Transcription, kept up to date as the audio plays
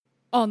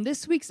On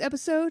this week's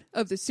episode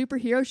of the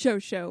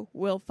Superhero Show,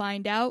 we'll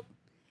find out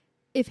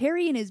if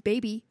Harry and his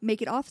baby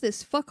make it off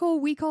this fuckhole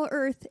we call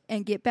Earth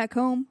and get back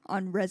home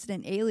on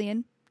Resident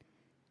Alien,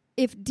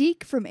 if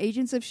Deke from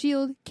Agents of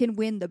S.H.I.E.L.D. can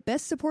win the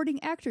Best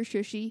Supporting Actor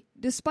Shushy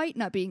despite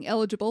not being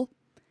eligible,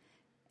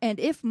 and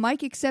if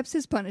Mike accepts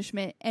his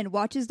punishment and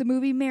watches the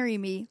movie Marry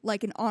Me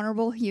like an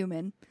honorable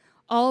human.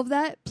 All of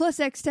that, plus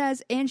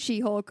X-Taz and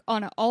She-Hulk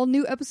on an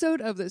all-new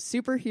episode of the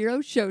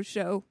Superhero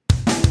Show.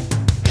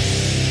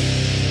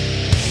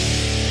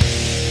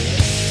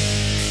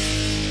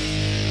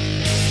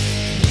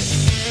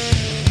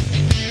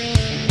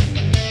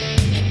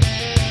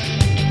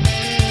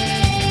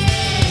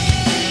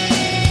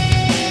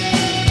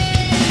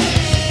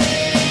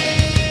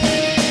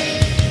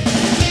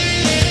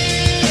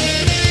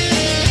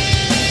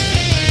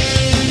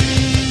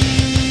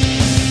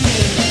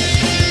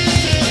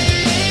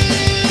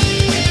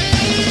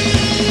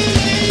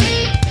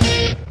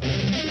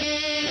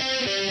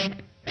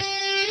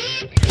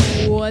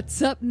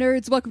 What's up,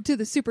 nerds? Welcome to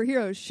the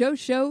Superhero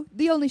Show,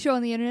 the only show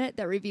on the internet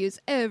that reviews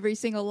every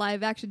single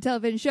live-action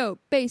television show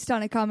based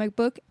on a comic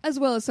book, as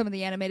well as some of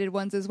the animated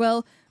ones as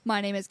well. My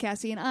name is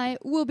Cassie, and I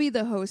will be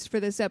the host for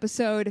this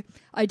episode.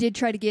 I did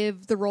try to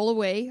give the role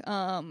away.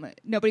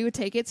 Nobody would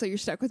take it, so you're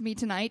stuck with me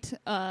tonight.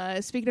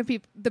 Speaking of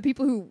the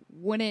people who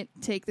wouldn't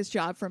take this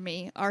job from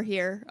me are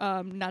here,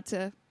 not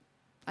to,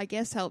 I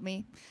guess, help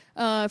me.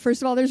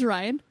 First of all, there's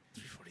Ryan.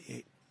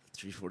 348,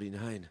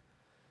 349.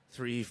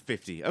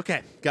 350.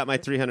 Okay, got my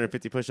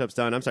 350 push-ups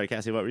done. I'm sorry,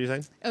 Cassie, what were you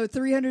saying? Oh,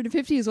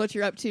 350 is what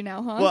you're up to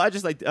now, huh? Well, I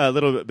just like a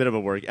little bit of a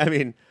work. I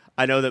mean,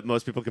 I know that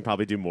most people can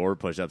probably do more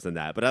push-ups than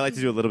that, but I like to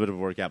do a little bit of a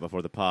workout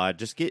before the pod.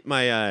 Just get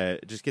my,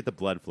 just get the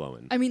blood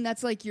flowing. I mean,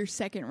 that's like your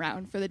second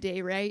round for the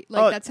day, right?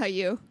 Like, that's how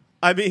you...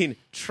 I mean,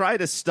 try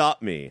to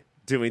stop me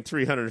doing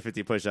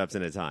 350 push-ups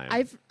in a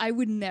time. I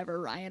would never,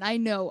 Ryan. I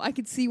know. I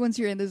could see once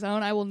you're in the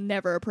zone, I will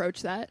never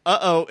approach that.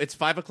 Uh-oh, it's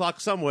 5 o'clock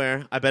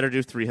somewhere. I better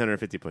do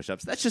 350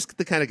 push-ups. That's just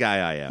the kind of guy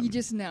I am. You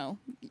just know.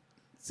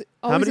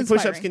 How many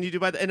push-ups can you do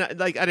by the... And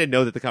I didn't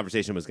know that the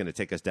conversation was going to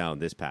take us down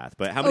this path,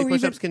 but how many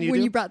push-ups can you do?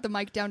 When you brought the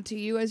mic down to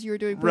you as you were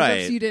doing push-ups,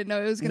 right. You didn't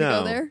know it was going to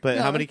go there? But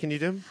no. How many can you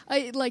do?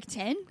 Like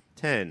 10?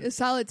 10. A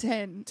solid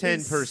 10.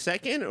 10 per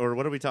second? Or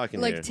what are we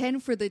talking like here? 10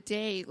 for the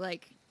day.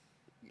 Like,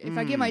 if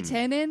I get my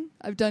 10 in,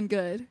 I've done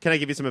good. Can I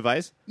give you some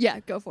advice? Yeah,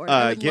 go for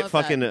it.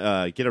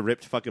 Get a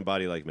ripped fucking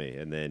body like me,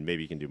 and then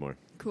maybe you can do more.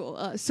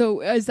 Cool.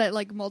 So is that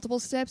like multiple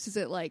steps? Is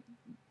it like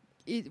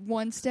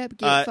one step,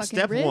 get fucking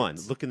Step ripped? 1,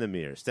 look in the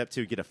mirror. Step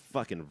 2, get a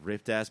fucking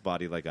ripped ass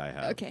body like I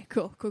have. Okay,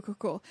 cool.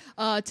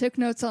 Took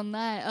notes on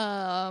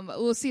that.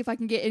 We'll see if I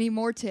can get any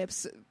more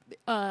tips.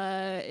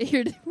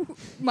 Here,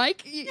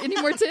 Mike, any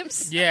more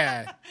tips?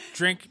 Yeah.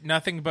 Drink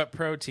nothing but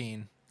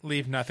protein.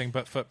 Leave nothing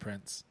but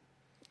footprints.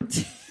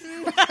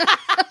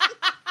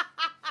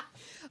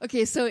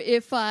 Okay, so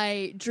if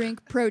I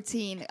drink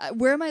protein,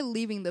 where am I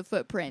leaving the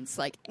footprints?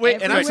 Like, wait,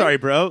 everywhere? and I'm sorry,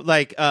 bro.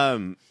 Like,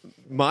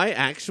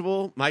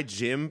 my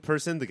gym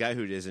person, the guy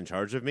who is in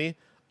charge of me,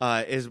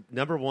 is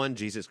number 1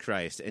 Jesus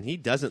Christ, and he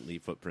doesn't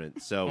leave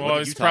footprints. So, well,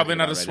 he's probably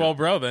not a swole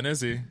bro, then,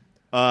 is he?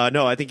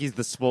 No, I think he's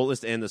the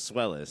swollest and the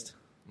swellest.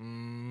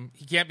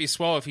 He can't be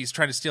swole if he's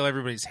trying to steal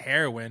everybody's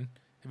heroin.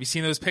 Have you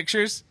seen those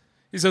pictures?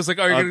 He's always like,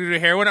 "Oh, you're gonna do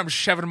heroin? I'm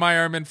shoving my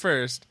arm in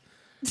first."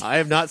 I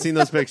have not seen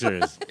those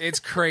pictures. It's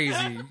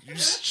crazy. You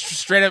just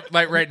straight up,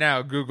 like right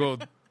now, Google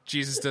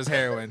Jesus does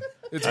heroin.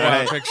 It's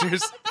wild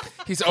pictures.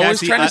 He's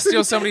always trying to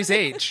steal somebody's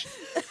H.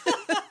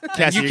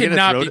 Cassie, you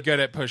cannot be good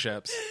at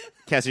push-ups.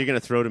 Cassie, you're going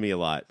to throw to me a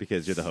lot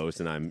because you're the host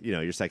and I'm,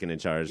 you're second in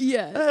charge.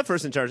 Yeah.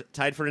 First in charge,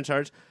 tied for in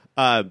charge.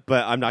 But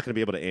I'm not going to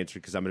be able to answer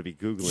because I'm going to be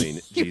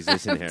Googling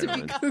Jesus and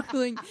heroin. To be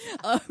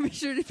Googling. Be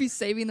sure to be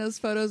saving those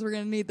photos. We're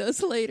going to need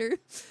those later.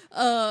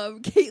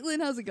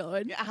 Caitlin, how's it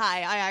going?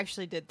 Hi, I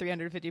actually did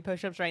 350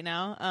 push-ups right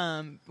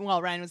now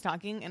while Ryan was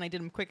talking, and I did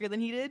them quicker than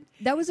he did.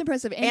 That was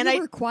impressive. And you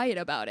were quiet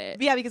about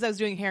it. Yeah, because I was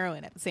doing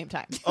heroin at the same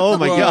time. Oh,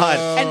 my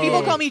God. And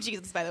people call me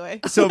Jesus, by the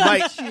way. So,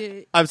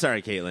 Mike, I'm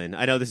sorry, Caitlin.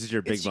 I know this is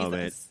your big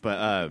moment,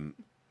 but...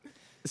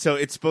 So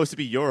it's supposed to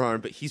be your arm,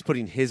 but he's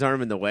putting his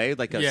arm in the way,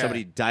 like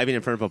somebody diving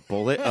in front of a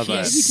bullet.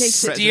 He's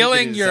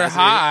stealing your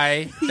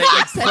high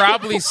that you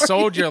probably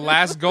sold your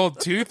last gold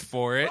tooth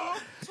for it.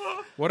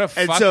 What a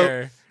fucker.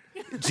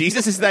 So,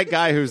 Jesus is that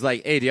guy who's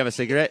like, hey, do you have a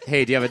cigarette?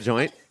 Hey, do you have a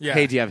joint? Yeah.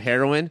 Hey, do you have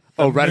heroin?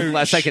 Right at the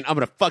last second, I'm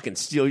going to fucking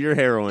steal your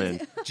heroin.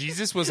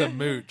 Jesus was a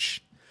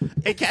mooch.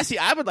 Hey, Cassie,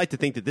 I would like to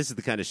think that this is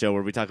the kind of show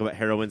where we talk about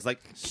heroines like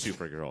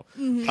Supergirl.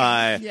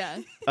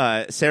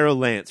 Yeah. Sarah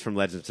Lance from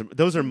Legends.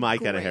 Those are my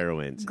kind of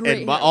heroines.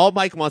 And all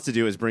Mike wants to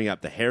do is bring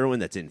up the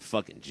heroin that's in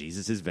fucking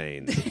Jesus'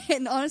 veins.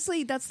 And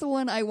honestly, that's the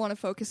one I want to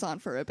focus on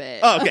for a bit.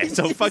 Oh, okay.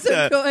 So fuck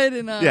so go ahead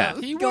and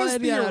he was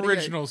the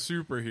original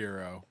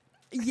superhero.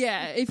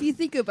 Yeah, if you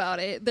think about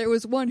it, there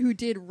was one who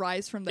did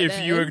rise from the dead.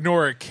 If you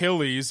ignore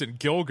Achilles and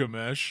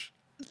Gilgamesh.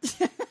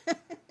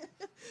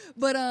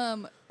 But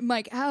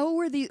Mike, how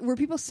were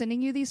people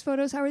sending you these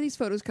photos? How are these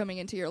photos coming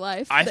into your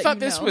life? I thought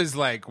this was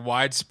like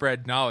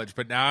widespread knowledge,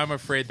 but now I'm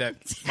afraid that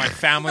my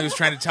family was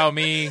trying to tell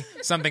me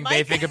something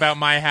they think about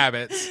my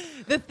habits.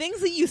 The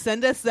things that you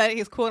send us that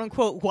is quote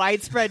unquote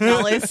widespread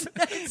knowledge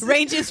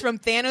ranges from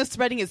Thanos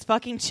spreading his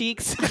fucking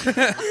cheeks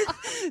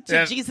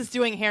to Jesus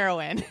doing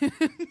heroin.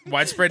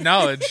 Widespread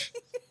knowledge.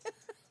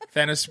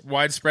 Thanos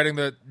widespreading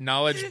the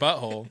knowledge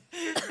butthole.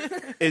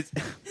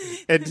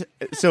 And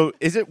so,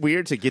 is it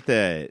weird to get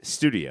the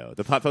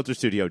Pop Filter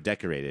studio,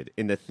 decorated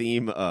in the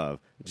theme of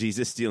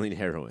Jesus stealing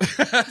heroin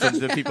from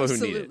the people who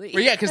need it?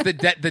 Well, yeah, because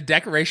the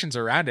decorations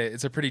around it,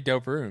 it's a pretty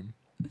dope room.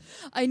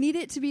 I need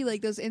it to be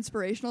like those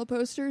inspirational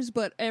posters,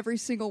 but every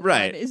single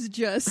Right. one is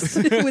just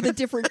with a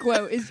different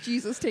quote. Is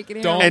Jesus taking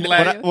it? Don't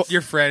let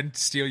your friend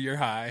steal your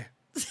high.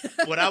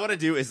 What I want to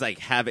do is like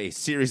have a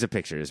series of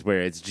pictures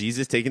where it's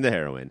Jesus taking the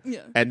heroin,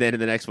 and then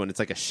in the next one it's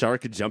like a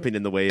shark jumping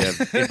in the way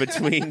of in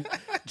between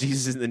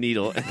Jesus and the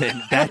needle, and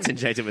then that's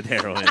injected with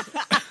heroin.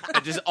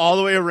 And just all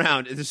the way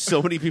around, there's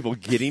so many people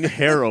getting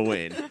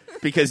heroin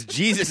because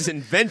Jesus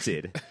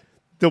invented.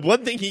 The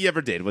one thing he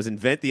ever did was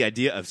invent the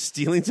idea of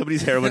stealing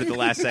somebody's heroin at the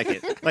last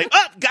second. Like,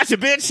 oh, gotcha,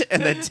 bitch!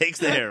 And then takes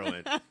the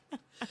heroin.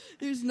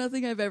 There's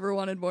nothing I've ever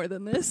wanted more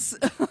than this.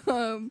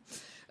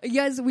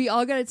 Guys, we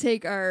all got to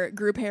take our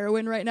group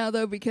heroin right now,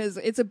 though, because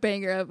it's a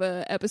banger of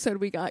a episode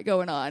we got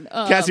going on.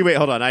 Cassie, wait,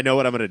 hold on. I know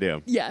what I'm going to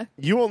do. Yeah.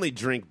 You only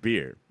drink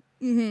beer.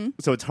 Mm-hmm.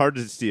 So it's hard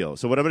to steal.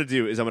 So what I'm going to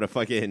do is I'm going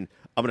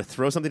to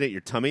throw something at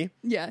your tummy.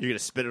 Yeah. You're going to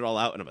spit it all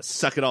out, and I'm going to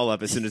suck it all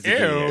up as soon as you Ew.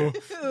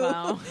 get here.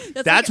 Wow.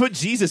 That's what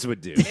Jesus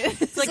would do.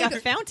 It's like a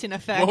fountain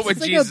effect. What would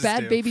It's like Jesus a bad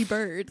do? baby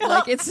bird.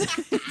 Like it's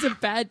a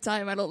bad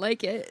time. I don't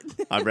like it.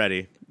 I'm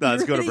ready. No,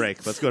 let's go to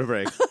break. Let's go to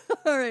break.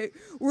 All right,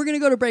 we're gonna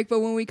go to break,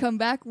 but when we come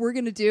back, we're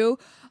gonna do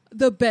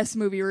the best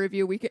movie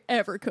review we could.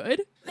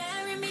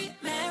 Marry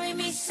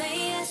me,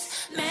 say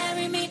yes.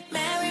 Marry me,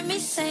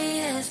 say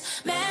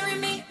yes. Marry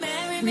me,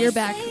 We are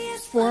back say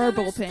yes. for our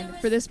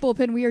bullpen. For this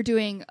bullpen, we are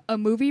doing a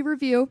movie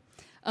review.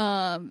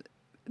 The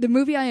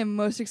movie I am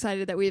most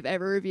excited that we've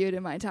ever reviewed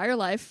in my entire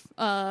life.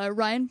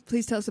 Ryan,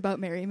 please tell us about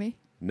Marry Me.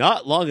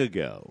 Not long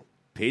ago,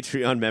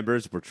 Patreon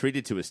members were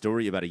treated to a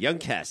story about a young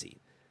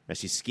Cassie as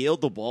she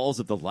scaled the walls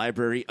of the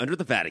library under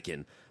the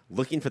Vatican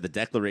looking for the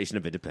Declaration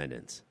of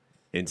Independence.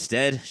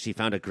 Instead, she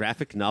found a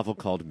graphic novel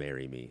called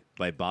Marry Me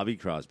by Bobby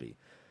Crosby.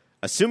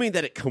 Assuming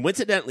that it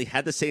coincidentally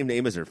had the same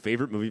name as her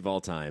favorite movie of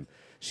all time,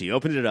 she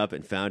opened it up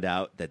and found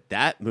out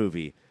that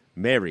movie,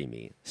 Marry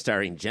Me,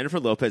 starring Jennifer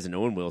Lopez and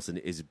Owen Wilson,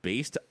 is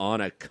based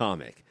on a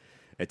comic.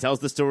 It tells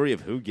the story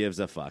of who gives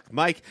a fuck.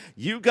 Mike,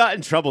 you got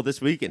in trouble this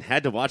week and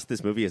had to watch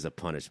this movie as a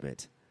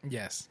punishment.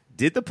 Yes.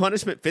 Did the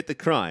punishment fit the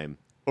crime,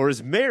 or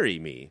is Marry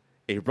Me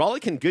a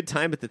rollicking good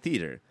time at the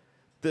theater?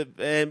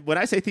 And when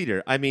I say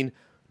theater, I mean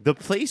the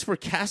place where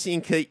Cassie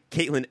and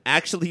Caitlin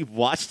actually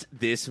watched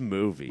this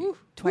movie. Ooh,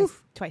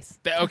 twice.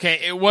 Okay,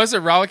 it was a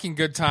rollicking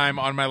good time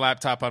on my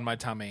laptop on my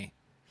tummy.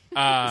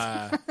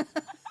 I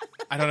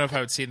don't know if I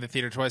would see it in the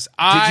theater twice.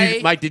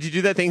 Mike, did you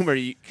do that thing where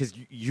because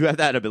you have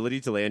that ability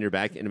to lay on your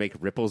back and make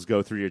ripples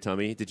go through your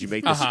tummy? Did you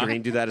make the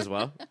screen do that as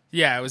well?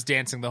 Yeah, I was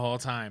dancing the whole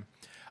time.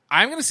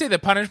 I'm going to say the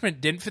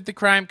punishment didn't fit the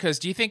crime because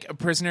do you think a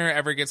prisoner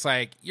ever gets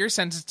like, you're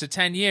sentenced to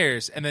 10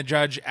 years and the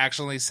judge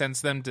accidentally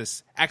sends them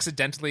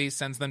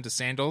to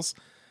sandals?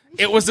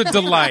 It was a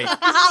delight.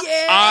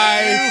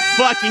 I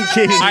fucking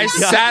kidding. I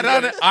sat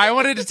on it. I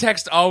wanted to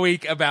text all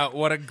week about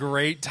what a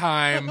great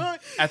time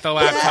at the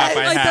laptop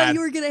I I had. thought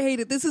you were gonna hate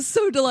it. This is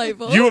so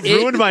delightful. You have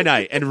ruined my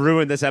night and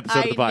ruined this episode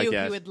I of the knew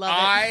podcast. you would love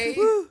it.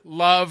 I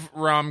love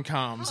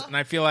rom-coms, and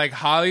I feel like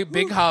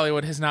Big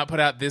Hollywood has not put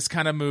out this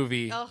kind of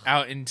movie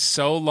out in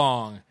so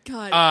long.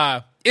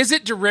 God. Is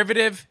it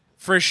derivative?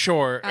 For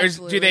sure. Or do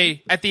Absolutely.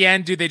 they, at the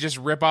end, do they just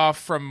rip off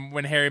from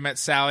When Harry Met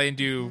Sally and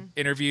do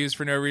interviews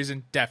for no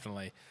reason?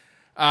 Definitely.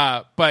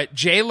 But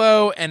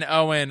J-Lo and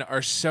Owen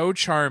are so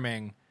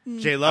charming.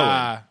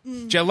 J-Lo.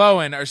 J-Lo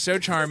are so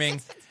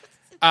charming.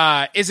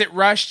 Is it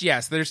rushed?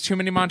 Yes. There's too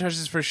many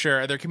montages for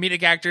sure. Are there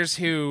comedic actors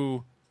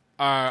who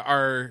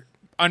are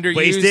underused?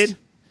 Wasted?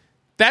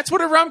 That's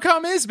what a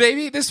rom-com is,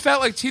 baby. This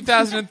felt like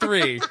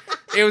 2003.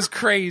 It was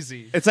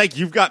crazy. It's like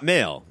You've Got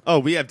Mail. Oh,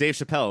 we have Dave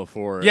Chappelle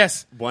for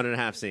Yes.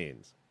 1.5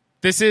 scenes.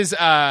 This is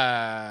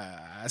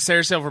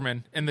Sarah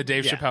Silverman in the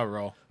Dave Yeah. Chappelle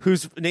role.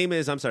 Whose name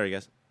is, I'm sorry,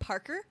 guys.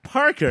 Parker?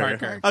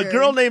 Parker. A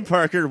girl named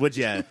Parker, would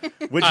you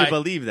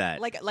believe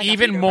that? Like a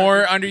Even Peter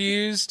more Parker.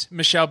 underused,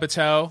 Michelle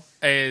Buteau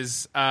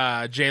is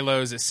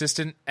J-Lo's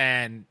assistant,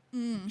 and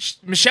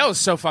Michelle is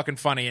so fucking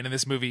funny, and in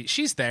this movie,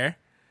 she's there.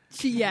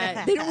 they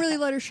don't really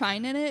let her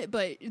shine in it,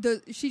 but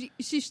she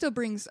still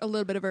brings a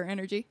little bit of her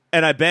energy.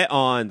 And I bet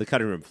on the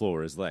cutting room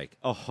floor is like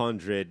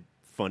 100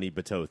 funny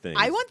Bateau things.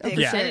 I want the for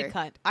extended sure.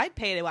 cut. I'd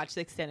pay to watch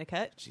the extended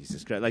cut.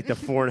 Jesus Christ, like the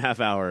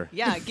 4.5 hour.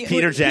 Yeah,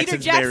 Peter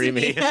Jackson's Marry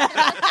Me.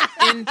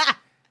 And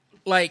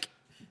like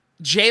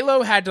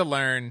J-Lo had to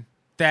learn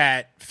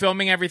that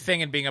filming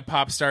everything and being a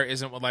pop star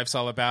isn't what life's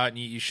all about, and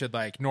you should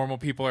like normal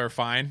people are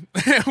fine,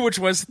 which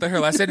was her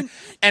lesson.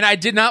 And I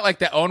did not like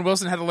that Owen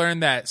Wilson had to learn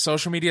that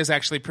social media is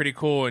actually pretty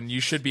cool and you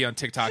should be on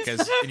TikTok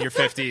as in your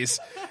 50s.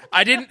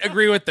 I didn't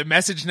agree with the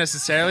message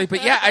necessarily,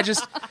 but yeah, I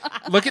just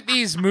look at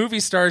these movie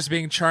stars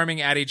being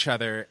charming at each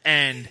other,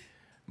 and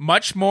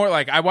much more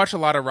like I watch a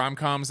lot of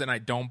rom-coms and I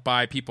don't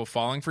buy people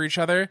falling for each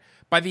other.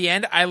 By the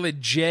end, I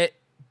legit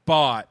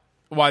bought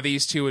why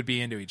these two would be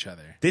into each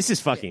other. This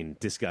is fucking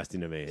disgusting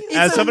to me.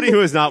 As somebody who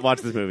has not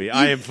watched this movie,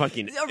 I am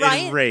fucking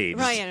enraged.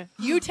 Ryan,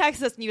 you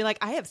text us and you're like,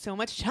 I have so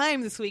much time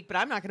this week, but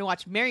I'm not going to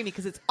watch Marry Me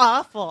because it's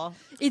awful.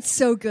 It's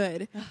so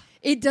good.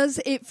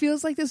 It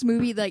feels like this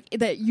movie like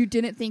that you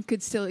didn't think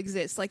could still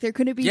exist. Like there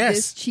couldn't be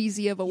this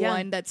cheesy of a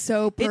one that's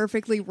so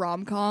perfectly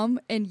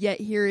rom-com, and yet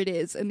here it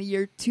is in the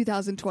year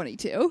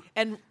 2022.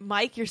 And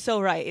Mike, you're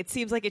so right. It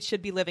seems like it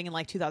should be living in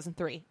like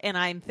 2003, and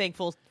I'm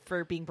thankful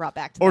for being brought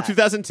back to Or that.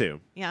 2002.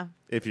 Yeah.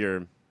 If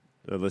you're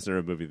a listener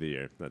of Movie of the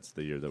Year, that's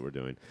the year that we're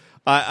doing.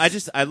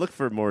 I look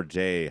for more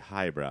J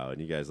highbrow, and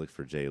you guys look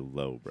for J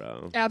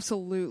lowbrow.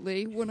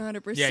 Absolutely,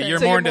 100%. Yeah, you're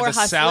So more you're into more the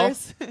cell.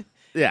 Hustlers?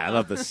 Yeah, I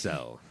love the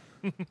cell.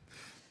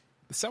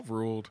 The cell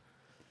ruled.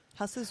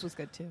 Hustlers was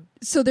good too.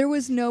 So there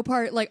was no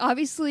part like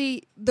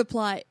obviously the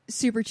plot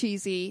super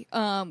cheesy.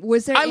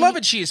 Was there? I love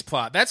a cheese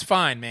plot. That's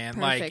fine, man.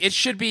 Like Perfect. it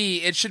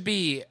should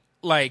be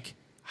like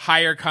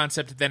higher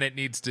concept than it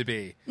needs to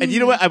be. And you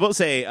know what? I will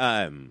say,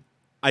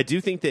 I do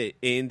think that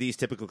in these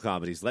typical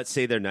comedies, let's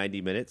say they're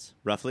 90 minutes,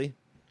 roughly.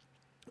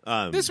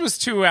 This was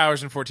 2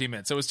 hours and 14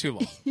 minutes. So it was too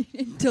long.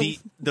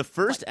 The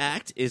first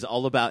act is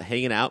all about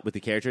hanging out with the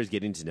characters,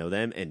 getting to know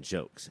them, and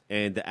jokes.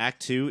 And the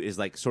act 2 is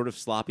like sort of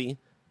sloppy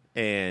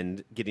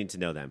and getting to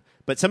know them.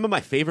 But some of my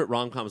favorite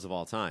rom-coms of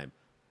all time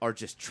are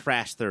just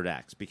trash third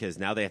acts because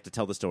now they have to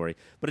tell the story.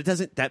 But it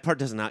doesn't. That part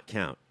does not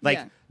count. Like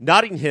Yeah.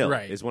 Notting Hill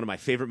Right. is one of my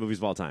favorite movies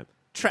of all time.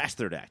 Trash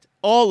third act.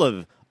 All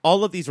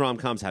of these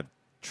rom-coms have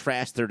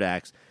trash third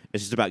acts.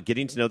 It's just about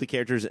getting to know the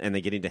characters and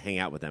then getting to hang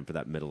out with them for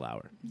that middle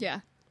hour. yeah.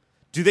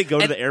 Do they go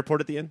to the airport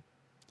at the end?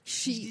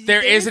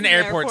 There is an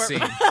airport scene.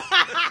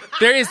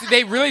 There is.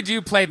 They really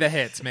do play the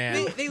hits, man.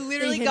 They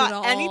literally They hit it got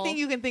all. anything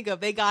you can think of.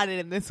 They got it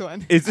in this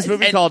one. Is this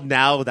movie And- called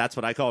Now? That's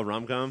what I call a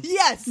rom-com?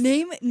 Yes.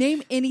 Name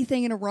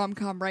anything in a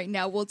rom-com right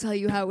now. We'll tell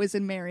you how it was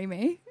in Marry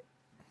Me.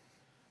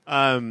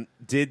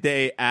 Did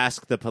they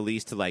ask the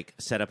police to like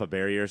set up a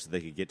barrier so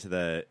they could get to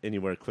the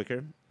anywhere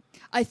quicker?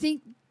 I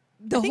think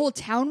the whole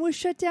town was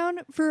shut down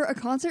for a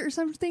concert or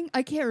something.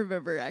 I can't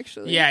remember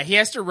actually. Yeah, he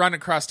has to run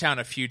across town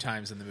a few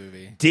times in the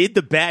movie. Did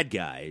the bad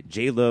guy,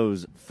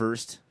 J-Lo's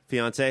first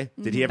fiance,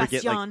 did he ever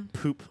get Bastion. like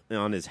poop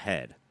on his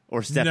head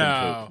or step in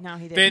No, poop? No,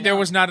 he didn't. There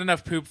was not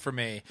enough poop for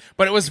me.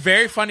 But it was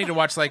very funny to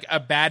watch like a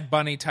Bad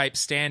Bunny type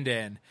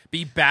stand-in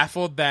be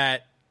baffled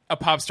that a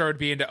pop star would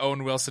be into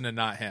Owen Wilson and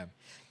not him.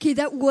 Okay,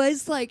 that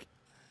was like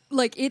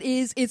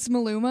it's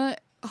Maluma,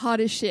 hot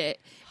as shit.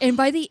 And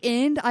by the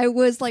end, I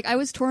was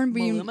torn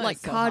being Maluma like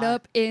is so caught hot.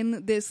 up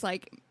in this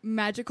like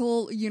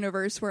magical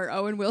universe where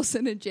Owen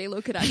Wilson and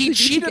J-Lo could actually He be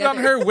cheated on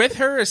together. her with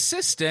her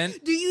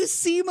assistant. Do you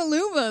see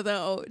Maluma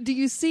though? Do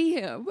you see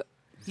him?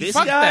 This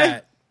Fuck guy?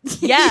 that.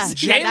 Yeah,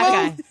 J-Lo?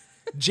 that guy.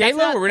 J-Lo,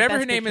 not or the whatever best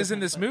her name picture is of in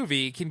him, this but-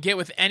 movie, can get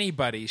with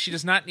anybody. She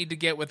does not need to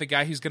get with a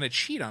guy who's going to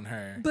cheat on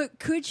her. But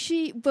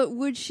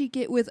would she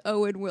get with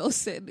Owen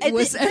Wilson? And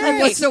Was th- every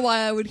right. once in a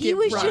while I would He get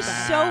was rocked.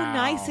 just so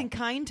nice and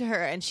kind to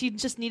her, and she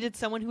just needed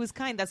someone who was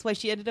kind. That's why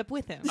she ended up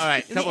with him. All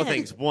right, In couple the of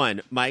end. things.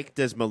 One, Mike,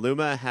 does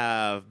Maluma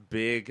have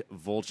big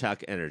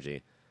Volchok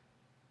energy?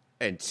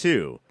 And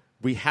two,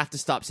 we have to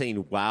stop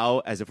saying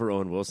 "wow" as if we're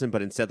Owen Wilson,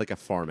 but instead like a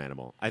farm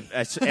animal.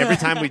 Every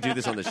time we do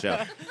this on the show,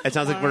 it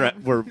sounds like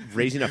we're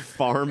raising a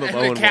farm of And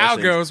Owen the cow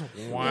Wilsons.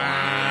 goes,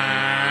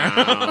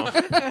 wow.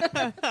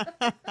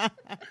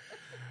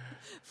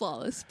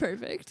 Flawless,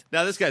 perfect.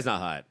 Now this guy's not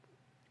hot.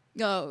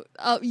 No,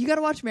 you got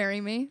to watch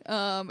 "Marry Me."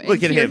 And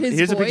Look at hear him. his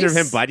Here's a picture of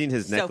him voice. biting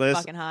his So necklace.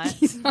 fucking hot.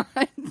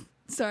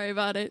 Sorry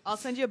about it. I'll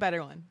send you a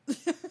better one,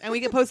 and we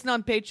can post it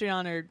on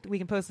Patreon, or we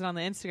can post it on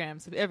the Instagram,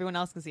 so everyone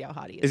else can see how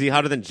hot he is. Is he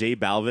hotter than J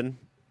Balvin?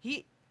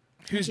 He?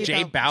 Who's J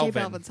J Balvin's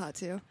Balvin? hot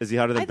too. Is he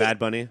hotter than I think- Bad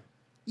Bunny?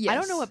 Yes. I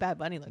don't know what Bad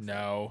Bunny looks like.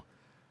 No.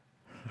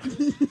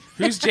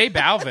 Who's J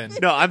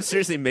Balvin? No, I'm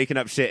seriously making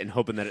up shit and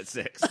hoping that it's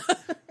 6.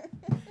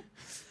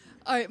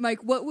 All right, Mike.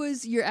 What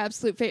was your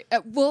absolute favorite?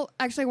 Well,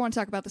 actually, I want to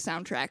talk about the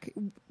soundtrack.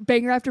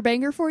 Banger after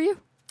banger for you.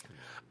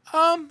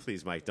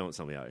 Please, Mike, don't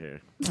sell me out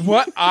here.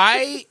 What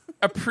I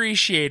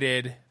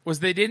appreciated was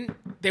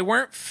they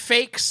weren't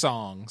fake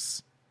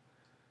songs,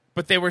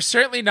 but they were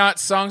certainly not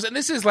songs. And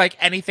this is like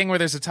anything where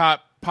there's a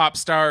top pop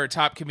star or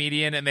top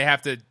comedian and they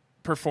have to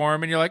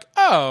perform, and you're like,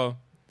 oh,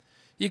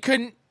 you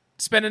couldn't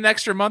spend an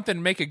extra month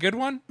and make a good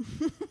one?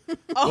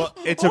 Well,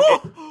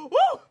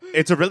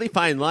 it's a really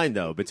fine line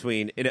though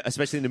between,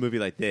 especially in a movie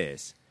like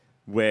this,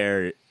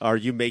 where are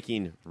you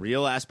making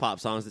real ass pop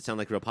songs that sound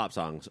like real pop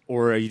songs,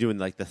 or are you doing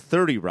like the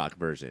 30 Rock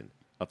version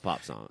of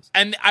pop songs?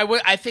 And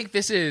I think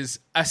this is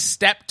a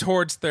step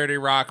towards 30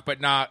 Rock, but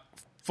not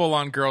full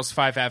on Girls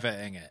 5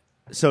 Eva-ing it.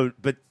 So,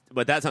 but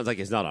that sounds like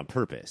it's not on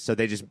purpose. So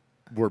they just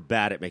were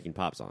bad at making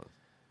pop songs.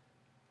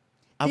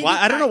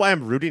 I don't know why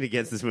I'm rooting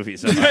against this movie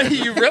so much.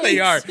 You really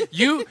are.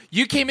 You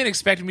came in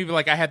expecting me to be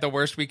like, I had the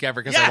worst week ever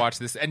because I Yeah. watched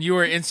this, and you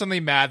were instantly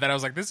mad that I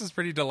was like, this is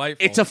pretty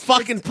delightful. It's a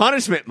fucking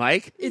punishment,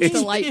 Mike. It's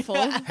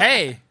delightful.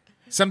 Hey,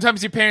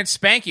 Sometimes your parents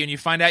spank you and you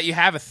find out you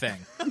have a thing.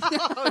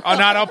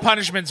 Not all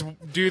punishments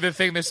do the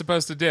thing they're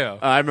supposed to do.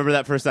 I remember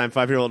that first time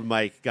 5-year-old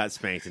Mike got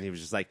spanked, and he was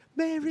just like,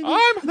 "Marry me,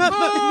 I'm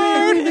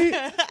marry me."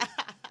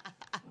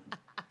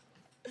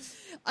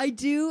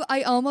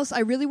 I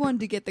really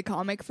wanted to get the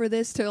comic for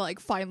this to like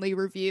finally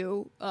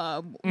review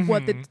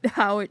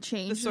how it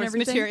changed The source and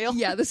everything. material.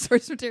 Yeah, the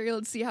source material,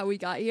 and see how we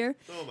got here.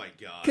 Oh my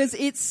god! Because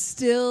it's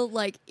still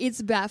like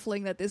it's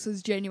baffling that this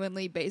was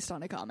genuinely based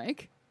on a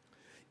comic.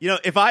 You know,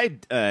 if I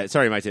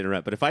sorry, Mike, to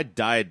interrupt, but if I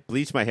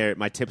bleached my hair,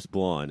 my tips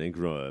blonde, and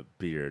grew a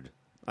beard,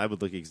 I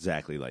would look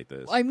exactly like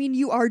this. I mean,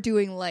 you are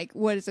doing like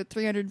what is it,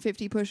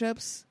 350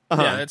 push-ups?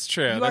 Yeah, that's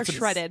true. You that's are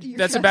shredded. You're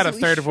That's about a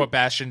absolutely third of what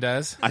Bastion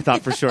does. I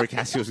thought for sure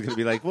Cassie was going to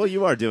be like, "Well,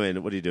 you are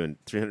doing. What are you doing?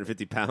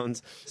 350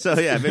 pounds?" So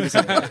yeah, maybe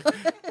something. Like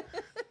that.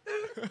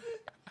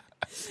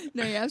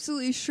 No, you're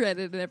absolutely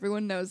shredded, and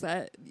everyone knows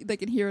that. They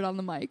can hear it on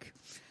the mic.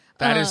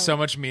 That is so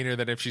much meaner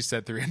than if she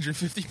said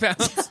 350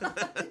 pounds.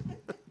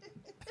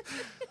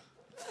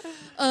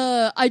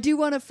 I do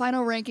want a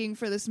final ranking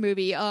for this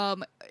movie.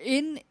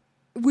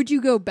 Would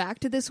you go back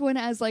to this one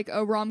as like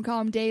a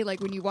rom-com day? Like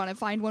when you want to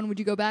find one, would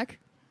you go back?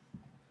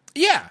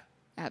 Yeah.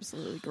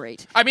 Absolutely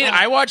great. I mean,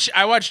 I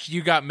watched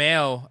You Got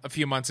Mail a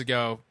few months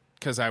ago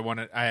because I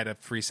had a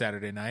free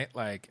Saturday night.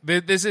 Like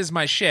this is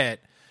my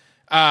shit.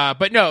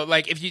 But no,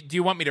 like do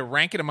you want me to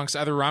rank it amongst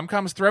other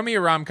rom-coms? Throw me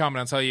a rom-com and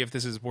I'll tell you if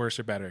this is worse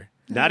or better.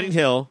 Notting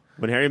Hill,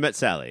 When Harry Met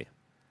Sally,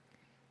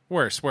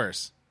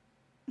 Worse.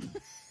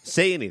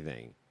 Say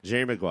Anything,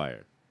 Jerry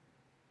Maguire.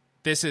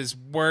 This is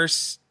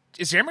worse.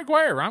 Is Jerry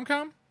Maguire a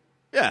rom-com?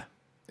 Yeah.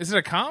 Is it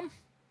a com?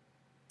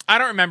 I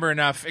don't remember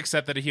enough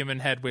except that a human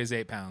head weighs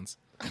 8 pounds.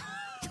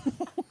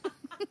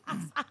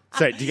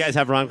 Sorry, do you guys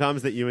have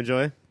rom-coms that you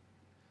enjoy?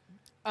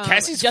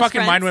 Cassie's Just fucking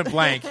Friends. mind went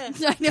blank. I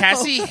know.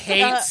 Cassie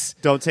hates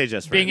Don't say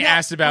Just Friends. being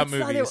asked about What's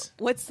the other- movies.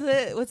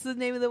 What's the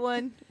name of the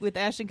one with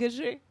Ashton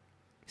Kutcher?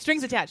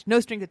 Strings Attached.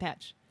 No strings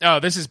attached. Oh,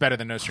 this is better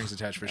than No Strings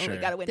Attached for Oh, sure. we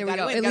gotta win. There we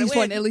gotta go. Win, At gotta least win.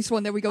 one. At least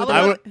one. There we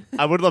go.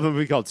 I would love a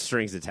movie called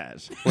Strings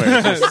Attached. Where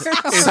it's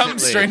just- Some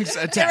strings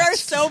attached. There are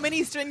so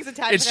many strings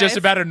attached. It's just guys.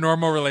 about a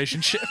normal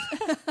relationship.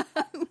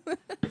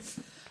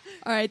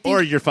 All right.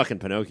 or you're fucking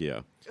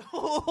Pinocchio.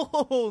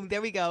 Oh,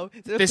 there we go.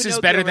 The This is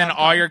Pinocchio better than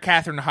rom-com. all your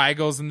Katherine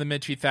Heigls in the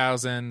mid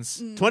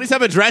 2000s.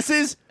 27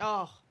 Dresses?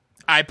 Oh,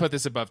 I put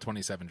this above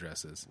 27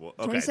 Dresses. Well,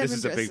 okay, this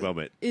is a big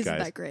moment, Isn't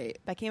guys. that great?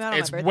 that came out on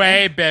It's my birthday.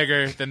 way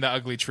bigger than The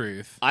Ugly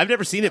Truth. I've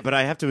never seen it, but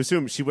I have to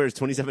assume she wears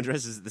 27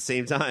 dresses at the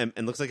same time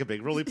and looks like a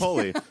big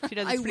roly-poly. She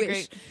does. I It's pretty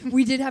wish great.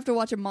 we did have to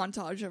watch a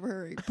montage of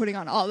her putting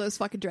on all those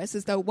fucking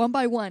dresses, though, one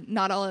by one,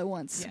 not all at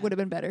once. Yeah. Would have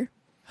been better.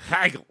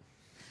 Haggle.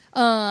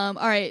 All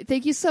right.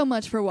 Thank you so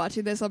much for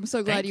watching this. I'm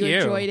so glad Thank you you.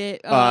 enjoyed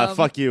it.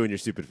 Fuck you and your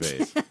stupid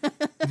face.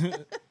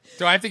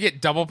 Do I have to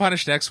get double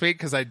punished next week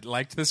because I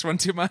liked this one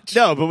too much?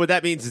 No, but what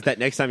that means is that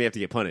next time you have to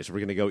get punished, we're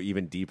going to go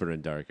even deeper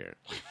and darker.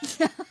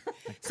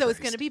 So it's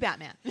going to be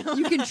Batman.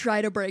 You can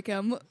try to break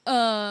him.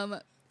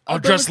 I'll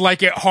just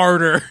like it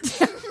harder.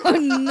 Oh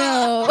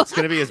no, It's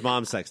going to be his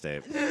mom's sex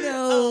tape.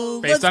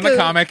 no. Based Let's on go. a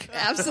comic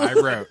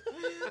Absolutely. I wrote.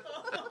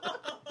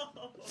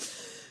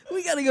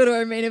 We gotta go to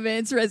our main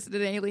events.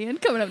 Resident Alien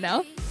coming up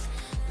now.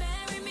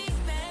 Marry me,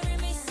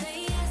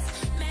 say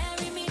yes.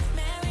 Marry me,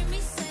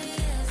 say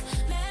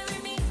yes.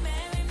 Marry me,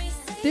 say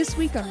yes. This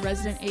week on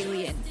Resident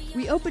Alien,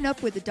 we open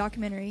up with a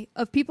documentary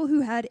of people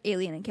who had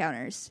alien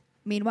encounters.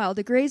 Meanwhile,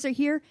 the Greys are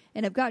here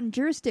and have gotten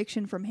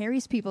jurisdiction from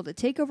Harry's people to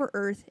take over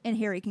Earth, and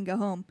Harry can go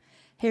home.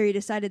 Harry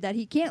decided that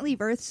he can't leave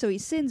Earth, so he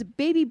sends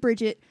baby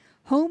Bridget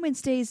home and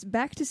stays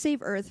back to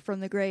save Earth from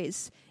the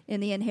Greys. In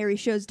the end, Harry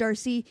shows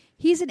Darcy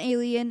he's an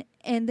alien,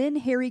 and then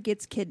Harry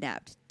gets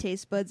kidnapped.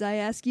 Taste buds, I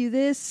ask you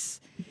this.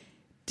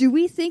 Do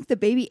we think the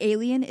baby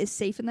alien is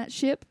safe in that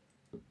ship?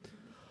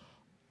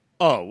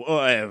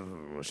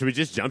 Oh, should we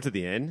just jump to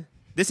the end?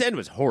 This end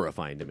was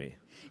horrifying to me.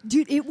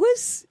 Dude, it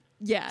was...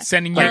 Yeah.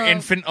 Sending your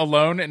infant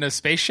alone in a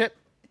spaceship?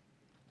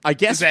 I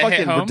guess Does that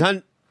hit fucking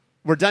home?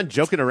 we're done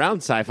joking around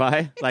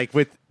sci-fi. Like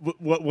with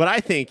what I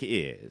think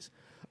is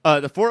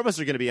the four of us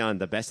are going to be on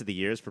the best of the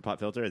years for Pop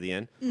Filter at the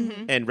end,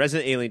 and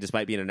Resident Alien,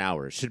 despite being an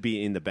hour, should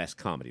be in the best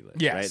comedy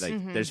list. Yes. Right?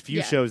 Like there's few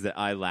Yeah. shows that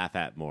I laugh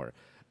at more,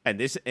 and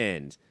this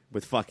ends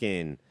with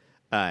fucking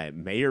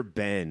Mayor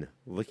Ben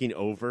looking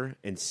over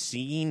and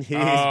seeing his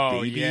Oh,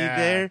 baby yeah.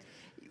 there.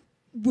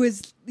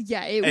 Was...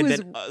 Yeah, it And was...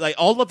 then, like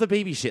all of the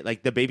baby shit,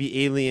 like the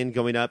baby alien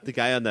going up, the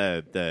guy on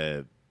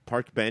the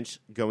park bench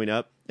going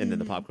up, and then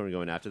the popcorn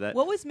going after that.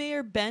 What was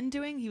Mayor Ben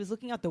doing? He was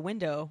looking out the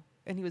window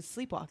and he was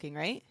sleepwalking,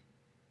 right?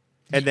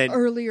 And then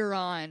earlier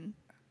on,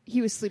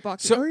 he was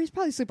sleepwalking. So- or he's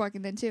probably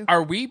sleepwalking then, too.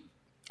 Are we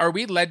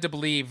led to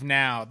believe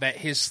now that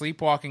his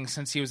sleepwalking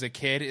since he was a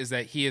kid is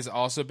that he has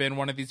also been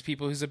one of these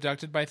people who's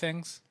abducted by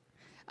things?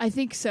 I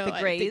think so. The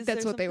I Greys think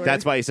that's or what they were.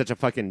 that's why he's such a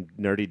fucking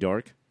nerdy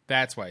dork.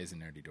 That's why he's a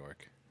nerdy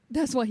dork.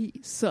 That's why he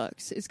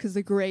sucks. Is because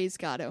the Greys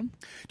got him.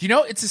 Do you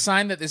know it's a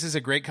sign that this is a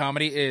great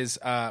comedy is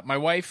my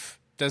wife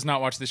does not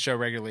watch this show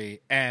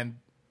regularly, and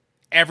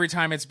every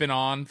time it's been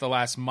on the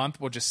last month,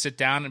 we'll just sit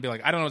down and be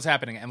like, I don't know what's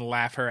happening, and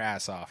laugh her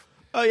ass off.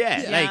 Oh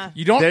yeah, Yeah. like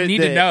You don't They're-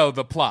 need the- to know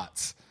the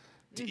plots.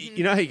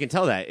 You know how you can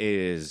tell that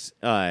is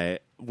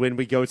when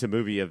we go to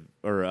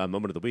a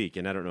moment of the week,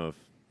 and I don't know if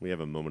we have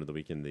a moment of the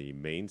week in the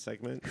main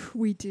segment.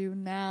 We do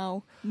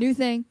now. New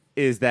thing.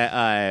 Is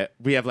that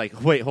we have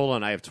like, wait, hold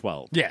on, I have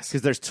 12. Yes.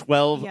 Because there's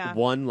 12 Yeah.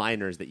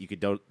 one-liners that you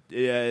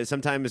could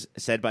sometimes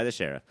said by the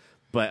sheriff,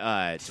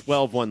 but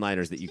 12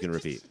 one-liners that you can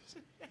repeat.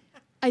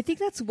 I think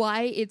that's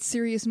why its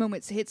serious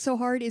moments hit so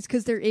hard is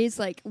because there is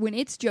like when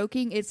it's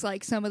joking, it's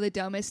like some of the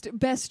dumbest,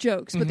 best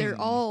jokes, but they're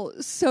all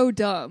so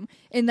dumb,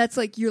 and that's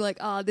like you're like,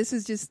 this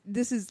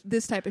is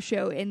this type of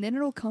show, and then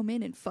it'll come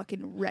in and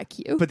fucking wreck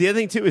you. But the other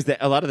thing too is that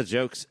a lot of the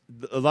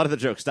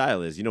joke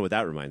style is, you know what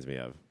that reminds me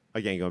of?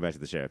 Again, going back to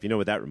the sheriff, you know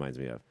what that reminds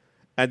me of?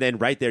 And then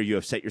right there, you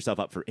have set yourself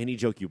up for any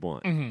joke you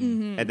want.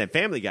 And then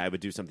Family Guy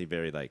would do something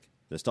very like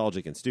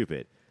nostalgic and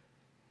stupid.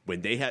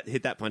 When they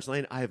hit that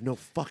punchline, I have no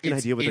fucking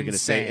It's idea what they're going to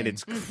say, and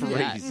insane. it's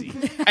crazy.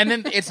 And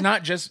then it's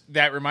not just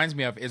that reminds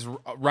me of is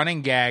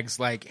running gags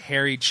like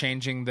Harry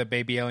changing the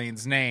baby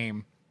alien's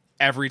name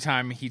every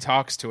time he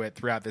talks to it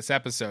throughout this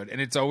episode,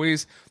 and it's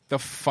always the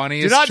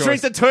funniest. Do not choice.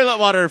 drink the toilet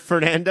water,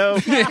 Fernando.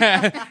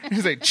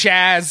 He's like,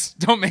 Chaz,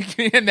 don't make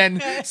me. And then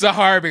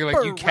Zahar being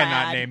like, you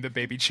cannot Brad. name the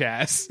baby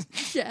Chaz.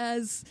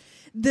 Jazz.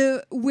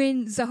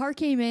 When Zahar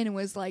came in and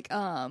was like,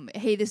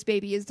 hey, this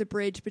baby is the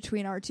bridge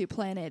between our two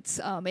planets.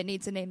 It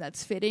needs a name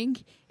that's fitting.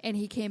 And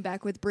he came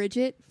back with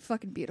Bridget.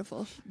 Fucking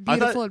beautiful. I thought-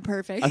 Beautiful and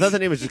perfect. I thought the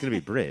name was just going to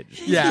be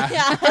Bridge.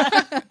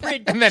 Yeah.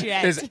 Bridget. And then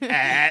there's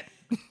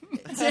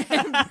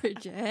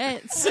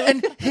Bridget.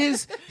 and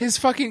his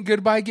fucking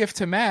goodbye gift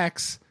to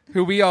Max,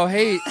 who we all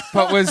hate,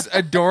 but was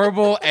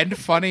adorable and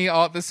funny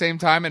all at the same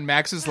time. And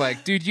Max is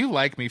like, dude, you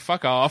like me,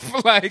 fuck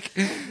off. Like,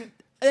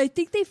 I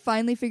think they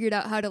finally figured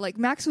out how to like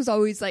Max was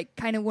always like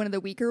kind of one of the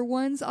weaker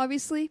ones,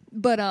 obviously,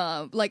 but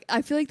like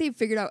I feel like they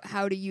figured out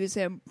how to use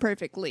him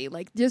perfectly.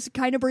 Like just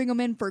kind of bring him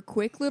in for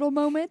quick little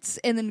moments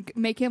and then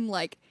make him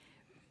like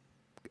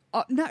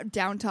not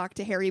down talk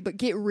to Harry, but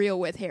get real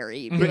with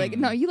Harry. Be like,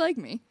 no, you like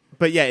me.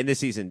 But yeah, in this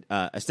season,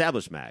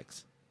 establish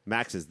Max.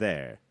 Max is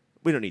there.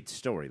 We don't need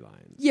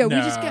storylines. Yeah, we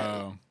No. just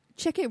got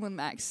check in with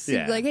Max.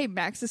 Yeah. Like, hey,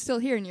 Max is still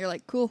here, and you're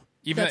like, cool.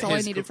 even That's all I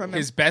his, needed from him.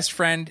 his best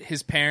friend,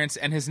 his parents,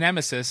 and his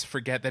nemesis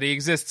forget that he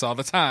exists all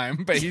the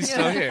time, but he's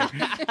still here.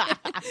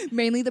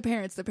 Mainly the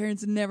parents. The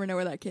parents never know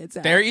where that kid's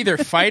at. They're either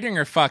fighting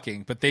or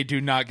fucking, but they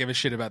do not give a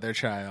shit about their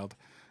child.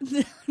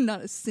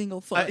 Not a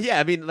single fuck. Yeah,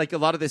 I mean, like a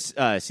lot of this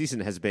season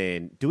has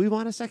been, do we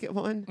want a second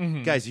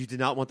one? Guys, you did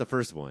not want the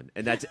first one.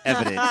 And that's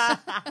evident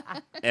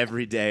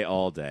every day,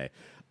 all day.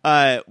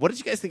 What did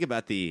you guys think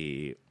about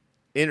the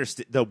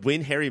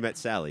When Harry Met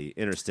Sally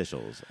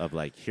interstitials of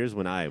like, here's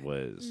when I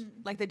was.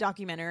 Like the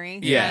documentary.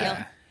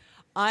 Yeah.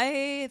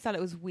 I thought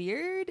it was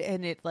weird,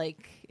 and it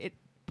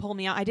pulled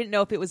me out. I didn't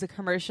know if it was a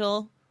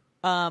commercial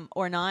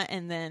or not,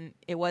 and then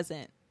it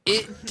wasn't.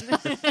 And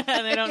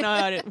I don't know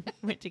how it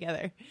went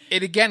together.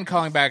 It again,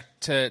 calling back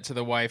to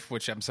the wife,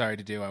 which I'm sorry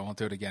to do, I won't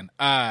do it again.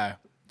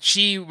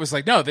 She was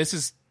like, no,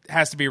 this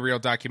has to be a real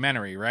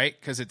documentary, right?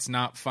 Because it's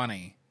not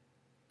funny.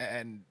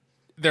 And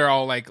they're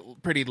all like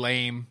pretty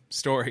lame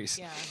stories.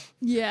 Yeah.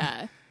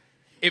 Yeah.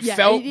 It Yeah,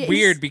 felt it is.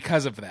 weird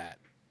because of that.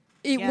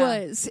 It Yeah.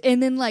 was.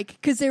 And then, like,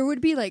 because there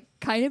would be, like,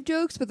 kind of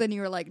jokes, but then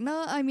you were like,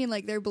 no, I mean,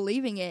 like, they're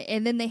believing it.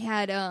 And then they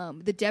had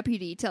the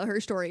deputy tell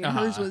her story, and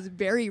hers was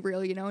very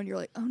real, you know? And you're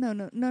like, oh,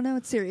 no,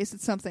 it's serious.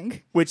 It's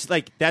something. Which,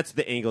 like, that's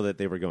the angle that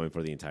they were going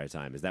for the entire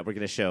time, is that we're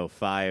going to show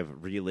 5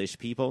 real-ish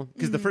people.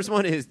 Because the first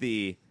one is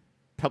the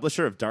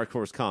publisher of Dark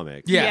Horse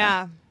Comics.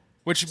 Yeah.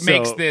 Which So-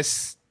 makes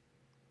this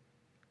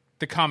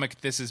the comic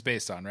this is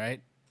based on,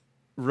 right?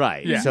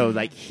 Right. Yeah. So,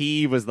 like,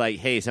 he was like,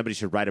 hey, somebody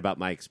should write about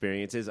my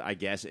experiences, I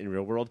guess, in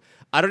real world.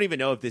 I don't even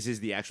know if this is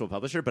the actual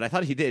publisher, but I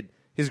thought he did.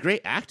 He's a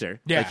great actor.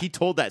 Yeah. Like, he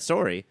told that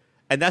story.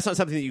 And that's not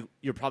something that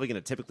you're probably going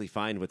to typically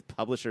find with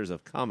publishers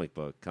of comic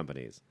book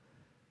companies,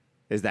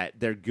 is that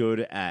they're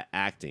good at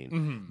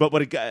acting. But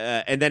what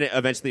and then it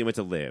eventually went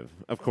to Live,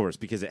 of course,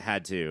 because it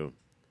had to,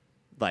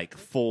 like,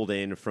 fold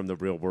in from the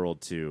real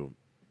world to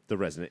the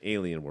Resident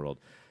Alien world.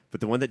 But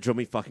the one that drove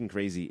me fucking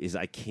crazy is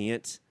I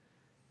can't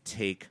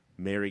take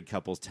married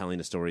couples telling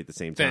a story at the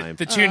same time.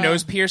 The two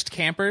nose-pierced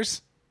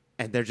campers.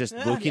 And they're just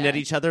looking at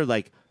each other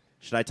like,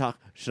 should I talk?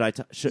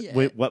 Yeah.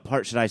 Wait, what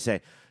part should I say?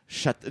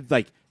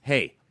 Like,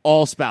 hey,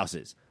 all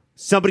spouses,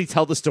 somebody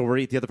tell the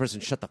story. The other person,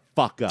 shut the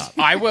fuck up.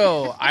 I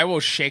will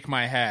shake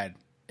my head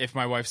if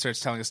my wife starts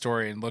telling a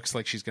story and looks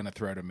like she's going to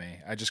throw to me.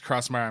 I just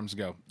cross my arms and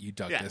go, you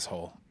dug Yeah. this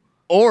hole.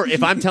 Or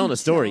if I'm telling a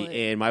story Tell it.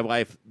 and my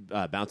wife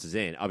bounces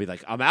in, I'll be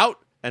like, I'm out.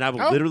 And I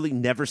will Oh. literally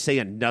never say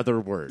another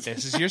word.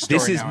 This is your story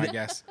This is now, I n-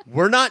 guess.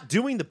 We're not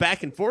doing the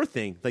back and forth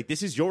thing. Like,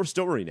 this is your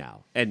story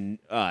now. And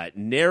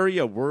nary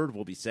a word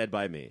will be said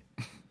by me.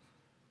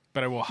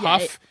 But I will Yeah,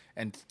 huff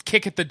and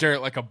kick at the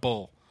dirt like a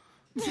bull.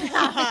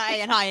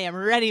 And I am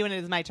ready when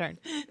it is my turn.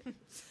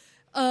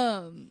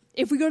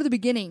 If we go to the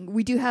beginning,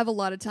 we do have a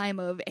lot of time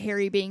of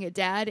Harry being a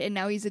dad, and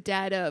now he's a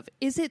dad of,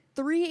 is it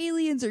 3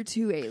 aliens or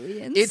 2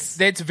 aliens?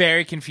 It's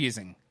very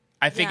confusing.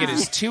 I think it Yeah.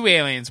 is 2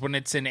 aliens. When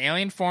it's in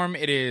alien form,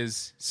 it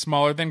is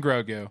smaller than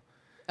Grogu.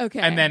 okay.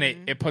 And then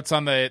it puts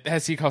on the,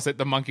 as he calls it,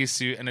 the monkey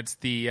suit, and it's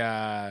the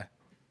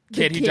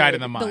Kid who died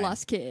in the mine. The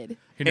lost kid.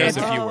 Who knows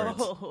And- a few words.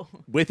 Oh.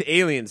 With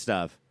alien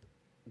stuff,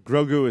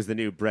 Grogu is the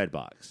new bread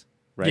box,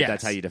 right? Yes.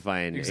 That's how you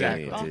define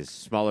Exactly. aliens: is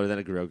smaller than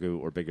a Grogu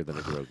or bigger than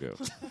a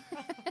Grogu.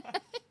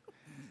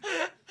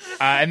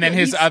 And then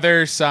his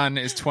other son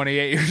is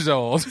 28 years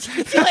old.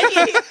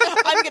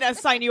 I'm gonna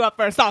sign you up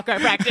for soccer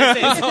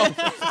practices. Don't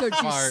you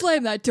Smart.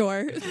 slam that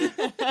door.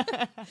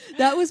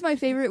 That was my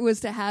favorite, was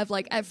to have,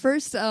 like, at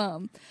first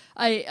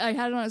I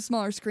had it on a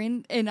smaller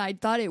screen and I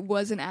thought it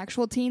was an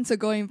actual teen, so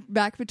going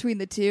back between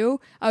the two,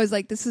 I was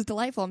like, this is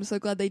delightful, I'm so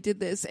glad they did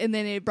this. And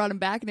then it brought him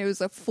back and it was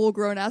a full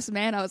grown ass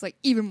man. I was like,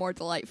 even more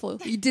delightful.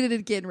 You did it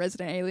again,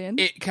 Resident Alien.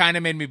 It kind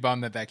of made me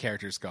bummed that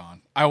character's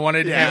gone. I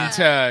wanted him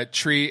to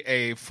treat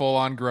a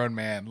full-on grown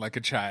man like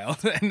a child,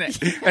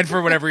 and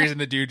for whatever reason,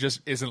 the dude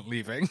just isn't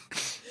leaving.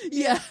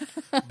 Yeah.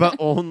 But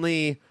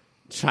only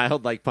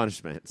childlike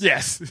punishments.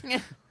 Yes,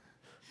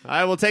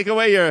 I will take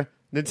away your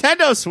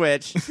Nintendo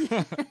Switch.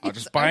 I'll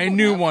just buy a won't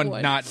new have one,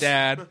 one. not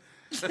dad.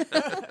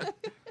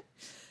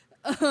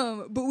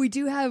 But we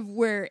do have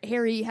where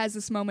Harry has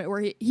this moment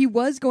where he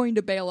was going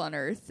to bail on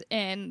Earth,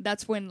 and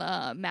that's when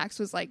Max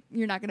was like,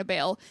 you're not going to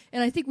bail.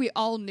 And I think we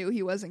all knew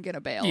he wasn't going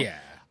to bail. Yeah,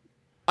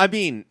 I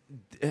mean,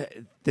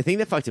 the thing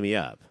that fucked me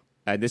up,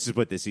 and this is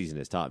what this season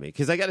has taught me,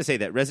 because I got to say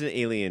that Resident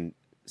Alien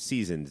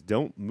seasons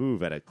don't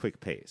move at a quick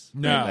pace.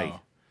 No. Like,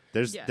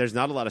 there's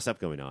not a lot of stuff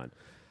going on.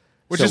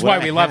 which So is what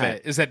why I we love had-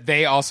 it. Is that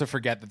they also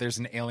forget that there's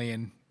an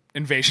alien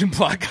invasion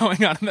plot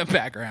going on in the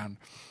background.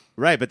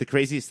 Right, but the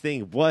craziest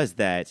thing was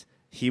that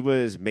he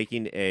was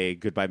making a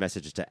goodbye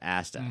message to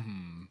Asta.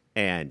 Mm-hmm.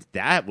 And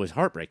that was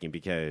heartbreaking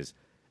because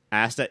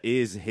Asta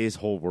is his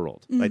whole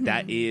world. Like,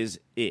 that is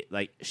it.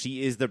 Like,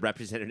 she is the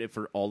representative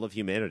for all of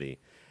humanity.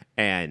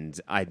 And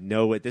I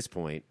know at this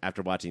point,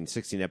 after watching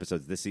 16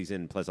 episodes this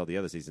season, plus all the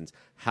other seasons,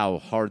 how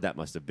hard that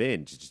must have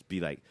been to just be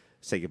like,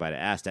 say goodbye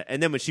to Asta.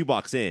 And then when she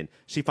walks in,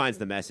 she finds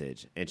the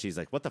message. And she's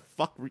like, what the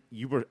fuck?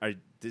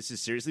 This is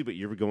seriously what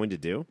you were going to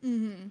do?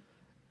 Mm-hmm.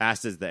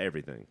 Asta's the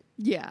everything.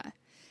 Yeah.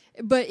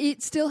 But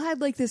it still had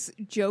like this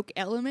joke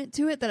element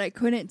to it that I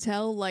couldn't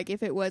tell, like,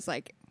 if it was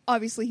like,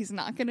 obviously he's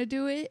not going to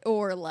do it,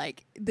 or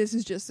like, this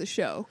is just a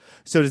show.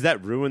 So does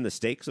that ruin the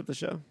stakes of the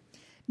show?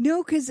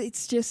 No, because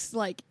it's just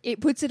like, it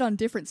puts it on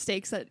different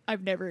stakes that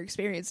I've never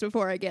experienced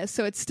before, I guess.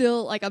 So it's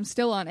still like, I'm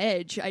still on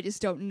edge. I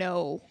just don't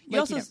know. You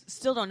also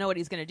still don't know what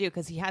he's going to do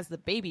because he has the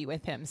baby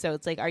with him. So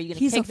it's like, are you going to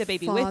He's take a the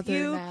baby with father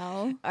you?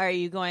 now. Are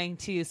you going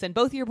to send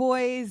both your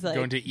boys? Like,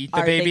 Going to eat the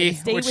are they baby,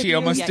 gonna stay which with he you?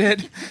 almost Yeah.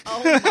 did.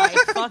 Oh my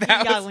fucking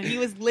god! When he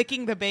was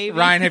licking the baby,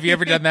 Ryan, have you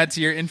ever done that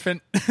to your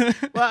infant?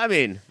 Well, I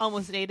mean,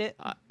 almost ate it.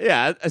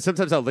 yeah,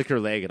 sometimes I'll lick her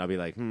leg and I'll be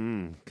like,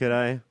 could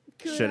I?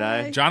 Should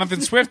I? Jonathan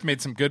Swift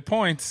made some good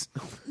points.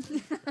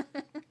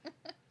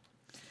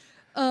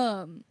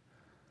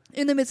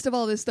 In the midst of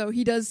all this, though,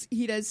 he does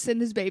send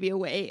his baby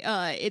away.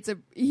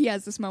 He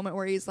has this moment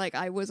where he's like,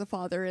 I was a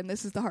father and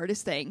this is the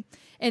hardest thing.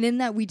 And in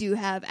that, we do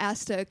have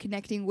Asta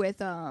connecting with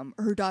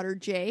her daughter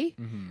Jay,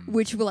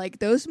 which were like,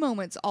 those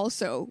moments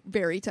also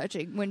very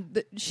touching. When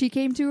she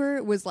came to her,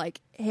 it was like,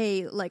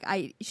 hey, like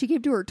she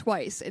came to her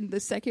twice, and the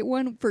second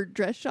one for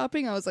dress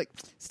shopping, I was like,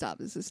 stop,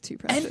 this is too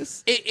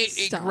precious. It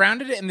Stop.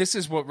 grounded it, and this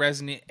is what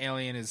Resident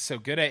Alien is so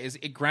good at, is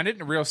it grounded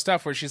in real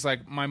stuff where she's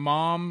like, my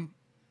mom,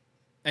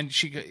 and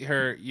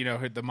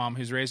the mom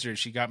who's raised her,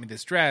 she got me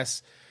this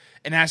dress.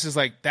 And Asta's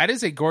like, that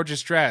is a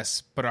gorgeous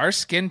dress, but our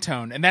skin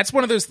tone, and that's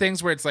one of those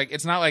things where it's like,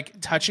 it's not like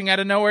touching out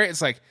of nowhere.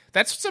 It's like,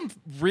 that's some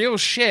real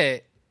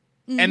shit.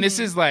 And this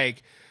is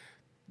like,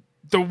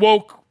 the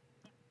woke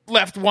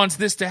left wants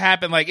this to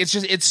happen. Like,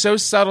 it's so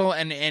subtle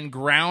and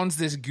grounds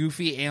this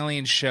goofy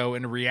alien show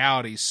in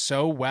reality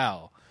so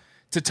well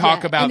to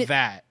talk Yeah, about and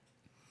that.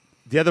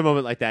 The other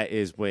moment like that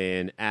is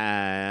when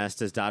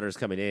Asta's daughter's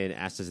coming in.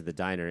 Asta's at the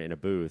diner in a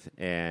booth,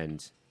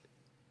 and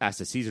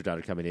Asta sees her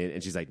daughter coming in,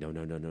 and she's like,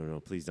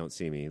 no, please don't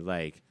see me.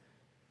 Like,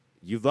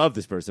 you love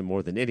this person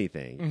more than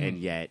anything, and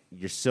yet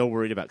you're so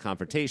worried about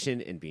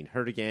confrontation and being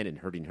hurt again and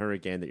hurting her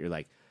again that you're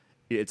like,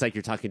 it's like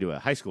you're talking to a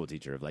high school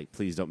teacher of like,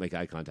 please don't make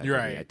eye contact with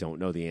me. Right. I don't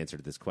know the answer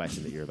to this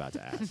question that you're about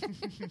to ask.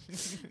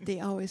 They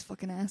always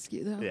fucking ask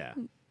you, though. Yeah.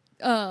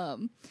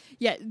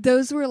 Yeah,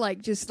 those were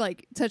like just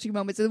like touching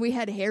moments. And we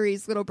had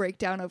Harry's little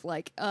breakdown of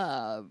like,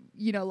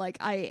 like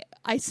I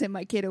sent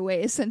my kid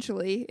away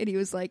essentially, and he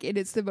was like, and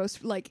it's the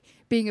most, like,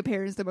 being a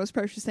parent is the most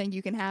precious thing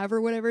you can have or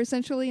whatever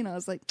essentially. And I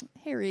was like,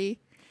 Harry,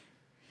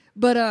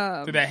 but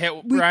Did that hit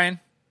Ryan?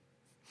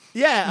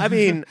 Yeah, I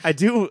mean, I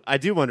do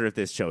wonder if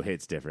this show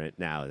hits different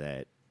now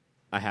that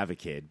I have a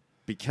kid,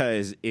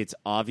 because it's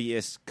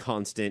obvious,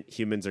 constant,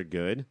 humans are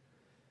good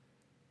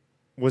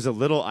was a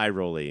little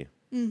eye-rolly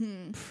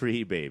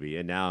pre-baby,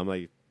 and now I'm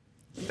like,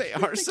 they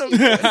are so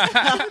good.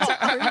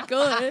 pretty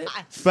good.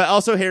 But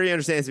also Harry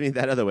understands me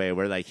that other way,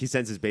 where like he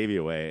sends his baby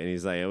away, and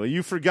he's like, well,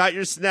 you forgot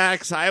your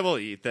snacks, I will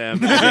eat them.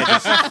 And then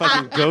just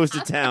fucking goes to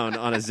town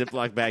on a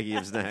Ziploc baggie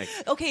of snacks.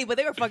 Okay, but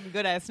they were fucking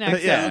good at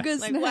snacks. Yeah. So Good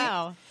like, snack.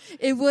 wow.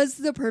 It was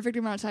the perfect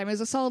amount of time. It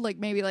was a solid like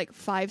maybe like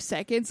 5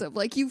 seconds of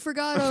like, you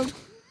forgot them.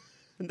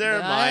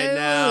 They're I mine will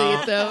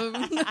now. eat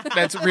them.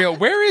 That's real.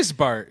 Where is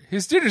Bart?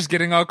 His dinner's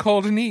getting all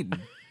cold and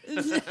eaten.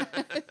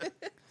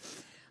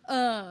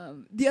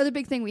 The other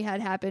big thing we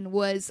had happen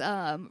was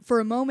for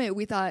a moment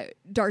we thought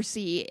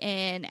Darcy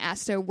and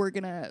Asta were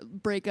gonna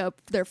break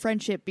up their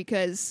friendship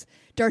because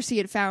Darcy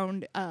had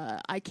found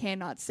I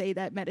cannot say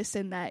that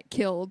medicine that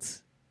killed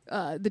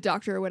the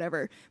doctor or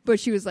whatever, but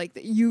she was like,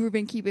 you've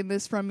been keeping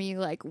this from me,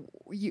 like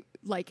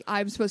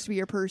I'm supposed to be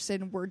your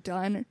person, we're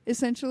done,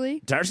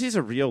 essentially. Darcy's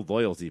a real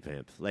loyalty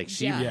pimp. Like,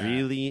 she Yeah.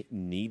 really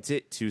needs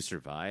it to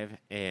survive,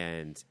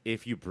 and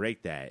if you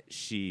break that,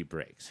 she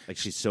breaks. Like,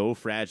 she's so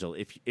fragile.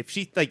 If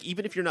she, like,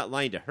 even if you're not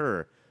lying to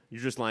her,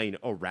 you're just lying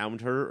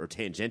around her or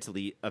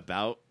tangentially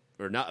about,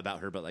 or not about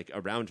her, but like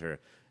around her,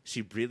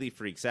 she really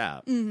freaks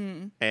out.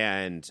 Mm-hmm.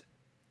 And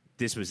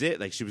this was it.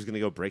 Like, she was going to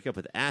go break up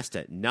with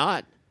Asta,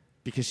 not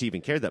because she even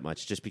cared that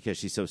much, just because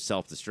she's so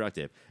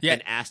self-destructive. Yeah.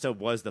 And Asta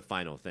was the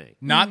final thing.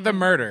 Not the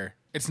murder.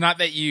 It's not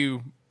that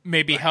you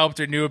maybe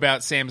helped or knew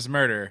about Sam's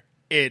murder.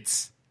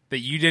 It's that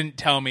you didn't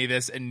tell me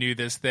this and knew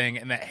this thing,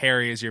 and that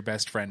Harry is your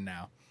best friend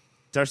now.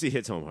 Darcy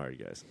hits home hard,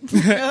 guys.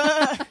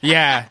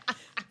 Yeah.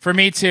 For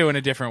me, too, in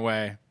a different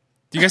way.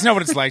 Do you guys know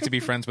what it's like to be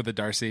friends with a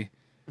Darcy?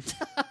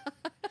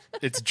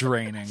 It's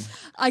draining.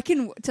 I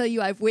can tell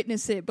you I've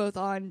witnessed it both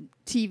on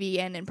TV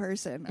and in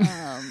person.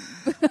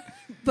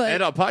 But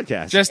And on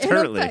podcast. Just and on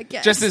currently.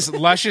 podcast. Just this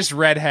luscious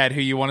redhead who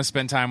you want to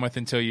spend time with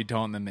until you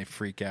don't, and then they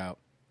freak out.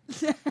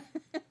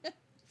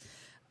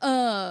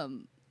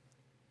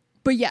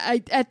 But yeah,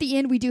 at the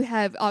end we do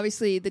have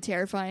obviously the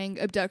terrifying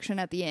abduction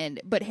at the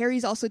end, but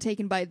Harry's also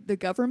taken by the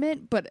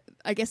government. But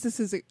I guess this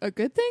is a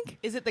good thing.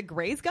 Is it the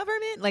Greys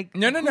government? Like,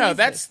 No. who is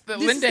That's this? the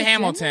This is Linda the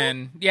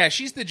Hamilton. Yeah,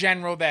 she's the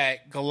general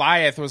that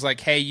Goliath was like,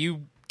 hey,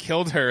 you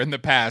killed her in the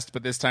past,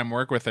 but this time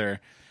work with her.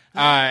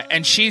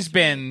 And she's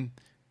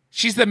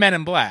the Men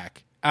in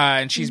Black.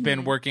 And she's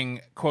been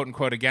working, quote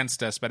unquote,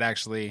 against us, but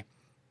actually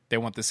they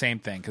want the same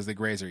thing because the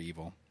Greys are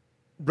evil.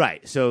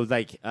 Right. So,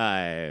 like,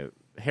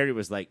 Harry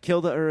was like,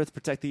 kill the Earth,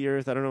 protect the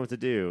Earth, I don't know what to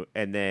do.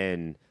 And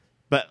then,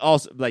 but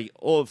also, like,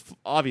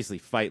 obviously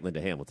fight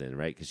Linda Hamilton,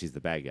 right? Because she's the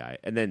bad guy.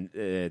 And then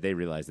they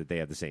realize that they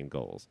have the same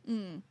goals.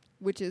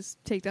 Which is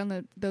take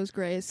down those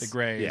Greys. The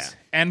Greys. Yeah.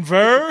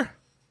 Enver?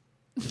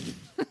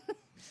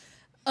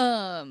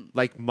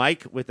 Like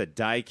Mike with a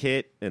dye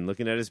kit and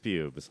looking at his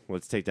pubes.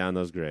 Let's take down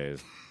those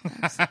Greys.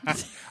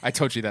 I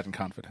told you that in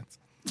confidence.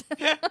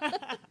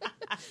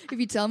 If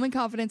you tell them in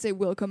confidence, it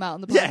will come out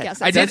in the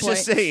podcast. I at did some point.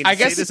 just saying. I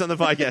guess say this on the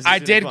podcast. I as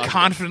soon did as possible.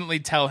 confidently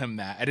tell him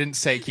that. I didn't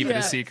say keep it Yeah.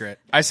 a secret.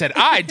 I said,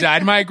 I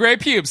dyed my gray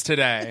pubes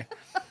today.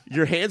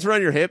 Your hands were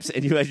on your hips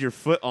and you had your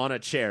foot on a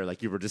chair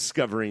like you were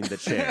discovering the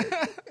chair.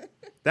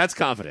 That's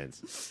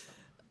confidence.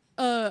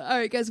 All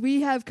right, guys,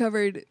 we have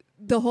covered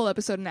the whole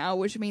episode now,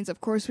 which means,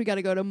 of course, we got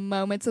to go to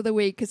moments of the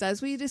week because,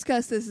 as we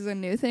discussed, this is a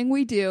new thing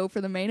we do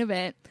for the main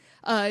event.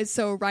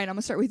 So, Ryan, I'm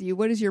gonna start with you.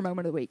 What is your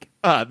moment of the week?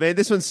 Man,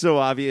 this one's so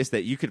obvious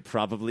that you could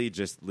probably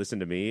just listen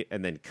to me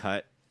and then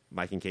cut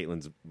Mike and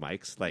Caitlin's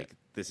mics. Like,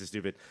 this is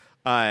stupid.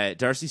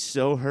 Darcy's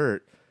so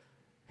hurt.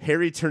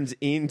 Harry turns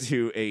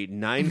into a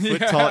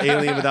 9-foot-tall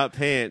alien without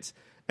pants,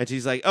 and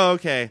she's like, "Oh,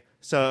 okay.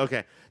 So,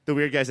 okay, the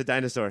weird guy's a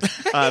dinosaur.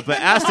 But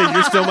Asta,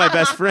 you're still my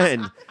best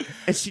friend,"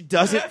 and she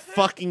doesn't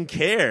fucking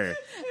care.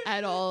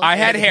 At all? I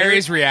had And Harry-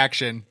 Harry's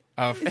reaction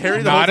of Harry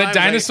the not whole a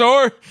time was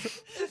like- dinosaur.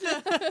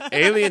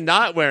 Alien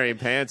not wearing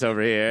pants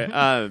over here.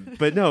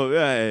 But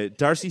no,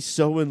 Darcy's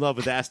so in love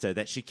with Asta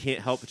that she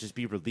can't help but just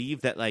be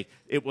relieved that, like,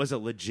 it was a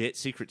legit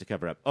secret to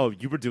cover up. Oh,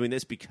 you were doing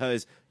this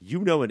because you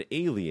know an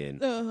alien.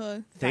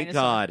 Thank Dinosaur.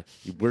 God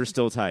we're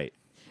still tight.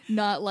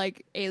 Not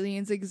like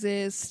aliens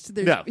exist.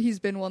 No. He's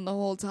been one the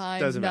whole time.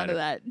 Doesn't None matter. of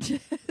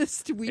that.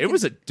 Just It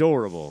was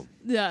adorable.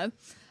 yeah.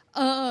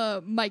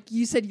 Mike,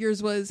 you said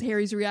yours was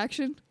Harry's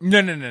reaction.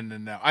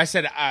 No. I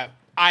said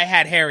I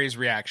had Harry's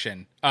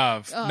reaction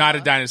of not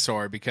a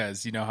dinosaur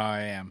because you know how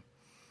I am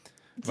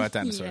about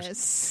dinosaurs.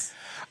 Yes.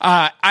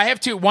 I have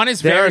two. One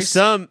is There's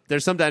very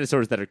some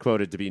dinosaurs that are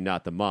quoted to be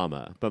not the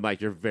mama, but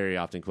Mike, you're very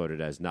often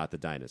quoted as not the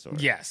dinosaur.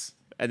 yes,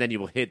 And then you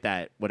will hit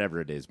that whatever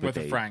it is with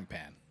a frying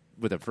pan.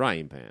 with a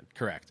frying pan.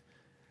 Correct.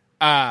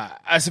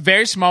 A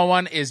very small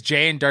one is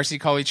Jay and Darcy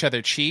call each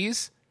other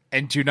cheese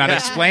and do not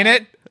explain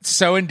it.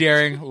 So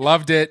endearing.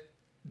 Loved it.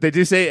 They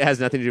do say it has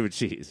nothing to do with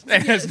cheese.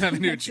 It has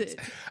nothing to do with That's cheese. it.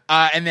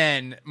 And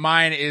then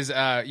mine is,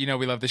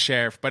 we love the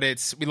sheriff, but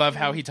we love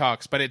how he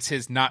talks, but it's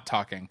his not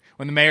talking.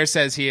 When the mayor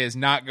says he is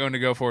not going to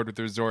go forward with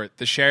the resort,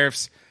 the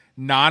sheriff's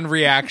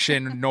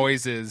non-reaction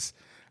noises,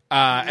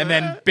 and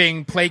then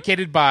being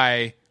placated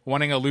by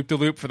wanting a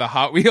loop-de-loop for the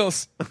Hot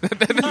Wheels.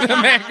 The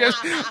man goes,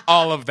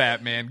 all of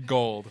that, man,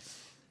 gold.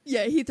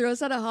 Yeah, he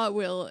throws out a Hot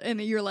Wheel, and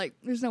you're like,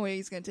 there's no way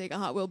he's going to take a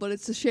Hot Wheel, but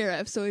it's the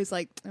sheriff, so he's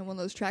like, and one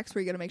of those tracks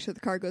where you got to make sure the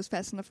car goes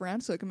fast enough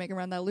around so it can make it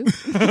around that loop.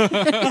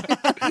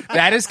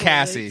 That is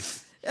Cassie.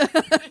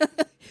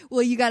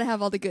 Well, you got to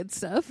have all the good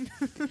stuff.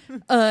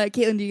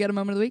 Caitlin, do you got a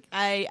moment of the week?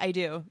 I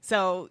do.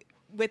 So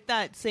with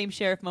that same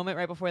sheriff moment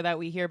right before that,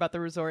 we hear about the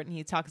resort, and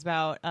he talks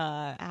about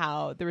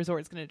how the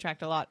resort is going to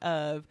attract a lot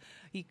of.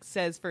 He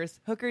says first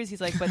hookers.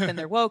 He's like, but then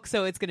they're woke,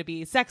 so it's going to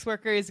be sex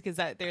workers because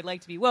they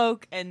like to be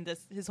woke. And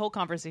his whole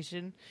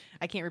conversation,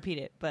 I can't repeat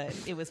it, but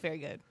it was very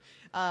good.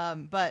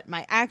 But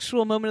my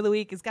actual moment of the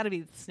week has got to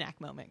be the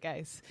snack moment,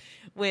 guys,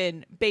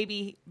 when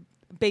baby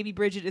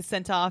Bridget is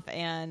sent off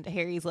and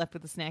Harry's left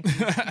with the snacks.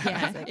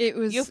 Yeah, it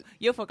was.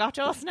 You forgot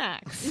your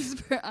snacks.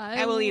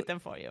 I will eat them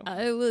for you.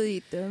 I will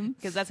eat them.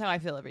 Because that's how I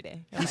feel every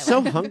day. He's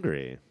so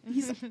hungry.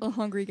 He's a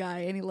hungry guy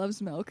and he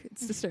loves milk.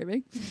 It's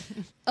disturbing.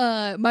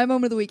 My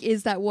moment of the week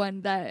is that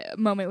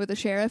moment with the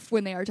sheriff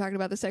when they are talking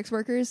about the sex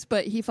workers,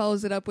 but he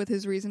follows it up with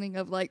his reasoning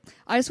of like,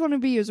 I just want to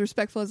be as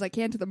respectful as I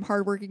can to them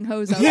hardworking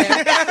hoes out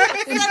there.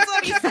 That's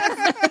what he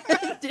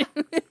said.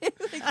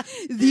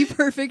 The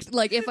perfect,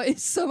 like, if I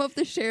sum up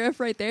the sheriff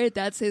right there,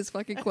 that's his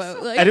fucking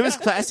quote. Like, And it was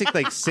classic,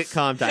 like,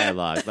 sitcom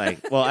dialogue.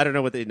 Like, well, I don't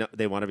know what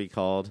they want to be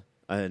called.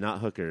 Not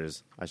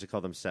hookers. I should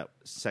call them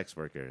sex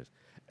workers.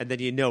 And then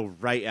you know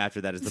right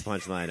after that is the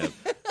punchline of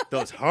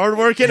those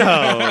hardworking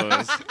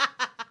hoes.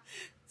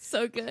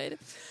 so good.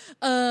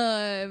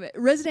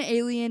 Resident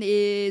Alien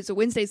is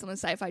Wednesdays on the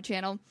Sci-Fi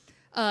Channel.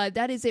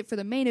 That is it for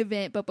the main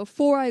event. But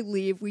before I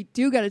leave, we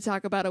do got to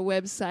talk about a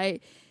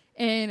website.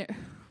 And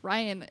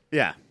Ryan,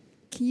 Yeah.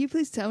 can you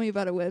please tell me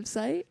about a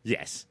website?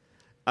 Yes.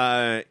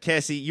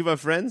 Cassie, you have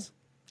friends?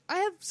 I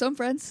have some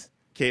friends.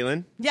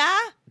 Caitlin, Yeah.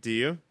 do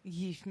you?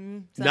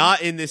 So-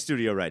 Not in this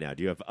studio right now.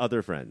 Do you have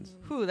other friends?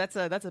 Whew, that's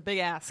a big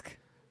ask.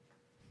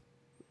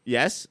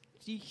 Yes?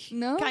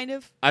 No? Kind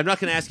of. I'm not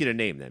going to ask you to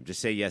name them. Just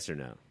say yes or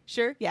no.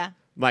 Sure. Yeah.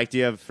 Mike, do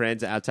you have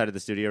friends outside of the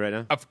studio right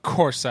now? Of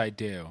course I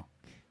do.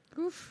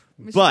 Oof.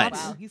 Mr. But-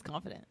 Pops. Wow. He's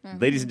confident.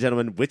 Ladies and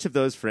gentlemen, which of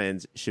those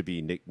friends should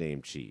be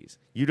nicknamed Cheese?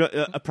 You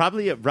don't,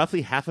 probably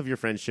roughly half of your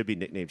friends should be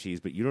nicknamed Cheese,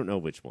 but you don't know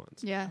which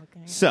ones. Yeah.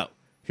 Okay. So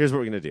here's what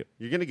we're going to do.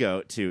 You're going to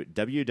go to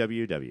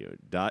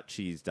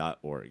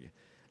www.cheese.org,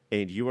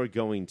 and you are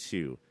going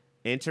to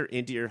enter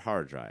into your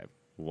hard drive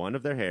one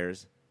of their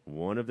hairs,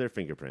 one of their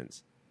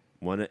fingerprints,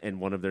 one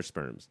of their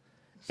sperms,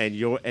 and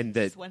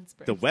Just one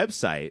sperm. the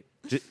website.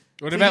 What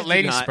please about do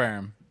lady not-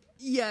 sperm?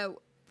 Yeah.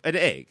 An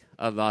egg,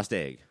 a lost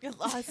egg. You're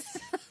lost.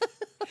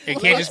 It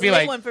can't just be Lay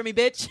like one for me,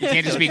 bitch. it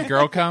can't just be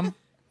girl cum.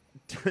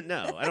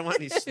 No, I don't want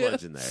any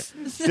sludge in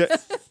there.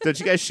 Don't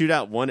you guys shoot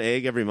out one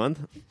egg every month?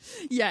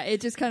 Yeah,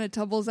 it just kind of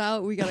tumbles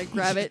out. We got to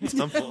grab it.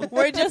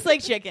 We're just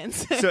like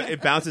chickens. So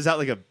it bounces out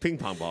like a ping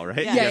pong ball,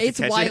 right? Yeah. You Yeah, have to it's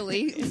catch it.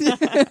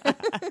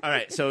 wily. All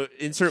right, so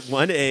insert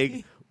one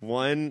egg,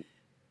 one.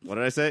 What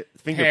did I say?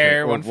 Fingerprint.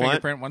 Hair, or one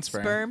fingerprint, one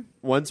sperm. Sperm.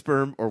 one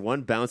sperm, or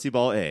one bouncy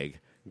ball egg.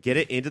 Get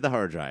it into the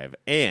hard drive,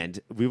 and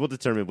we will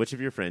determine which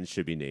of your friends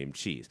should be named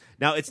Cheese.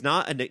 Now, it's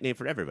not a nickname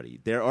for everybody.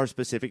 There are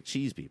specific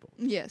cheese people.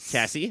 Yes.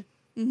 Cassie?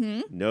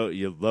 Mm-hmm. No,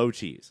 you low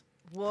cheese.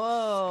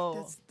 Whoa.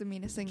 That's the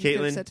meanest thing you could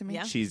have Caitlin, said to me.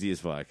 Yeah. cheesy as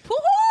fuck.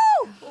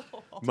 Woohoo!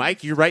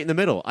 Mike, you're right in the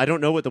middle. I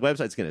don't know what the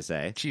website's going to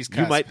say. Cheese You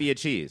cusp. might be a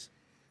cheese.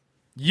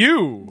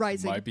 You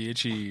Rising. might be a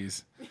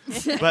cheese.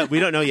 But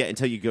we don't know yet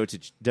until you go to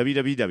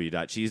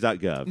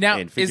www.cheese.gov Now,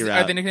 and figure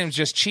out. are the nicknames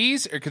just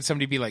cheese, or could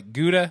somebody be like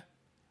Gouda,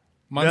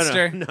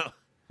 Munster? No.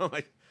 Oh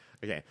my.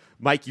 Okay,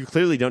 Mike, you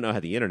clearly don't know how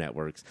the internet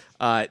works.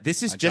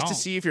 This is I just to don't.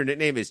 see if your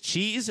nickname is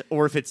Cheese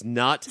or if it's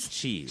not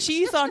cheese.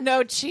 Cheese or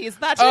no cheese?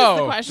 That's just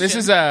the Oh, question.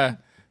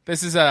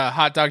 this is a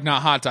hot dog,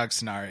 not hot dog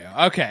scenario.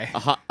 Okay.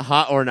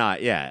 Hot or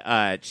not,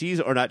 yeah.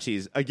 Cheese or not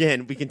cheese.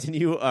 Again, we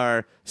continue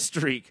our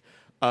streak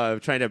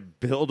of trying to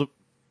build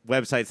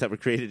websites that were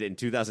created in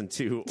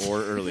 2002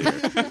 or earlier.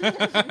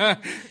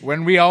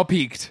 When we all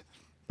peaked.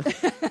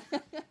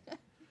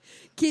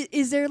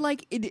 Is there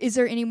like an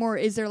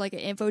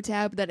info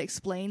tab that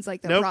explains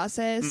like the Nope.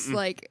 process?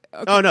 Like,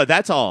 okay. Oh no,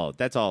 that's all.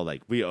 That's all.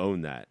 Like we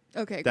own that.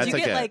 Okay, That's Do you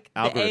like get a like the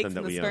algorithm eggs that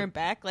and the we sperm own.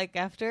 back like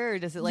after, or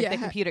does it like Yeah. the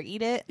computer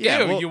eat it? Ew,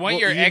 we'll- you want we'll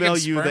your egg email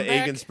and you sperm the egg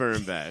back? and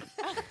sperm back.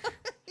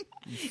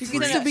 You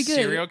can still be good.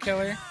 Serial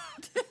killer.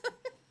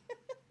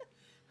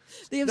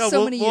 They have No, so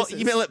we'll, many we'll uses.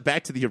 email it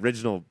back to the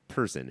original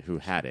person who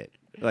had it.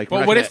 Like, we're But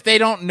not what gonna- if they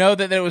don't know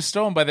that it was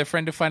stolen by their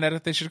friend to find out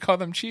if they should call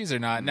them cheese or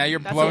not? Now you're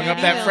That's blowing what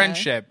up that I-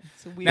 friendship.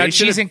 It's a weird- Now They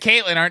Cheese should've- and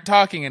Caitlin aren't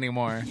talking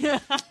anymore.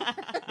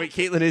 Wait,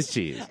 Caitlin is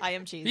cheese. I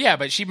am cheese. Yeah,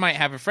 but she might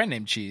have a friend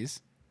named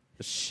Cheese.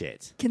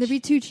 Shit. Can there be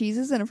two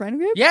cheeses in a friend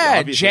group? Yeah,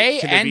 Obviously. Jay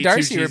Can there and be two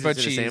Darcy were cheeses both in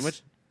a cheese.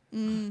 sandwich?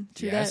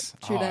 True Yes.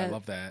 that. True Oh, I that.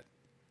 love that.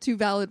 Two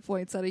valid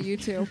points out of you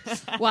two.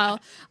 Wow.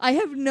 I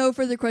have no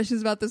further questions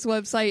about this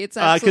website. It's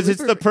Because absolutely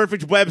it's the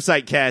perfect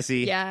website, Cassie.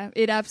 Yeah,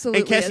 it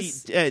absolutely And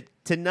Cassie, is.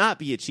 to not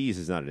be a cheese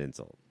is not an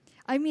insult.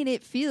 I mean,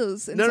 it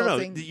feels No,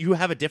 insulting. no. You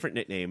have a different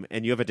nickname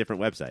and you have a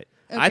different website.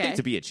 I Okay. think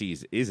to be a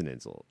cheese is an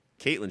insult.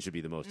 Caitlin should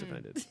be the most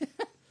offended.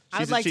 I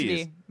She's would a like to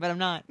cheese. be, but I'm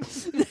not.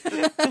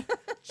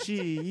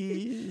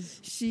 Cheese.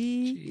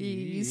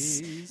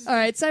 Cheese. All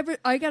right,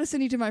 I gotta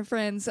send you to my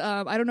friends.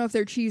 I don't know if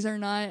they're cheese or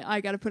not.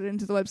 I gotta put it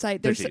into the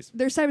website. They're cheese.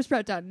 They're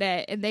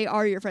cybersprout.net, and they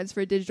are your friends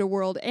for a digital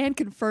world and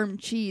confirmed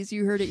cheese.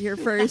 You heard it here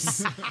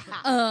first.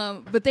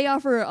 But they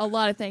offer a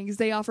lot of things.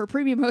 They offer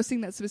premium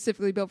hosting that's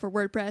specifically built for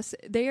WordPress.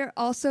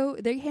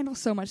 They handle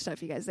so much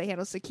stuff, you guys. They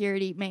handle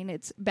security,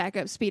 maintenance,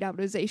 backup, speed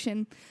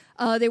optimization.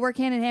 They work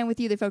hand in hand with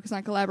you. They focus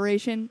on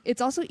collaboration.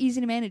 It's also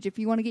easy to manage. If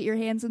you want to get your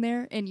hands in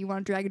there and you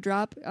want to drag and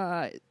drop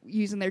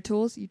using their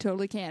tools, you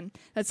totally can.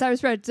 That's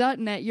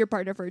cybersprout.net, your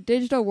partner for a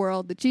digital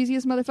world, the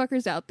cheesiest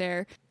motherfuckers out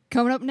there.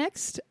 Coming up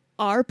next,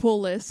 our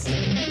pull list.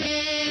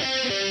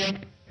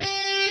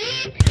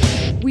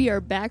 We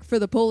are back for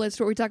the pull list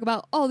where we talk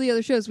about all the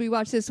other shows we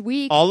watched this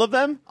week. All of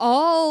them?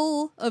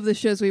 All of the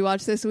shows we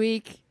watched this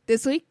week.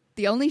 This week,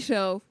 the only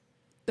show,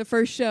 the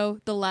first show,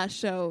 the last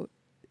show,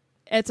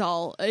 it's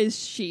all is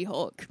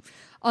She-Hulk.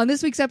 On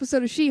this week's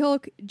episode of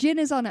She-Hulk, Jin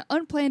is on an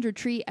unplanned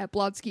retreat at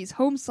Blodsky's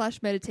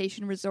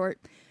home/meditation resort,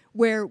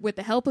 where, with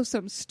the help of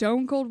some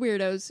stone-cold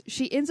weirdos,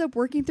 she ends up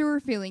working through her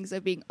feelings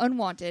of being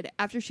unwanted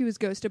after she was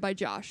ghosted by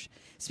Josh.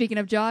 Speaking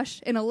of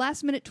Josh, in a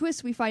last-minute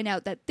twist, we find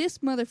out that this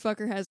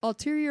motherfucker has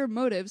ulterior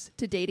motives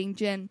to dating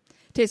Jin.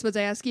 Taste buds,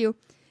 I ask you,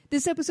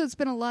 this episode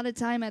spent a lot of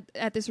time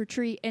at this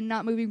retreat and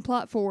not moving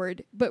plot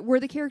forward, but were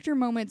the character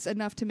moments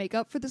enough to make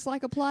up for this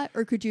lack of plot,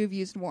 or could you have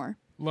used more?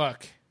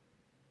 Look,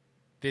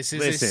 this is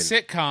Listen.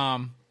 a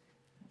sitcom.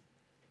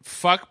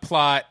 Fuck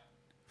plot.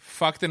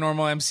 Fuck the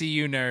normal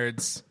MCU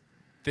nerds.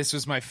 This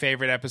was my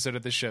favorite episode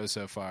of the show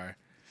so far.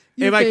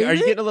 Hey, Your Mike, are you favorite?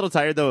 getting a little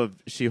tired, though, of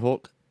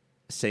She-Hulk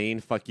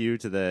saying fuck you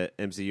to the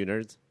MCU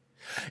nerds?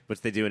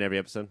 Which they do in every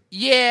episode?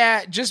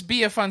 Yeah, just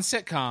be a fun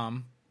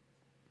sitcom.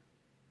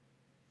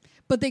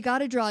 But they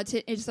gotta draw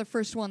attention. It's the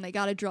first one. They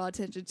gotta draw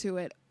attention to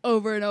it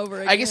over and over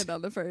again I guess.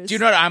 on the first. Do you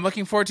know what I'm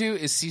looking forward to?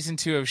 Is season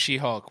 2 of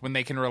She-Hulk, when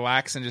they can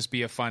relax and just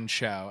be a fun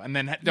show, and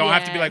then don't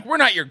have to be Yeah. like, we're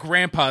not your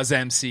grandpa's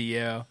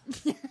MCU.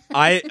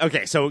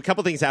 Okay, so a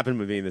couple things happened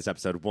with me in this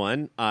episode.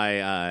 One,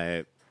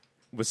 I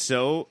was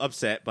so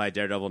upset by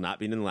Daredevil not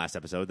being in the last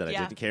episode that I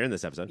Yeah. didn't care in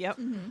this episode. Yep.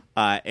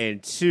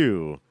 And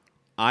two,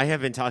 I have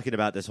been talking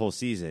about this whole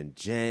season.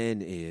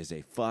 Jen is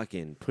a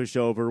fucking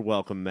pushover,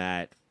 welcome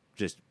mat,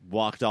 just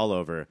walked all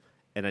over,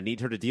 and I need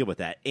her to deal with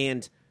that.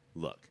 And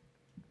look,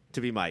 to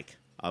be Mike,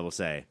 I will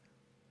say,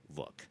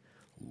 look.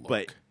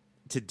 But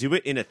to do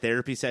it in a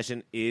therapy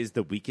session is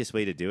the weakest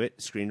way to do it,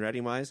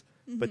 screenwriting wise.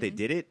 But they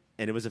did it,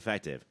 and it was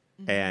effective.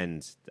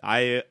 And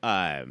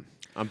I'm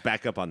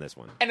back up on this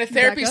one. And a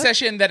therapy Back up?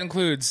 session that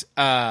includes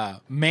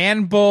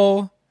Man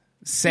Bull,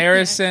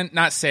 Saracen,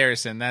 not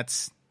Saracen,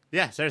 that's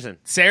Yeah, Saracen.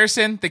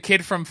 Saracen, the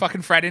kid from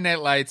fucking Friday Night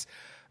Lights,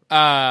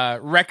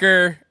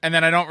 Wrecker, and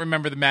then I don't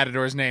remember the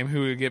Matador's name,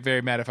 who would get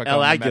very mad if I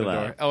call him the El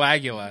Matador. El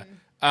Aguila.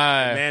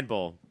 Man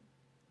Bull.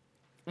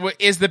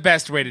 Is the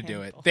best way to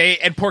do it.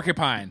 And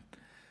Porcupine.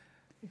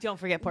 Don't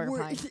forget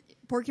Porcupine.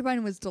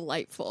 Porcupine was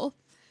delightful.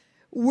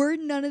 Were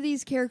none of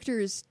these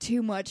characters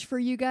too much for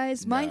you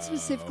guys? Mine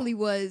specifically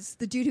was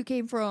the dude who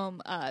came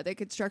from the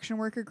construction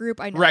worker group.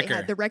 I know they Wrecker.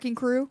 had the Wrecking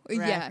Crew.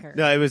 Yeah. Wrecker.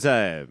 No, it was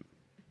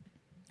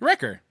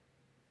Wrecker.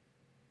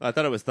 I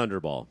thought it was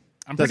Thunderball.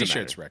 I'm Doesn't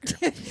pretty sure matter. it's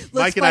Wrecker. Let's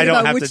Mike and fight I don't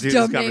about have to which do this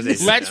dumb name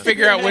conversation. Let's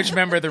figure out which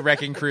member of the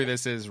Wrecking Crew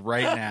this is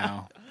right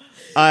now.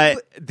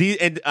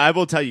 And I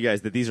will tell you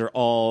guys that these are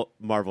all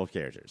Marvel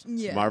characters.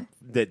 Yeah.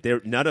 That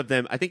they're none of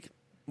them. I think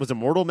was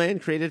Immortal Man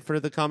created for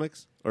the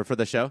comics or for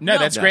the show? No,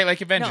 that's No. Great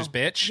Like Avengers, No.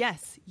 bitch.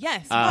 Yes.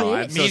 Yes. Oh,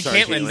 I'm Bitch. so Me and sorry,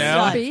 Caitlin Caitlin.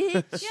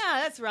 know. Bitch.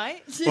 Yeah, that's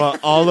right. Well,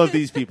 all of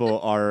these people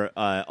are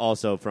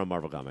also from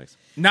Marvel Comics.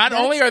 Not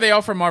only are they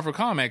all from Marvel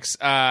Comics,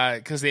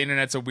 because the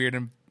internet's a weird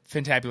and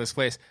fantabulous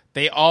place,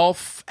 they all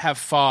have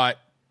fought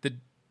the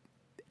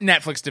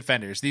Netflix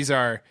Defenders. These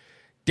are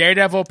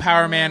Daredevil,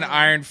 Power Man,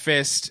 Iron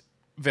Fist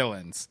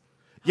villains.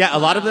 Yeah, a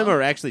lot of them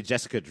are actually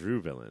Jessica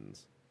Drew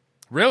villains.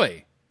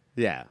 Really?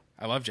 Yeah,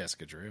 I love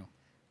Jessica Drew.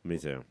 me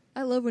too.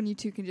 I love when you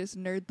two can just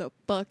nerd the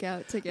fuck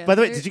out together. By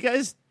the way, did you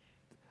guys?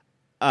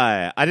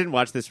 I didn't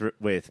watch this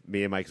with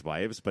me and Mike's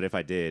wives, but if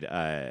I did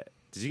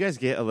you guys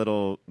get a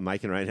little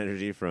Mike and Ryan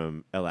energy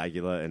from El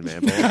Aguila and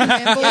Man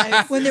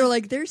Bull? when they were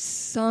like, "There's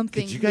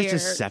something Could you guys here,"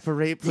 just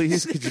separate,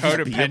 please? Could you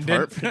just be Codependent.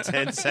 apart for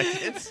 10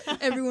 seconds?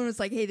 everyone was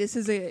like,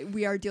 "Hey,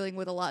 we are dealing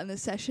with a lot in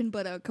this session,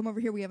 but come over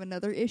here. We have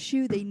another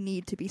issue. They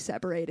need to be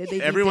separated.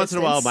 They Every need once in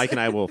a while, distance. Mike and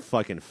I will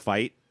fucking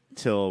fight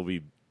till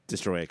we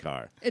destroy a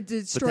car.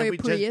 Destroy a we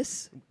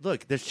Prius.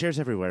 Look, there's chairs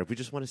everywhere. We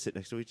just want to sit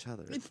next to each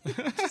other.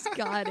 Just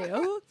got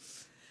to.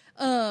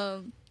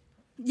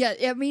 Yeah,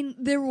 I mean,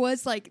 there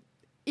was like.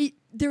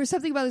 There was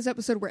something about this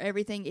episode where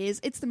everything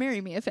it's the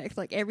Marry Me effect.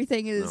 Like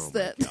everything is Oh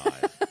the my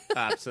God.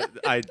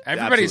 Absolutely.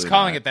 Everybody's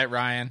calling it that,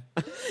 Ryan.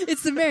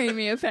 it's the Marry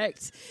Me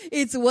effect.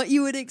 It's what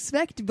you would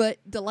expect, but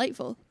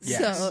delightful.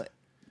 Yes. So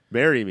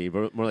Marry me,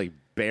 but more like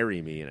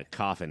bury me in a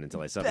coffin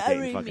until I suffocate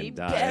and fucking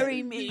die.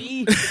 bury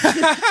me.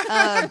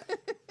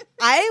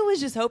 I was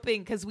just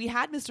hoping because we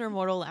had Mr.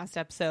 Immortal last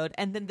episode,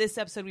 and then this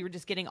episode we were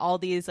just getting all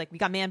these. Like we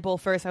got Man Bull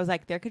first. I was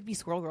like, there could be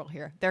Squirrel Girl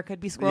here. There could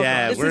be Squirrel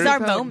Yeah, Girl. This we're- is our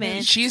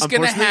moment. She's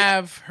gonna Unfortunately-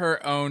 have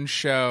her own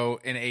show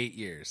in 8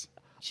 years.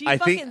 She I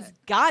think- fucking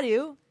got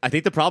to. I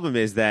think the problem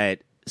is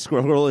that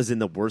Squirrel Girl is in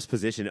the worst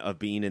position of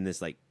being in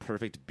this like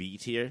perfect B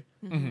tier,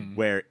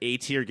 where A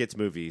tier gets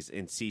movies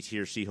and C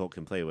tier She-Hulk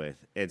can play with,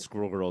 and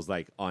Squirrel Girl's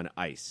like on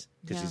ice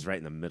because Yeah. she's right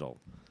in the middle.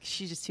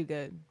 She's just too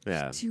good.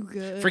 Yeah, Too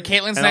good. For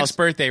Caitlin's And next also-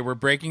 birthday, we're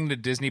breaking the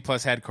Disney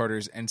Plus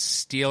headquarters and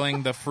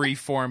stealing the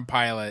freeform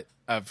pilot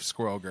of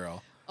Squirrel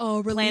Girl.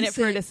 Oh, Plan it release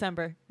for it.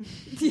 December.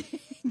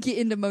 Get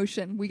into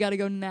motion. We got to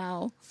go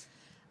now.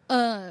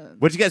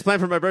 what'd you guys plan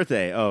for my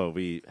birthday? Oh,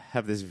 we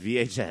have this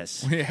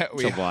VHS Yeah,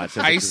 we to watch.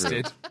 as a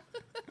group. heisted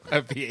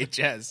a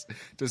VHS.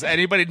 Does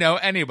anybody know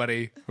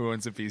anybody who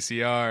owns a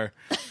VCR?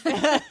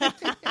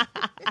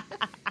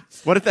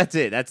 What if that's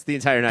it? That's the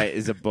entire night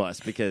is a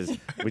bust because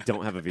we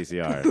don't have a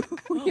VCR.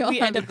 We all We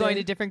have end up it going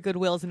there. to different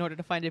Goodwills in order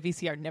to find a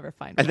VCR. Never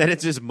find And one. then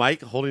it's just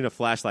Mike holding a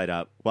flashlight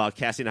up while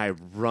Cassie and I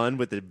run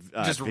with the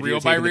Just videotape reel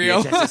by of the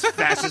reel. VHS as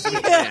fast as we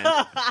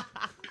can.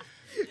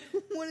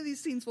 One of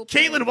these scenes will.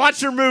 Caitlin,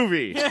 watch your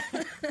movie.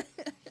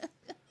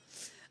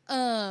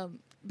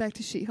 Back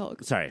to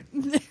She-Hulk. Sorry,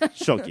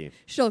 Shulky.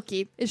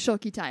 Shulky. It's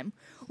Shulky time.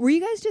 Were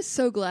you guys just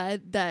so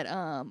glad that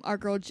our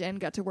girl Jen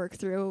got to work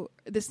through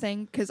this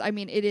thing? Because, I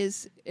mean, it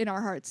is, in our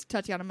hearts,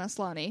 Tatiana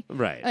Maslany.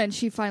 Right. And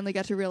she finally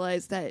got to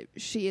realize that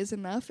she is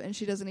enough and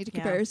she doesn't need to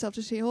compare Yeah. herself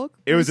to She-Hulk.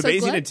 It I'm was so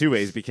amazing glad. in two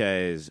ways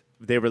because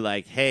they were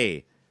like,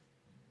 "Hey,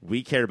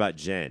 we care about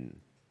Jen,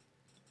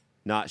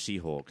 not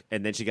She-Hulk,"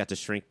 and then she got to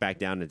shrink back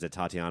down into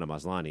Tatiana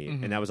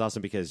Maslany, and that was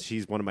awesome because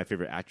she's one of my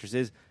favorite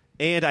actresses.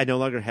 And I no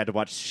longer had to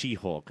watch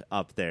She-Hulk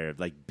up there,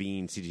 like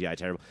being CGI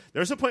terrible. There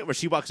was a point where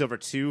she walks over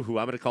to who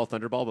I'm going to call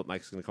Thunderball, but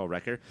Mike's going to call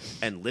Wrecker,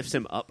 and lifts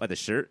him up by the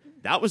shirt.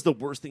 That was the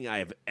worst thing I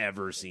have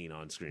ever seen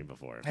on screen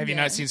before. Have you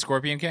Yeah. not seen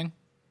Scorpion King?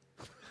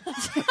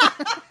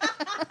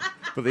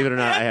 Believe it or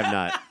not, I have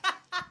not.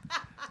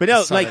 But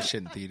no, Saw like that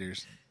shit in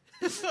theaters.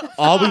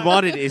 all we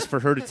wanted is for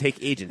her to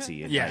take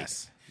agency. And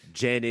Yes. like,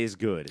 Jen is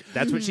good.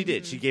 That's what she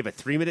did. She gave a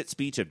 3-minute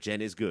speech of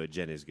Jen is good.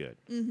 Jen is good.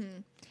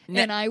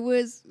 And I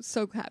was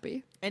so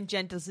happy. And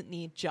Jen doesn't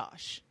need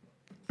Josh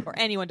or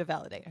anyone to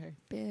validate her.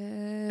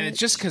 And it's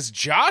just because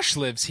Josh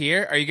lives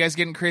here. Are you guys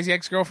getting Crazy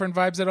Ex-Girlfriend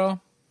vibes at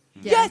all?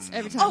 Yes.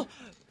 Every time. Oh,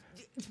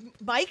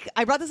 Mike,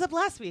 I brought this up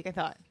last week, I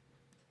thought.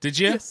 Did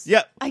you? Yes.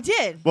 Yep. I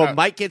did. Well, Oh.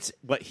 Mike gets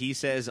what he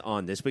says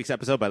on this week's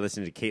episode by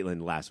listening to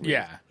Caitlin last week.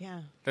 Yeah.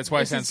 Yeah. That's why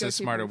I This sound is so go-to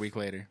smart a move. week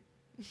later.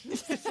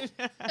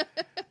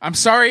 I'm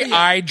sorry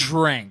I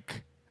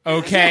drank.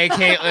 Okay,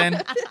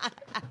 Caitlin?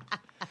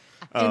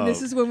 And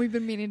this is when we've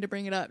been meaning to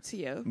bring it up to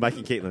you. Mike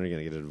and Caitlin are going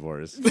to get a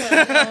divorce.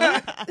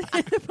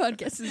 The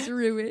podcast is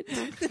ruined.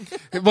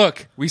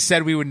 Look, we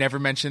said we would never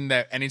mention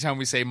that anytime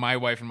we say my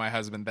wife and my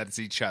husband, that's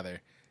each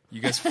other.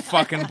 You guys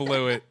fucking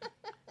blew it.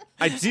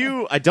 I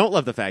don't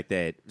love the fact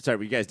that. Sorry,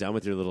 were you guys done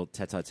with your little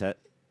tete-a-tete?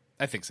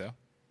 I think so.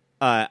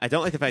 I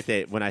don't like the fact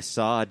that when I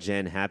saw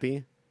Jen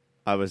happy,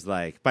 I was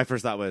like, my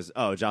first thought was,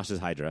 oh, Josh is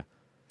Hydra.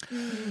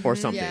 Or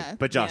something. Yeah.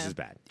 But Josh Yeah. is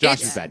bad. Josh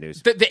It's- is bad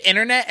news. The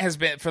internet has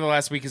been, for the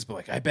last week, has been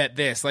like, I bet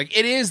this. Like,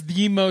 it is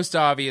the most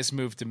obvious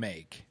move to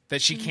make. That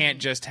she can't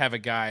just have a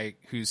guy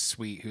who's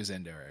sweet who's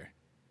into her.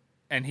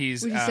 And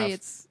he's... Would you say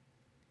it's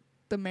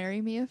the marry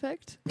me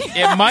effect?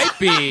 It might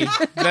be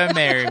the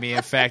marry me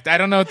effect. I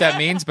don't know what that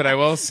means, but I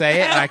will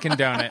say it and I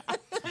condone it.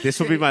 This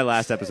will be my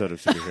last episode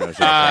of Superhero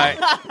Show.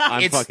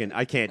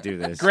 I can't do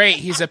this. Great,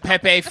 he's a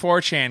Pepe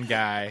 4chan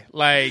guy.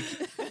 Like,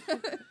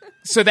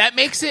 so that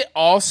makes it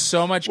all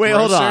so much Wait,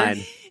 grosser. hold on.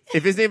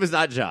 If his name is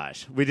not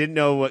Josh, we didn't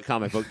know what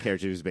comic book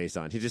character he was based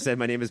on. He just said,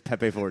 my name is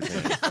Pepe Fortune.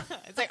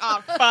 It's like,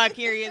 oh, fuck,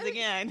 here he is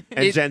again.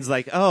 And It- Jen's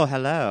like, oh,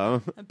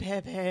 hello.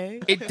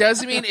 Pepe. It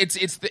does mean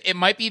it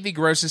might be the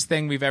grossest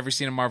thing we've ever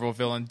seen a Marvel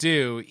villain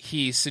do.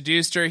 He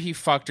seduced her, he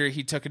fucked her,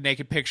 he took a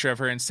naked picture of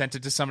her and sent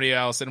it to somebody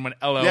else and went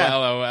LOL, Yeah.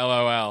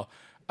 LOL.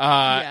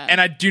 Yeah. And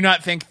I do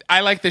not think I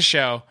like this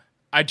show.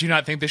 I do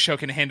not think the show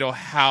can handle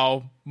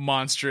how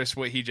monstrous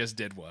what he just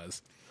did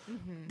was.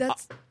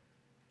 That's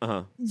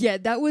Uh-huh. yeah.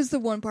 That was the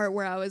one part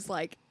where I was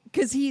like,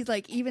 because he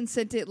like even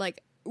sent it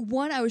like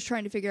one. I was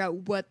trying to figure out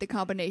what the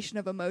combination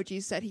of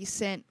emojis that he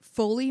sent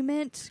fully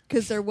meant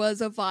because there was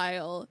a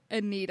vial,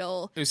 a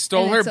needle. Who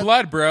stole and her it's a-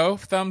 blood, bro?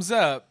 Thumbs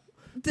up.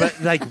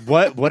 But, like,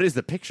 what is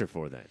the picture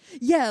for then?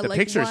 Yeah, The like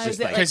picture's why just is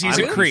it, like, 'Cause he's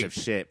I'm a piece creep. of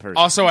shit person.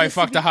 Also, I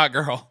fucked a hot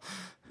girl.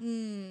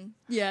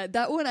 Yeah,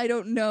 that one I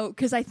don't know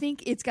because I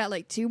think it's got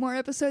like 2 more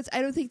episodes.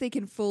 I don't think they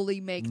can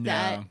fully make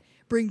that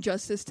bring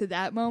justice to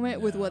that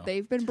moment with what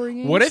they've been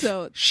bringing. What if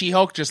so,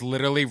 She-Hulk just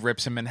literally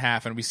rips him in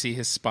half and we see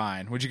his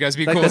spine? Would you guys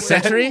be Like cool the with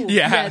that? Sentry?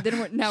 Yeah.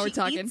 then now we're She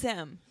talking. eats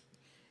him.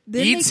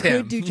 Then Eats they him.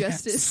 could do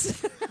Yes.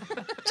 justice.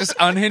 Just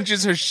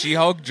unhinges her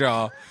She-Hulk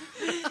jaw.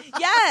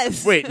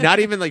 Yes. Wait, not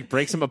even like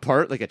breaks him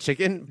apart like a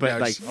chicken, but No,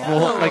 like just- full,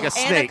 like a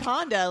snake.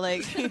 Anaconda,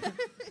 like.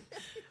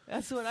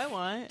 That's what I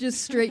want.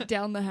 Just straight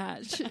down the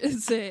hatch.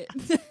 That's it.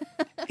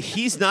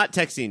 He's not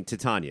texting to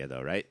Tanya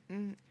though, right?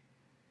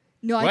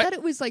 No, I What? thought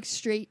it was like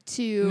straight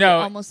to No.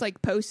 almost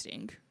like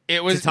posting.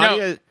 It was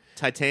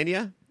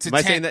Titania? Am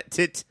I saying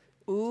that?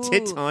 Ooh.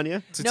 Titania?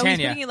 No, he's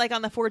Titania. putting it like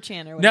on the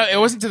 4chan or No, whatever. it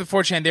wasn't to the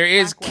 4chan. There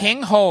is Black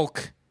King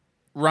Hulk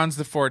runs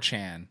the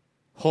 4chan.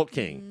 Hulk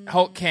King.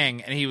 Hulk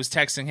King, and he was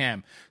texting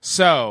him.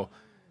 So,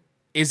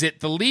 is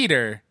it the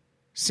leader,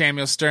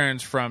 Samuel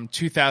Stearns from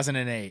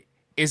 2008?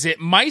 Is it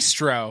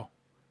Maestro,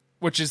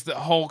 which is the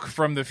Hulk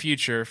from the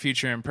future,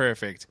 Future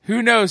Imperfect?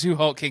 Who knows who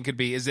Hulk King could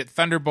be? Is it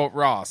Thunderbolt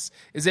Ross?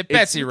 Is it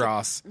Betsy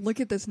Ross? Look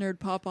at this nerd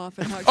pop off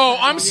and how. Oh,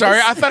 excited I'm he sorry.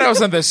 is. I thought I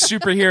was on the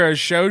superhero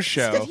show.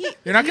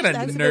 You're not He going just to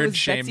asked if it nerd was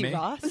shame Betsy me.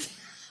 Ross.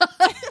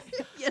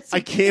 Yes, I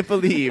can't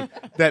believe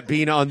that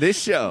being on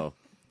this show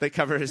that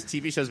covers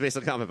TV shows based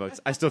on comic books,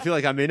 I still feel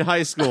like I'm in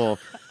high school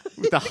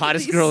with the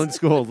hottest girl in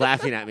school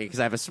laughing at me because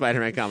I have a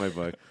Spider-Man comic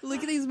book.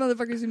 look at these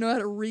motherfuckers who know how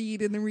to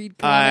read and then read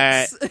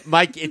comics.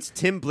 Mike, it's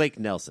Tim Blake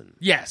Nelson.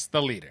 Yes, the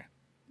leader,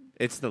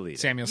 It's the leader.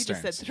 Samuel You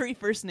Stearns. just said 3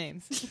 first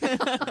names.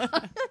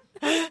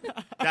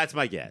 That's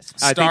my guess.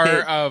 Star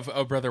of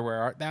Oh Brother, Where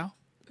Art Thou?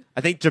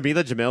 I think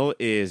Jamila Jamil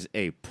is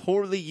a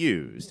poorly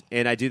used,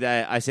 and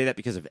I say that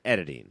because of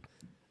editing.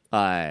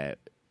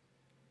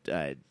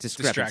 Discrepancy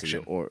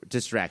Distraction. or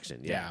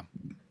distraction. Yeah.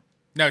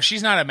 No,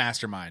 she's not a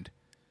mastermind.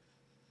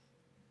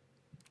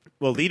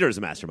 Well, Leader is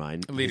a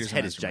mastermind. Leader's His a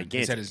head is mastermind.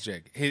 gigantic. His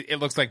head is it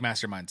looks like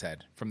Mastermind's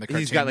head from the cartoon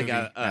He's got like movie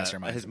a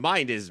Mastermind. his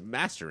mind is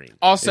mastering.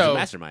 Also, He's a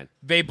mastermind.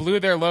 they blew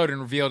their load and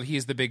revealed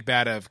he's the big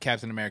bad of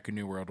Captain America: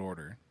 New World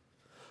Order.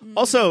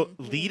 Also,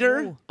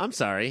 Leader. I'm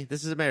sorry,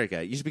 this is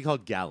America. You should be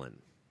called Gallon.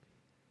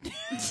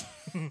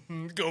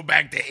 Go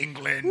back to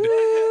England.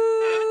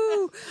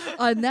 Woo!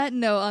 On that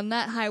note, on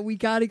that high, we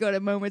got to go to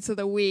moments of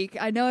the week.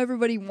 I know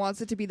everybody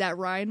wants it to be that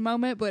Ryan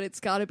moment, but it's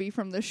got to be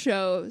from the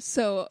show.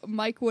 So,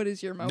 Mike, what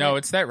is your moment? No,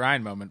 it's that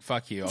Ryan moment.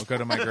 Fuck you. I'll go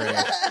to my grave.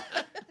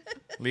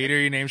 Leader,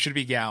 your name should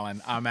be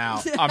Gallon. I'm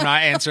out. I'm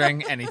not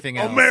answering anything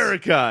else.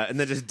 America, and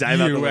then just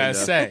dive out the window.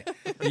 USA.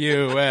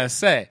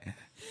 USA.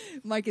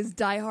 Mike is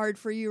Die Hard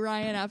for you,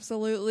 Ryan.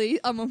 Absolutely.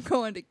 I'm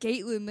going to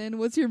Caitlin then.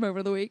 What's your moment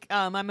of the week?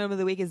 My moment of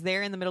the week is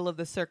they're in the middle of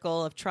the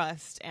circle of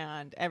trust,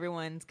 and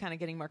everyone's kind of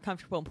getting more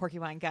comfortable. And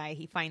Porcupine Guy,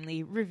 he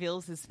finally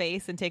reveals his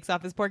face and takes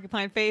off his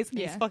porcupine face. And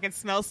Yeah. he fucking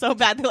smells so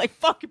bad. They're like,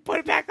 "Fucking put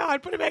it back on,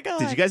 put it back on."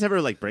 Did you guys ever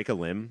like break a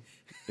limb?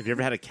 Have you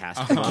ever had a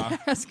cast come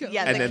up? Let's go.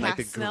 Yeah, And the then like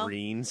the cast smell?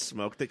 green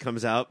smoke that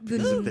comes out The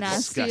because of the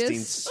nastiest.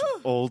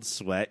 disgusting old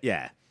sweat.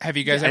 Yeah. Have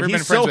you guys Yeah, ever and been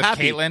he's friends so with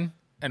happy. Caitlin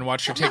and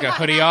watched her take a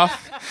hoodie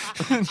off?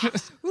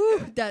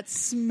 Ooh, that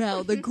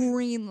smell, the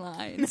green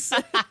lines.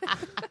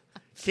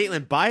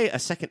 Caitlin, buy a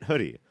second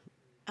hoodie.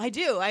 I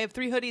do. I have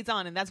 3 hoodies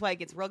on, and that's why it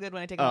gets real good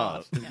when I take them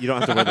off. You don't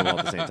have to wear them all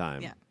at the same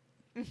time. Yeah.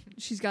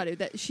 She's got it.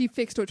 That she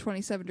fixed what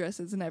 27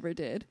 dresses never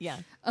did. Yeah.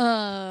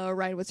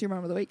 Ryan, what's your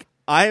moment of the week?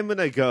 I'm going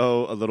to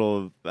go a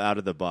little out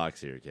of the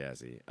box here,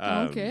 Cassie.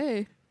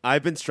 Okay.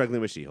 I've been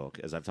struggling with She-Hulk,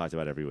 as I've talked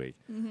about every week.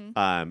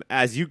 Mm-hmm.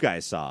 As you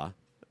guys saw,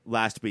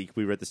 last week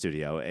we were at the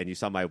studio, and you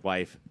saw my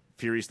wife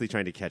furiously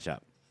trying to catch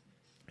up.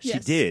 She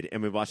Yes. did,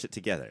 and we watched it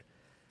together.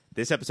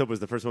 This episode was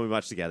the first one we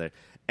watched together,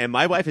 and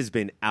my wife has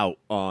been out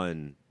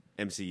on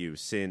MCU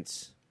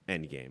since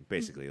Endgame,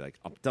 basically. Like,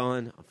 I'm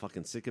done. I'm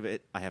fucking sick of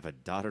it. I have a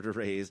daughter to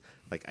raise.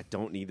 Like, I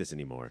don't need this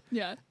anymore.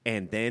 Yeah.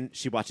 And then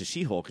she watches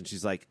She-Hulk, and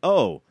she's like,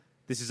 oh,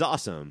 this is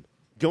awesome.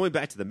 Going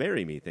back to the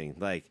Marry Me thing,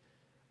 like,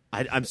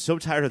 I'm so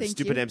tired of the Thank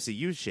stupid you.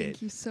 MCU shit.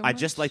 Thank you so I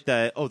just much.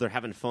 like they're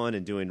having fun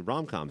and doing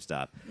rom-com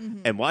stuff.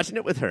 And watching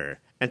it with her,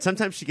 and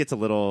sometimes she gets a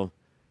little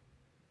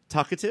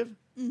talkative.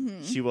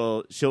 She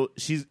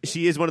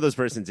is one of those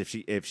persons, if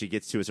she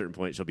gets to a certain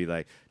point, she'll be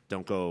like,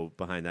 don't go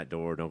behind that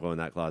door, don't go in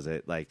that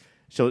closet. Like,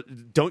 you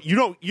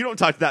don't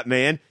talk to that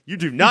man. You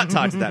do not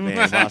talk to that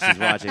man while she's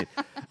watching.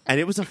 And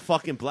it was a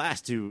fucking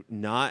blast to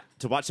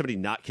watch somebody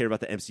not care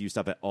about the MCU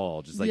stuff at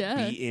all, just like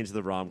Yeah. be into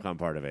the rom-com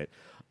part of it.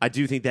 I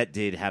do think that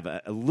did have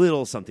a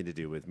little something to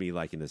do with me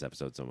liking this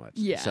episode so much.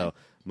 Yeah. So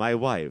my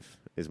wife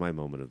is my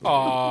moment of the week.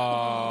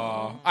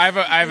 Oh, I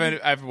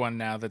have one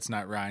now that's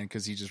not Ryan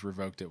because he just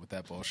revoked it with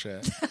that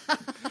bullshit.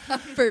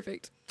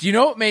 Perfect. Do you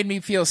know what made me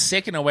feel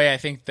sick in a way I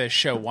think the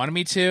show wanted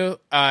me to?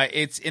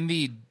 It's in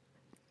the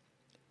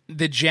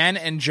Jen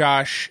and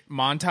Josh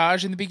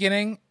montage in the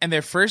beginning, and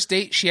their first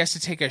date, she has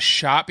to take a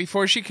shot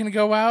before she can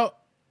go out,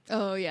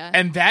 Oh, yeah.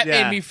 and that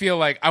Yeah. made me feel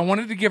like I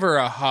wanted to give her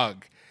a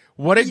hug.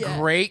 What a Yeah.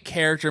 great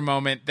character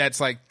moment! That's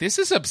like, this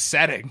is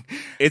upsetting.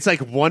 It's like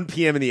 1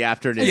 p.m. in the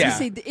afternoon. Yeah.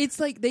 Say, it's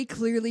like they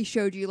clearly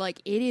showed you,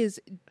 like, it is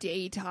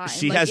daytime.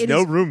 She Like, has it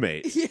no is-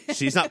 roommate.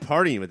 She's not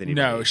partying with anybody.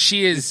 No,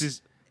 she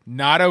is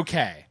not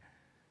okay.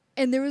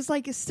 And there was,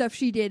 like, stuff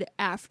she did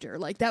after.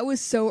 Like, that was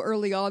so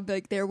early on.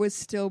 Like, there was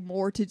still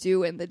more to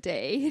do in the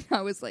day. I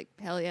was like,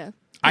 hell yeah.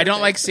 I don't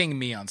Perfect. like seeing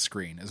me on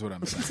screen, is what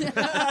I'm saying.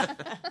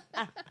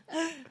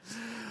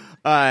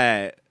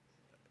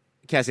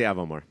 Cassie, I have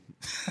one more.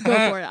 Go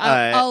for it.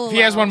 I'll If he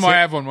has allow one it. more,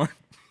 I have one more.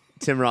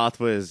 Tim Roth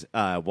was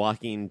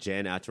walking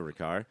Jen out to her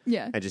car.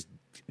 Yeah. And just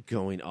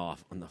going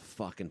off on the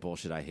fucking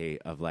bullshit I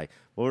hate of like,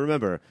 well,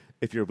 remember,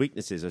 if your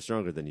weaknesses are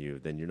stronger than you,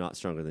 then you're not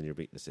stronger than your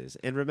weaknesses.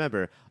 And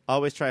remember,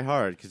 always try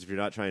hard, because if you're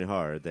not trying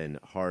hard, then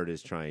hard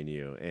is trying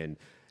you. And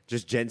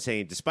just Jen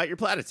saying, despite your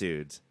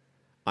platitudes,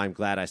 I'm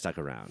glad I stuck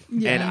around.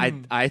 Yeah.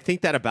 And I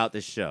think that about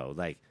this show.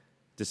 Like,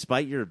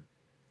 despite your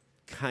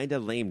kind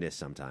of lameness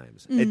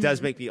sometimes, it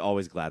does make me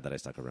always glad that I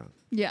stuck around.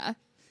 Yeah.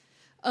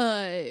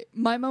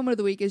 My moment of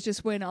the week is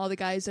just when all the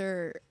guys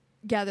are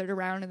gathered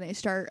around and they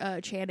start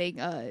chanting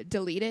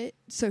delete it,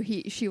 so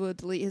she will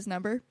delete his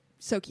number.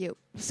 So cute,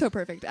 so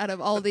perfect. Out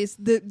of all these,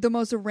 the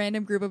most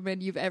random group of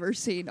men you've ever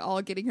seen,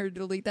 all getting her to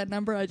delete that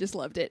number, I just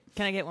loved it.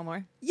 Can I get one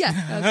more? Yeah,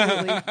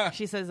 absolutely.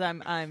 She says,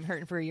 "I'm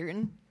hurting for a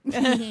urine,"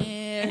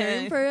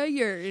 Yeah, for a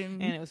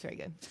urine. and it was very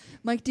good.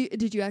 Mike,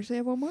 did you actually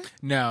have one more?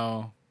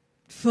 No.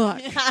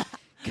 Fuck.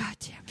 God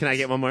damn it. Can I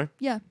get one more?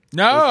 Yeah.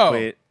 No.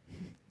 It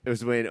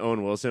was when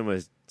Owen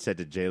Wilson said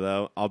to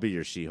J-Lo, "I'll be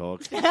your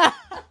She-Hulk." You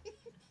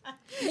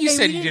And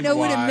said we you didn't didn't know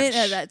watch. what it meant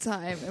at that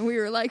time, and we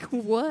were like,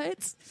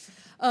 "What?"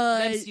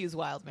 MCU's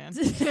wild, man.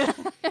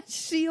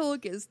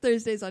 She-Hulk is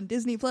Thursdays on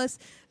Disney Plus.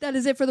 That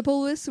is it for the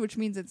poll list, which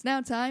means it's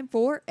now time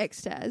for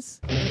X-Taz.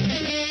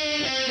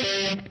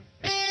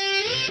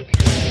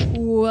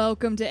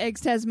 Welcome to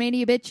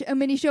X-Tasmania, bitch, a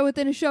mini show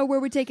within a show where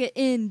we take an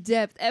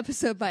in-depth,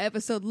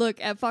 episode-by-episode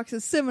look at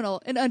Fox's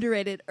seminal and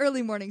underrated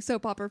early morning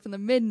soap opera from the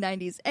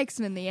mid-90s,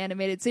 X-Men the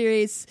Animated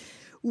Series.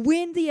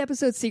 When the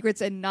episode's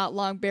secrets and not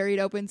long buried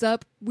opens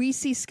up, we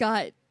see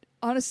Scott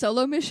on a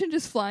solo mission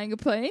just flying a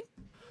plane.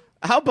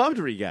 How bummed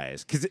were you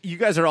guys? Because you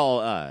guys are all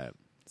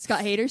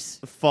Scott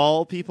haters.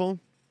 fall people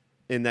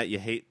in that you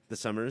hate the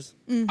summers.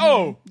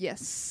 Oh.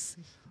 Yes.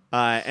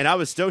 And I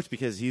was stoked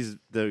because he's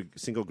the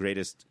single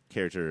greatest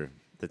character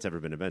that's ever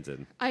been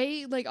invented.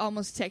 I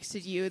almost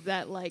texted you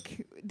that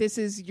this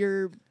is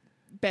your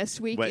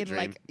best week Wet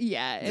and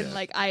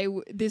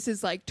dream. this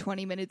is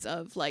 20 minutes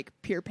of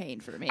pure pain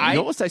for me. You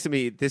almost texted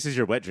me, "This is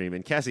your wet dream."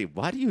 And Cassie,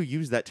 why do you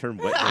use that term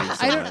wet dream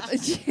so I don't.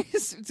 much?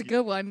 It's a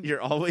good one.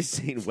 You're always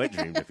saying wet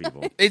dream to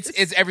people.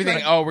 It's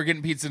everything. Oh, we're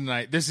getting pizza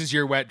tonight. This is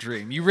your wet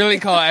dream. You really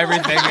call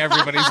everything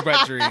everybody's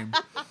wet dream.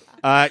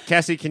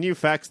 Cassie, can you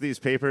fax these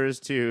papers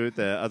to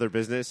the other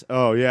business?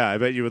 Oh, yeah, I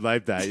bet you would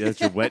like that. That's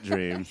your wet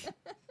dream.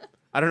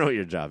 I don't know what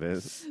your job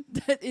is.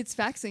 It's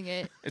faxing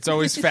it. It's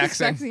always It's just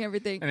faxing. faxing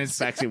everything. And it's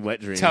Faxing wet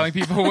dreams. telling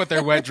people what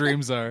their wet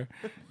dreams are.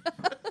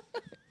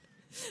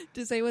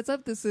 To say what's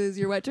up, this is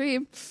your wet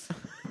dream.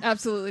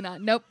 Absolutely not.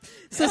 Nope.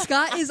 So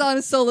Scott is on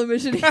a solo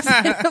mission. He's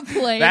in a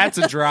plane. That's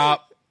a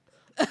drop.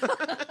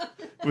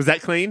 Was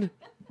that clean?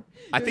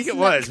 I think it not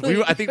was.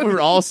 clean. I think we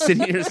were all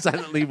sitting here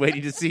silently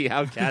waiting to see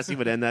how Cassie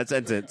would end that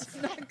sentence.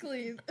 not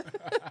clean.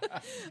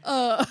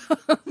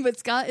 But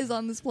Scott is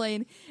on this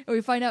plane, and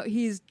we find out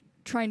he's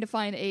trying to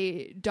find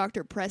a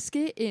Dr.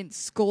 Prescott in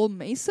Skull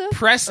Mesa.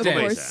 Preston. Of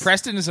course.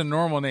 Preston is a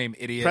normal name,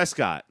 idiot.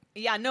 Prescott.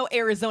 Yeah, no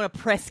Arizona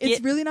Prescott.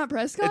 It's really not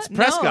Prescott? It's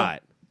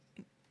Prescott.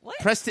 What?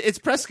 It's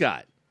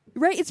Prescott.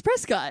 Right, it's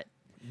Prescott.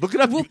 Look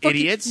it up, Well, you fucking-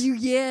 idiots.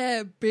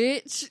 Yeah,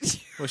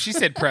 bitch. Well, she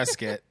said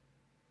Prescott.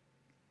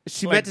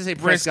 She like meant to say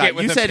brisket Prescott.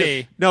 with You a said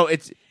P. no.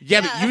 It's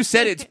but you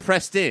said it's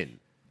Preston.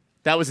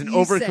 That was an You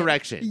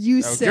overcorrection. said-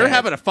 You said. You're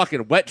having a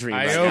fucking wet dream.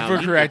 I right now.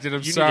 overcorrected. I'm You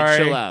need to sorry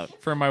chill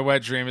out. for my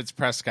wet dream. It's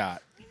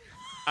Prescott.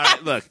 All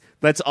right, look.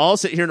 Let's all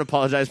sit here and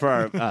apologize for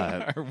our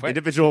wet-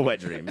 individual wet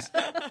dreams.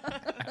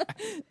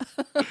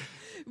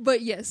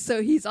 But yes,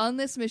 so he's on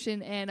this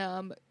mission,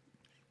 and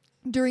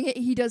during it,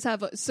 he does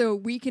have so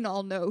we can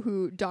all know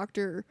who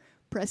Dr.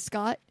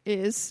 Prescott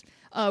is.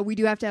 We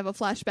do have to have a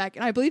flashback,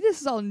 and I believe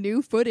this is all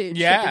new footage that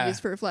Yeah. they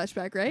used for a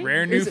flashback, right?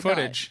 Rare Or new is it not?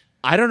 footage.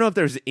 I don't know if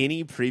there's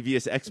any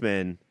previous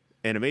X-Men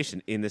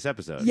animation in this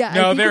episode. Yeah, I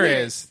No, think there it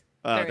is.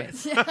 There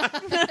is.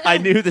 I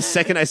knew the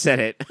second I said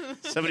it,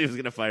 somebody was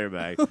going to fire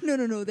back.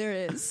 No,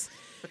 there is.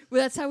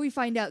 Well, that's how we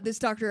find out this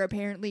doctor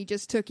apparently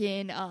just took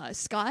in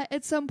Scott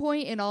at some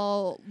point in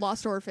all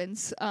Lost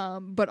Orphans,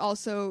 but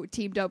also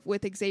teamed up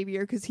with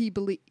Xavier because he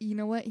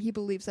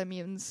believes that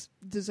mutants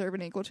deserve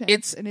an equal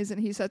chance, and isn't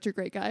he such a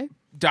great guy?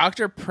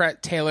 Dr.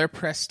 Taylor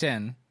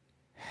Preston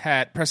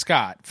had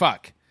Prescott.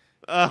 Fuck.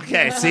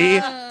 Okay, see?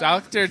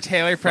 Dr.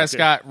 Taylor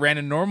Prescott ran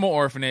a normal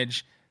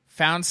orphanage,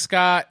 found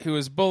Scott, who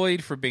was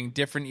bullied for being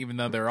different, even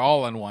though they're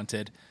all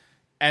unwanted,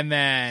 and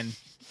then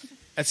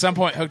at some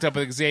point hooked up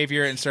with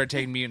Xavier and started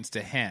taking mutants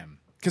to him.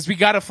 Because we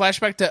got a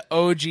flashback to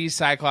OG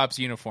Cyclops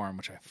uniform,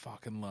 which I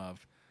fucking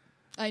love.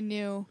 I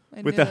knew.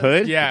 With the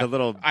hood? Yeah, With the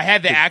little, I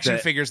had the action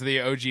figures of the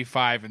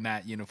OG5 in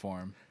that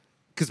uniform,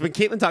 Because when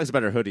Caitlin talks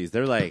about her hoodies,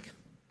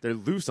 they're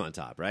loose on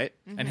top, right?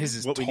 and his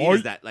is What we tight. need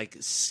is that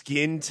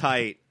skin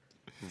tight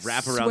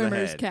wrap around the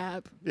Swimmer's head.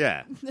 cap.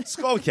 Yeah,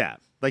 skull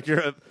cap. Like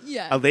you're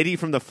Yeah. a lady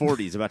from the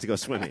 40s about to go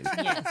swimming.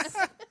 Yes.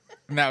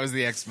 And that was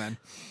the X-Men.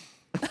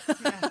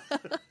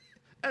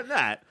 And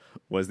that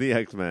was the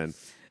X-Men.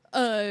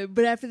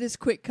 But after this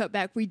quick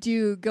cutback, we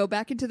do go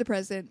back into the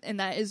present, and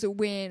that is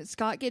when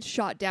Scott gets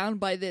shot down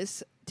by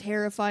this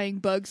terrifying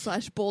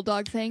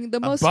bug/bulldog thing. The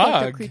most fucked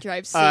up bug? creature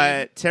I've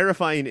seen.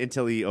 Terrifying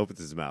until he opens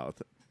his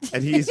mouth.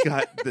 And he's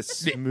got the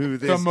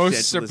smoothest, The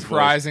most gentlest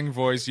surprising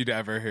voice you'd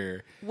ever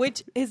hear.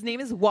 Which his name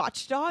is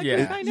Watchdog. Yeah.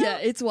 we find yeah,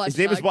 out? it's Watchdog. His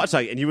name is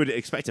Watchdog, and you would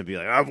expect him to be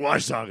like, I'm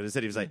Watchdog. And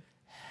instead he was like,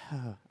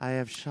 oh, I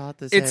have shot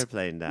this It's-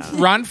 airplane down.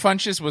 Ron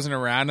Funches wasn't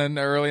around in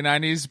the early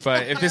 90s,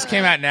 but if this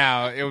came out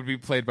now, it would be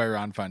played by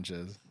Ron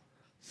Funches.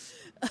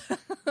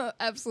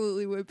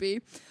 Absolutely would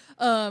be.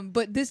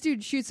 But this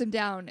dude shoots him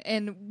down,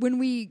 and when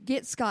we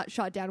get Scott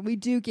shot down, we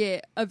do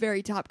get a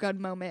very Top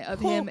Gun moment of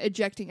him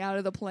ejecting out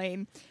of the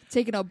plane,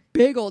 taking a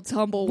big old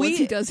tumble once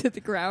he does hit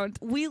the ground.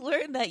 We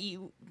learned that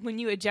when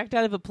you eject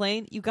out of a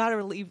plane, you got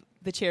to leave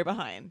the chair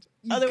behind.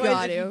 Otherwise,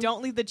 gotta. if you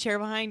don't leave the chair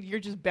behind, you're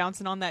just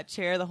bouncing on that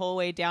chair the whole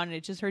way down, and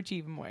it just hurts you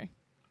even more.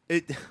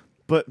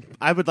 But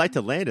I would like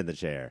to land in the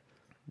chair.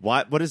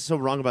 What is so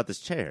wrong about this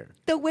chair?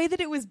 The way that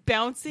it was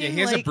bouncing, Yeah, he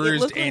has like, a bruised it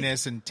looked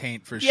anus and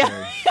taint for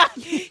Yeah, sure.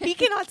 he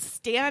cannot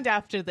stand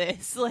after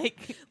this.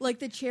 Like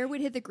the chair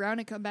would hit the ground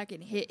and come back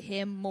and hit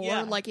him more.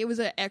 Yeah. Like it was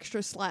an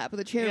extra slap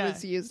the chair Yeah.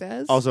 was used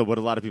as. Also, what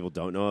a lot of people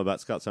don't know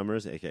about Scott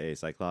Summers, aka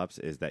Cyclops,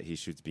 is that he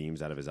shoots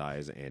beams out of his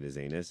eyes and his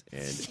anus.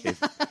 And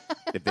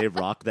if they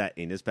rock that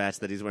anus patch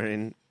that he's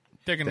wearing,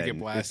 They're gonna then get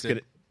it's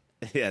blasted.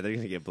 yeah, they're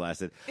gonna get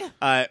blasted.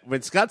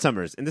 When Scott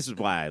Summers, and this is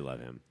why I love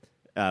him,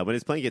 when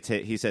his plane gets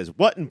hit, he says,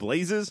 "What in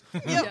blazes?"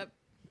 Yep.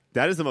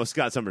 That is the most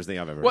Scott Summers thing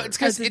I've ever Well, heard. it's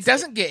because it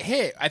doesn't get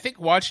hit. I think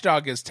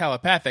Watchdog is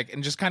telepathic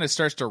and just kind of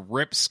starts to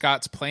rip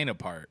Scott's plane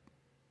apart.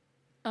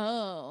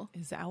 Oh.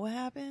 Is that what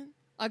happened?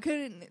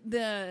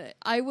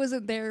 I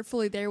wasn't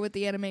fully there with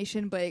the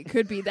animation, but it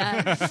could be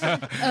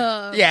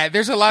that. Yeah,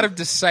 there's a lot of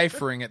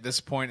deciphering at this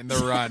point in the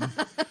run.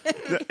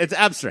 It's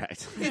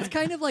abstract. It's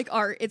kind of like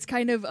art. It's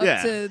kind of up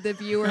Yeah. to the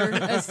viewer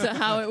as to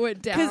how it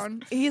went Because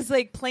down. he's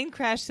like plane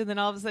crashed, and then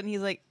all of a sudden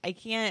he's like, I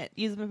can't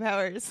use my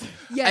powers.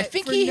 Yeah, I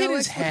think for he no hit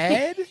his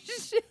head.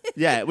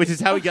 Yeah, which is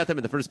how he got them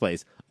in the first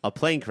place. A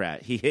plane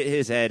crash. He hit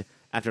his head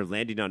after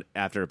landing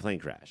after a plane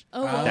crash.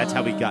 Oh, That's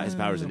how he got his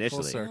powers Full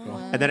initially. circle.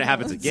 And then it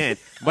happens again.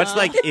 Much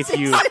like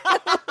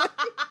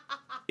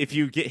if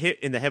you get hit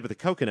in the head with a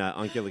coconut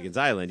on Gilligan's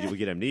Island, you will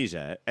get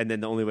amnesia, and then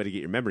the only way to get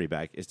your memory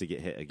back is to get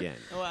hit again.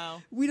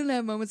 Wow. We don't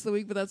have moments of the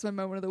week, but that's my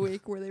moment of the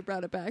week where they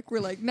brought it back. We're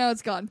like, no,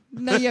 it's gone.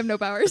 No, you have no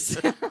powers.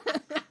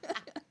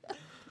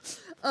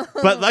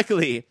 But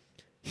luckily,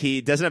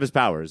 he doesn't have his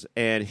powers,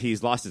 and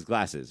he's lost his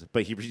glasses,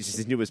 but he reaches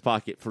into his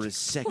pocket for his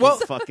second Well,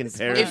 fucking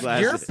pair of If your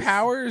glasses.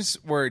 powers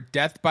were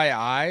death by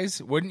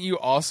eyes, wouldn't you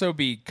also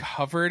be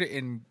covered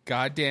in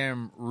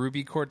goddamn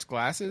ruby quartz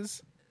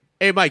glasses?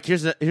 Hey, Mike,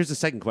 here's the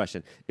second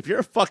question. If you're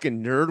a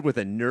fucking nerd with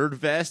a nerd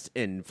vest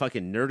and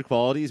fucking nerd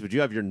qualities, would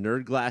you have your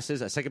nerd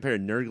glasses, a second pair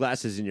of nerd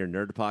glasses in your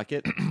nerd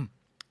pocket?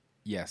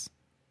 Yes.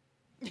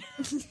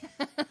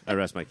 I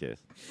rest my case.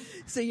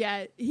 So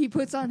yeah, he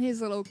puts on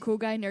his little cool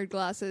guy nerd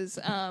glasses,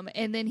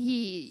 and then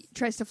he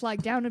tries to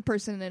flag down a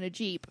person in a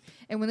Jeep.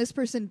 And when this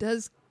person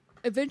does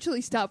eventually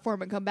stop for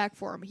him and come back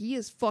for him, he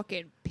is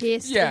fucking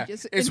pissed. Yeah, and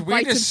just it's weird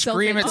invites to himself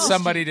scream into at the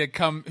somebody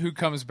who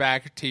comes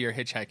back to your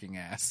hitchhiking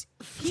ass.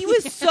 He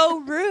was so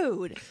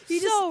rude.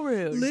 So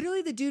rude.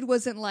 Literally, the dude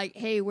wasn't like,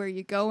 "Hey, where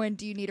you going?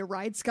 Do you need a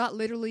ride?" Scott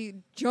literally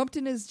jumped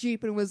in his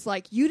Jeep and was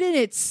like, "You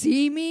didn't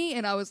see me?"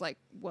 And I was like,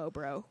 "Whoa,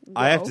 bro." Whoa.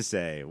 I have to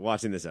say,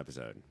 watching this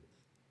episode,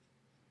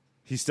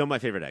 he's still my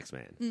favorite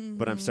X-Man,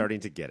 but I'm starting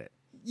to get it.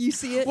 You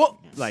see it?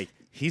 Well, Like,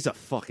 he's a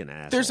fucking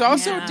asshole. there's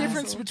also Yeah. a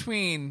difference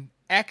between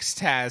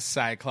X-Taz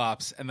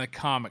Cyclops and the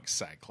comic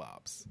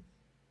Cyclops.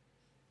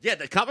 Yeah,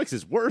 the comics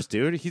is worse,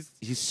 dude. He's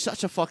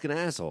such a fucking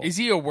asshole. Is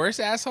he a worse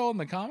asshole in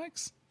the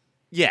comics?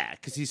 Yeah,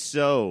 because he's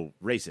so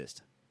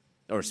racist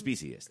or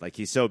speciesist. Like,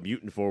 he's so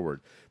mutant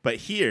forward. But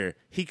here,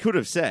 he could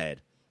have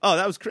said, "Oh,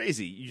 that was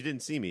crazy. You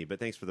didn't see me, but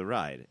thanks for the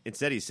ride."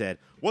 Instead, he said,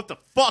 "What the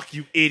fuck,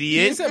 you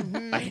idiot? He's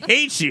a I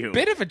hate you."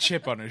 bit of a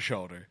chip on his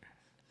shoulder.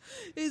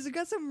 He's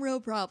got some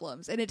real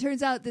problems. And it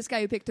turns out this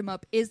guy who picked him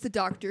up is the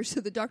doctor. So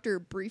the doctor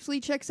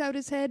briefly checks out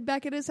his head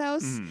back at his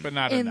house. But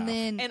not and enough.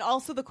 then, And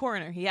also the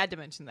coroner. He had to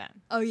mention that.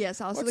 oh, yes,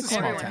 also What's the a small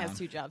coroner. Everyone town? has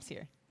two jobs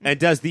here. And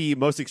does the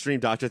most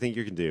extreme doctor thing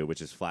you can do,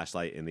 which is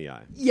flashlight in the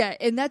eye. Yeah,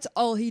 and that's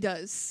all he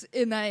does.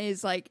 And that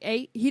is like,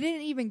 hey, he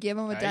didn't even give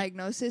him a Right.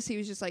 diagnosis. He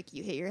was just like,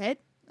 "You hit your head.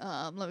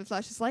 Let me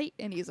flash this light."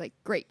 And he's like,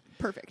 "Great,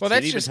 perfect." Well,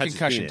 Didn't that's even just touch his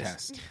concussion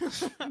penis.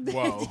 test.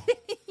 Whoa.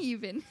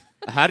 even.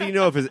 How do you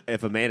know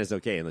if a man is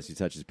okay unless you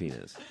touch his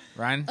penis?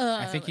 Ryan,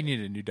 I think you need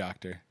a new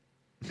doctor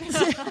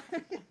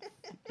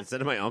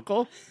Instead of my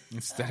uncle?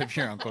 instead of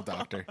your uncle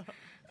doctor.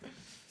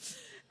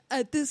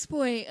 At this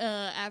point,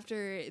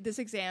 after this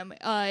exam,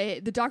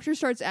 the doctor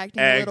starts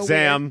acting a little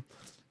Exam.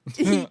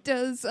 weird. He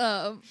does.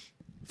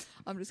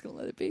 I'm just gonna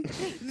let it be.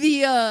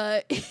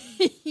 The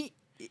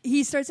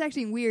he starts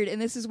acting weird,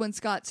 and this is when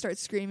Scott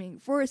starts screaming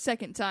for a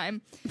second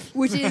time,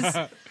 which is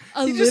a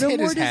He just little hit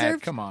more his head.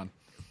 deserved. Come on.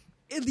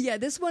 Yeah,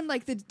 this one,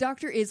 like, the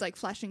doctor is like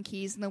flashing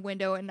keys in the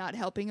window and not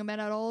helping him at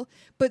all.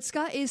 But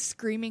Scott is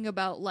screaming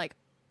about like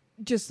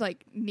just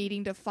like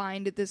needing to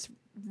find this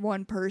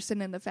one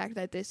person, and the fact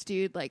that this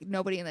dude, like,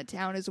 nobody in the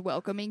town is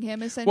welcoming him.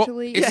 Well,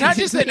 Essentially, it's not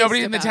just that He's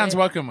nobody pissed in the about town's it.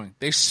 welcoming.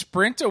 They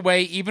sprint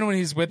away, even when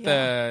he's with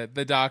Yeah.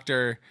 the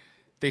doctor.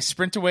 They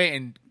sprint away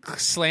and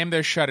slam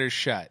their shutters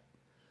shut.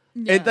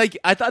 Yeah. And like,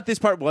 I thought this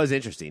part was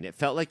interesting. It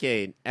felt like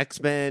an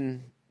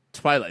X-Men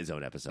Twilight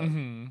Zone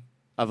episode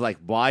of like,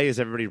 why is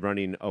everybody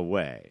running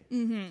away?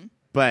 Mm-hmm.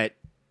 But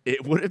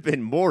it would have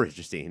been more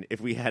interesting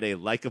if we had a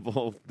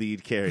likable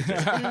lead character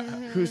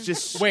who's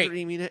just Wait.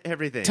 screaming at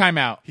everything. Time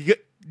out. He go-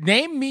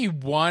 Name me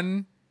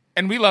one,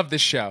 and we love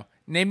this show.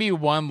 Name me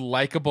one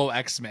likable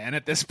X-Man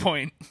at this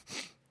point.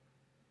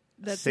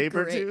 That's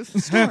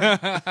Sabretooth?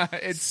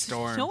 great. It's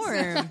Storm.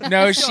 Storm.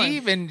 No,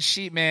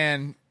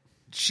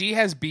 she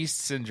has beast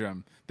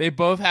syndrome. They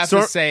both have to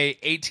Storm- say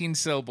 18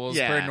 syllables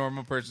Yeah. per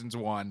normal person's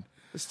one.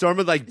 Storm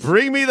would like,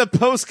 bring me the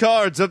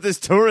postcards of this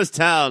tourist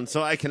town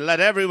so I can let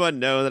everyone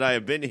know that I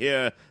have been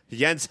here.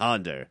 Jens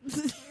Honder.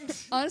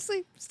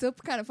 Honestly, still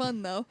kind of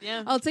fun though.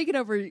 Yeah. I'll take it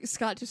over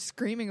Scott just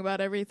screaming about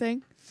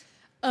everything.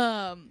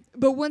 But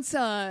once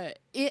at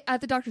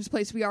the doctor's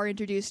place, we are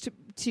introduced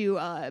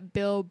to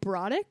Bill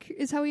Braddock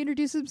is how he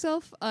introduced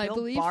himself, I Bill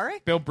believe.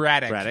 Barrick? Bill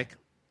Braddock.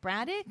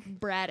 Braddock?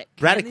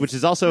 Braddock. Which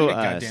is also Read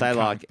a goddamn Psylocke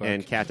comic book.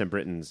 and Captain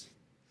Britain's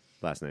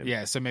last name.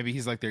 Yeah, so maybe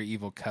he's like their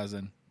evil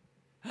cousin.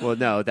 Well,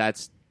 no,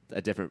 that's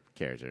a different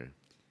character.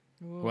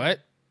 What?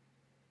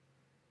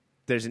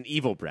 There's an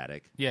evil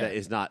Braddock Yeah. that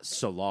is not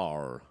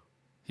Solar.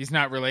 He's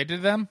not related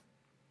to them?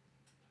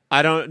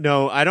 I don't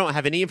know. I don't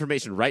have any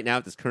information right now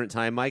at this current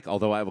time, Mike,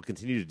 although I will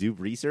continue to do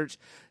research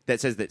that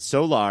says that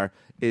Solar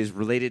is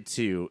related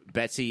to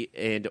Betsy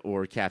and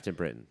or Captain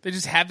Britain. They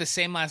just have the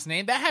same last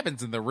name? That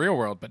happens in the real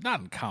world, but not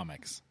in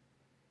comics.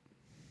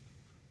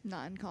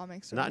 Not in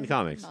comics. Not in right?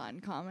 comics. Not in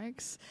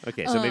comics.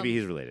 Okay, so maybe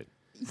he's related.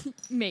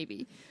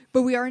 Maybe.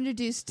 But we are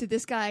introduced to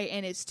this guy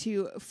and his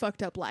two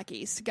fucked up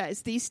lackeys.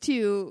 Guys, these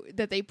two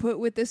that they put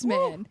with this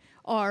man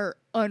are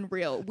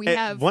unreal. We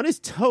have One is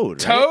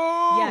Toad, right?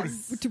 Toad!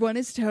 Yes. one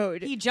is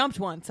Toad. He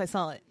jumped once. I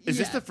saw it. Is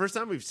this Yeah. the first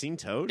time we've seen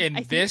Toad? In I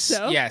think this,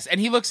 so. yes. And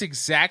he looks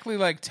exactly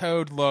like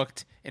Toad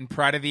looked in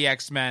Pride of the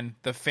X-Men,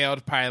 the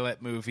failed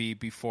pilot movie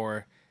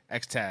before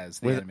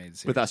X-Taz, the animated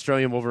series. with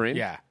Australian Wolverine?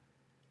 Yeah.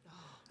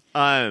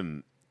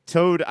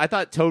 Toad, I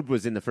thought Toad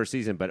was in the first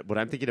season, but what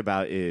I'm thinking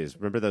about is,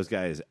 remember those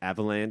guys,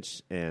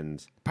 Avalanche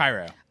and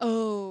Pyro.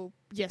 Oh,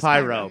 yes.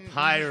 Pyro.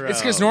 It's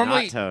because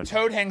normally not Toad.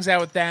 Toad hangs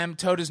out with them.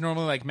 Toad is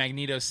normally like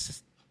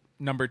Magneto's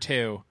number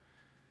 2.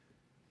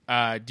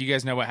 Do you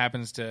guys know what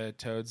happens to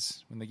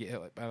Toads when they get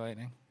hit by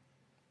lightning?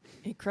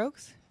 He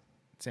croaks?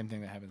 Same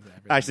thing that happens to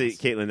everything Actually, else.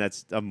 Caitlin,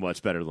 that's a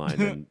much better line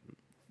than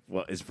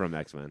what is from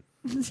X-Men.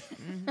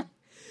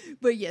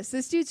 But yes,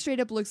 this dude straight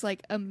up looks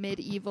like a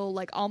medieval,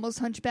 like almost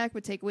hunchback,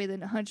 but take away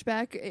the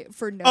hunchback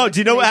for no. Oh, do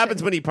you know what explanation.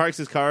 happens when he parks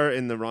his car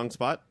in the wrong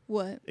spot?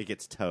 What? It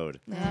gets towed.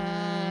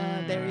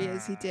 Ah, there he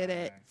is. He did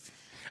it.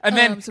 And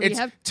then so we it's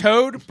have-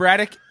 Toad,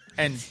 Braddock,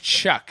 and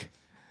Chuck.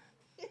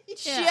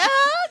 Yeah.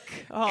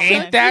 Oh,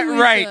 Ain't that Who is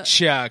right, that?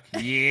 Chuck?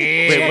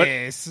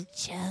 Yes.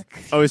 Chuck.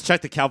 Oh, is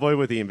Chuck the cowboy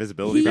with the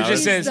invisibility He powers? just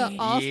is says, the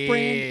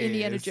off-brand yes.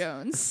 Indiana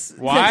Jones.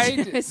 Why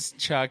That's- is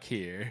Chuck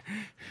here?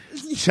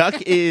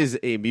 Chuck is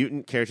a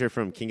mutant character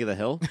from King of the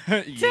Hill.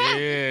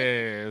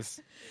 Yes.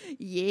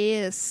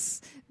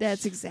 Yes,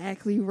 that's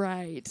exactly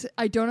right.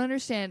 I don't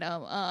understand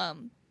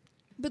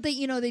but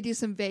they do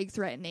some vague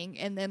threatening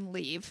and then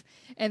leave.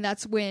 And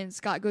that's when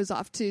Scott goes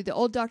off to the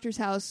old doctor's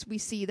house. We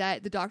see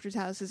that the doctor's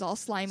house is all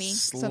slimy.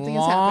 Something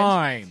has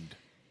happened.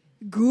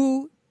 Slimed.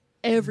 Goo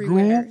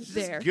everywhere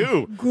there.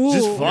 Goo. Goo.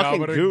 Just fucking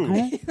Yeah, but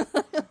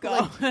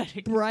a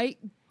goo. Bright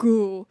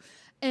goo.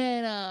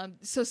 And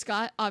so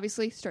Scott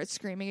obviously starts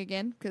screaming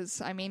again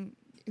because, I mean,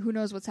 who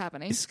knows what's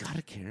happening. Is Scott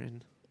a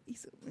Karen?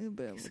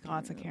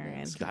 Scott's a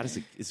Karen. Scott is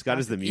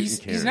the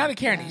mutant Karen. He's not a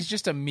Karen. He's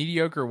just a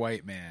mediocre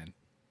white man.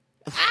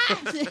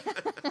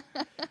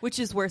 Which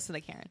is worse than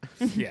a Karen.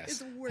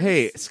 Yes.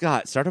 Hey,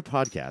 Scott, start a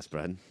podcast,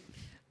 bud.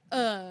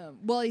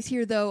 While he's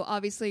here, though,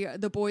 obviously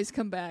the boys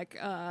come back.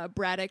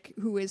 Braddock,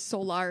 who is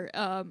Solar,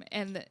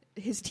 and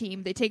his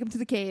team, they take him to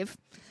the cave.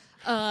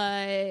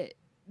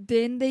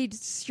 Then they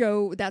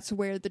show that's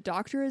where the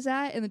doctor is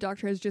at, and the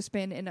doctor has just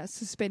been in a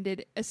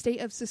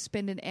state of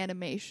suspended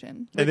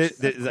animation. And which,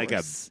 there's of like a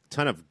course-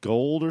 ton of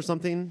gold or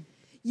something.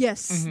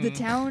 yes, the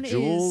town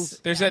Jewels? is.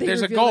 There's they a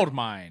reveal gold it-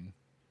 mine.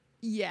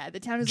 Yeah, the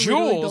town is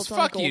literally Jules, built on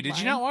a fuck you. gold Did you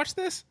mine. not watch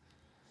this?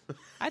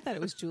 I thought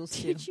it was Jules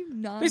too. Did you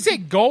not? They say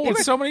gold They were-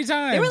 so many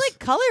times. They were like it,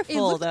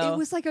 colorful looked, though. it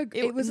was like a.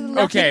 It was a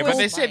okay, gold but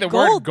they say the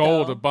mine. word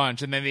gold though. a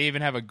bunch, and then they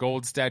even have a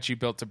gold statue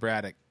built to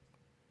Braddock.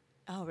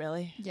 Oh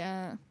really?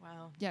 Yeah,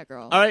 Wow. yeah,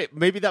 girl. All right,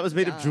 maybe that was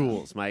made of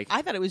jewels, Mike.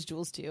 I thought it was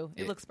Jules too.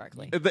 It looks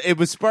sparkly. It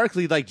was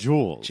sparkly like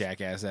jewels.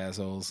 Jackass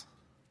assholes.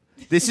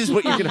 This is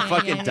what you're gonna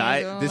fucking Yeah, die.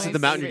 yeah, This is I the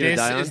mountain you're This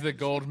gonna die is on. the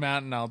gold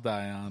mountain I'll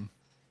die on.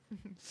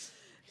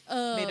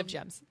 Made of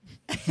gems.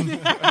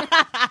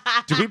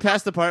 Did we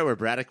pass the part where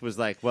Braddock was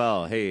like,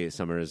 "Well, hey,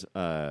 Summers,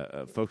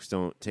 folks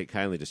don't take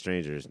kindly to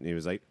strangers," and he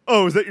was like,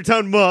 "Oh, is that your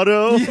town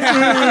motto?"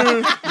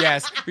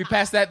 Yes, we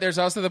passed that. There's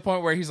also the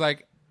point where he's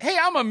like, "Hey,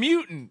 I'm a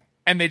mutant,"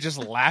 and they just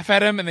laugh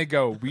at him and they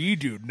go, "We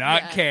do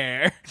not Yeah.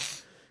 care."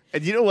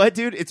 And you know what,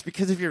 dude? It's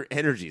because of your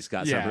energy,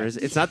 Scott Yeah. Summers.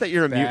 It's not that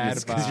you're a Bad mutant.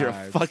 It's because you're a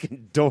vibes.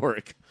 fucking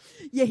dork.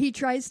 Yeah, he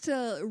tries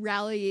to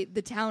rally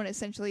the town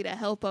essentially to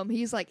help him.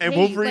 He's like, And hey,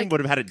 Wolverine like, would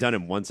have had it done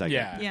in 1 second.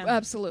 Yeah. Yeah.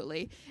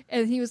 absolutely.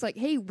 And he was like,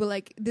 hey, well,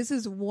 like, this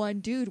is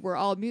one dude. We're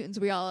all mutants.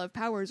 We all have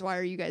powers. Why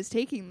are you guys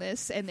taking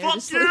this? And they're Fuck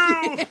just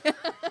you!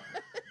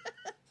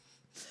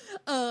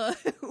 like,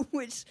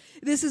 which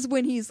this is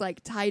when he's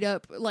like tied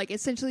up. Like,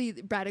 essentially,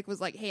 Braddock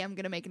was like, hey, I'm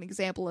going to make an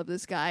example of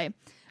this guy.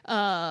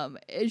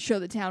 and show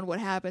the town what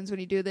happens when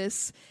you do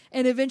this.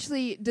 And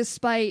eventually,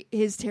 despite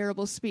his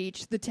terrible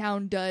speech, the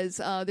town does.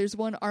 There's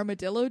one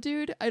armadillo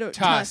dude.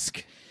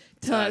 Tusk.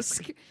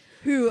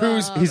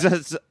 Who's He's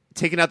just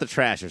taking out the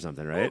trash or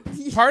something, right?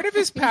 Part of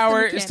his He's the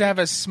power is to mechanic. have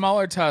a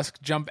smaller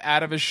tusk jump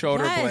out of his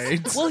shoulder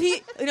Yes. blades. Well,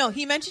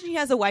 he mentioned he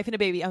has a wife and a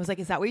baby. I was like,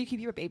 is that where you keep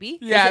your baby?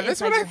 Yeah, Is it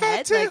that's inside what I your thought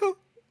head? too. Like,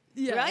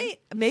 yeah. right?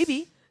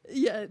 Maybe.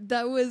 Yeah,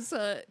 that was.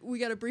 We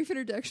got a brief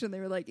introduction. They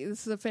were like,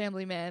 "This is a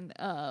family man."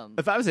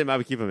 If I was him, I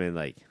would keep him in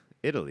like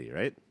Italy,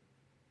 right?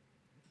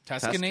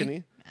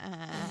 Tuscany?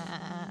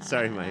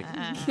 Sorry, Mike.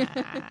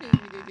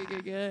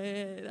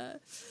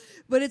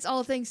 But it's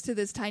all thanks to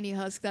this tiny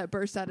husk that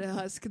burst out of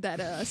husk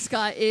that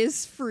Scott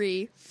is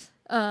free.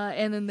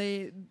 And then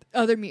the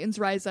other mutants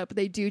rise up.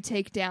 They do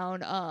take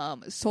down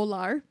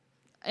Solar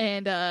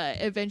and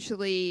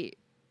eventually,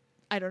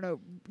 I don't know,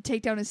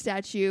 take down his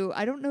statue.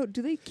 I don't know.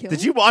 Do they kill Did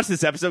him? you watch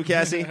this episode,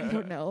 Cassie? I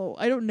don't know.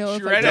 I don't know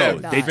if I Shredder. did or No,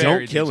 not. they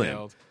Very don't kill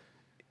him.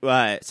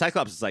 detailed.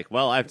 Cyclops is like,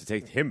 well, I have to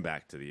take him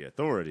back to the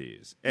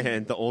authorities.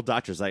 And the old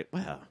doctor's like,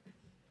 well,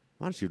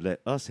 why don't you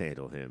let us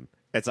handle him?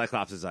 And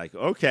Cyclops is like,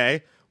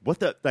 okay, what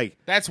the, like,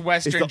 That's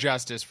Western the-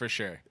 justice for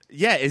sure.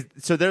 yeah.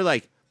 So they're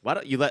like, why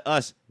don't you let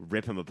us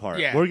rip him apart?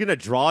 Yeah. We're going to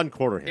draw and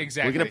quarter him.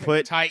 Exactly. We're going to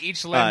put tie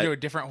each limb uh, to a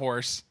different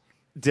horse.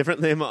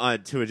 different limb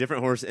to a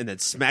different horse and then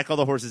smack all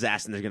the horses'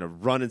 ass and they're going to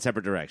run in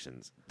separate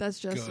directions. That's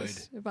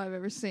justice, if I've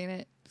ever seen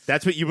it.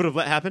 That's what you would have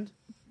let happen?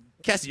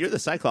 Cassie, you're the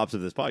Cyclops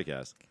of this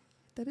podcast.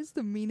 That is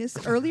the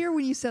meanest. Earlier,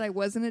 when you said I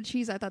wasn't a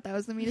cheese, I thought that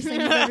was the meanest thing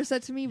you've ever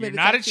said to me. But You're it's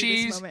not a actually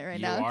this cheese. moment right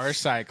You now. are a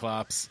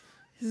Cyclops.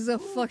 This is a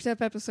fucked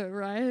up episode,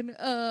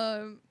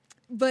 Ryan.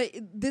 But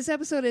this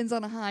episode ends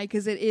on a high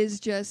because it is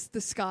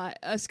just Scott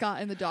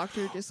and the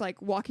Doctor just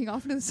like walking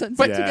off into the sunset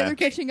But- together, Yeah.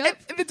 catching up.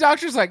 And the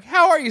doctor's like,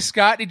 "How are you,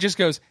 Scott?" And he just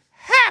goes,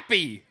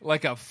 "Happy,"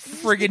 like a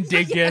friggin'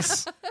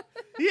 dingus.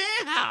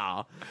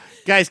 Yeah.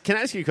 Guys, can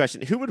I ask you a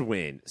question? Who would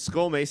win,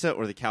 Skull Mesa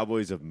or the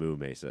Cowboys of Moo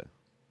Mesa?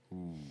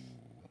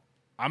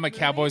 I'm a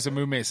Cowboys of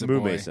Moo Mesa Moo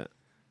boy. Mesa.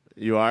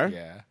 You are?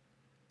 Yeah,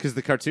 Because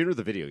the cartoon or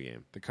the video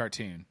game? the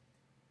cartoon.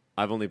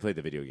 I've only played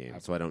the video game,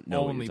 so I don't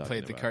know. Only what you're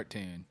played the talking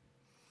cartoon.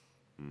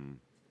 about.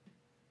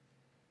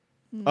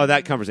 Oh,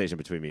 that conversation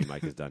between me and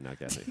Mike is done now,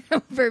 Cassie.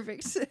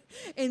 Perfect.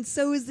 And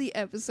so is the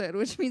episode,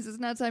 which means it's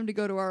now time to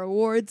go to our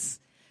awards.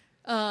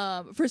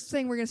 First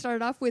thing we're going to start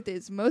it off with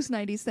is most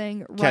 90s thing.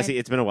 Ryan, Cassie,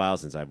 it's been a while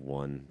since I've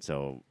won,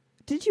 so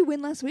did you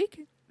win last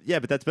week? yeah,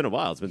 but that's been a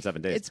while. It's been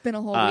 7 days. It's been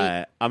a whole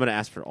week. I'm going to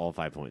ask for all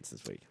 5 points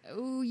this week.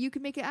 Oh, you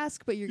can make it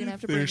ask, but you're going to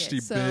have to thirsty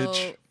bring it. So,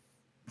 bitch.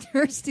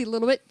 thirsty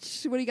little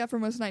bitch. What do you got for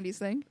most 90s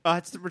thing?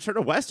 It's the return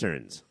of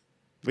westerns.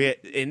 We had,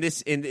 in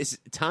this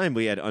time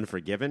we had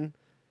Unforgiven.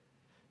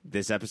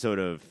 This episode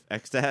of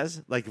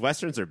Extaz, like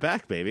westerns are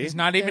back, baby. He's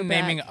not even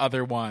They're naming back.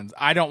 other ones.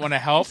 I don't want to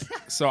help,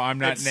 so I'm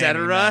not naming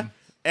Etc. them.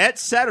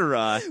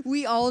 Etc.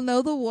 We all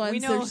know the ones. We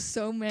know- There's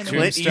so many.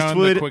 Clint Tombstone,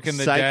 Eastwood, The Quick and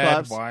the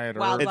Cyclops, Dead, Wyatt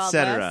Wild Earp. Wild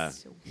Etc.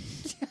 West.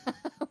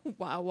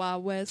 Wow, wow,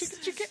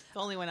 West. The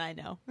only one I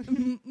know.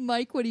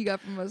 Mike, what do you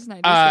got for most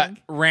 90s thing?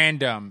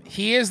 Random.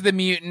 He is the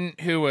mutant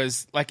who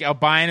was like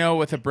albino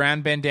with a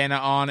brown bandana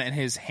on and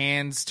his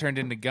hands turned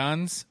into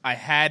guns. I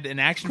had an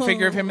action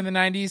figure of him in the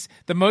 90s.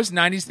 The most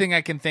 90s thing I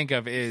can think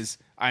of is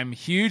I'm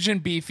huge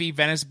and beefy,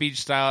 Venice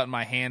Beach style, and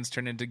my hands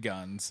turn into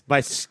guns.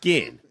 My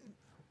skin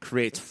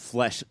creates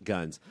flesh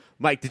guns.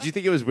 Mike, did you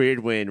think it was weird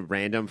when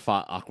Random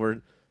fought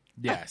Awkward?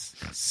 Yes.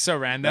 So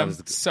random. was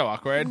the- So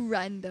awkward.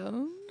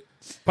 Random.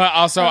 But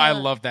also, I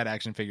loved that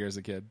action figure as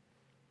a kid.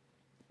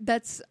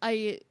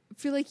 I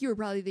feel like you were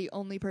probably the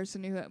only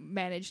person who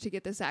managed to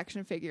get this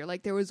action figure.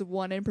 Like there was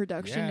one in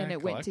production Yeah, and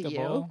it went to you.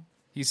 collectible.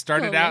 He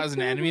started out as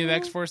an enemy of Collectible.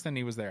 X-Force, then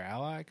he was their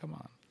ally. Come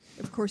on.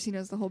 Of course, he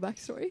knows the whole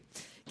backstory.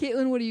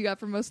 Caitlin, what do you got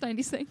for most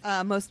 90s thing?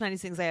 Most 90s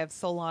things I have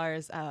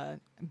Solar's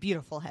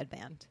beautiful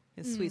headband.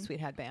 His sweet, sweet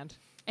headband.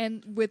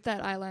 And with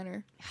that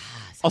eyeliner.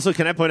 Also,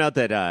 can I point out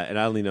that, and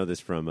I only know this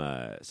from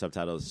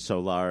subtitles,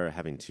 Solar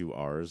having 2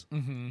 R's.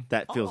 Mm-hmm.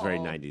 That feels very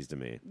Oh. 90s to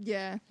me.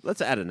 Yeah. Let's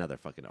add another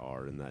fucking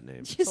R in that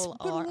name. Just Little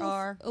put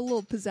RR. a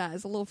little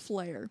pizzazz, a little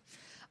flair.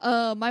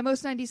 My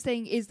most 90s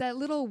thing is that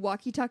little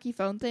walkie-talkie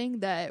phone thing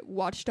that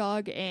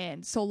Watchdog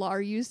and Solar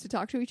use to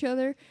talk to each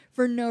other.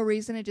 For no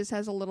reason, it just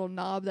has a little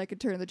knob that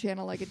could turn the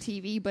channel like a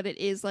TV, but it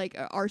is like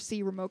a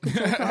RC remote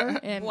control car,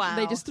 and Wow.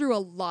 they just threw a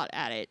lot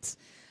at it.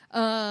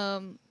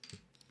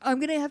 I'm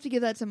going to have to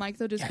give that to Mike,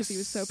 though, just because he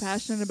was so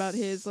passionate about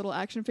his little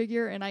action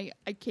figure, and I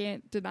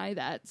can't deny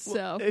that. So,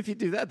 Well, if you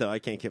do that, though, I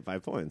can't get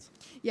 5 points.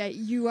 yeah,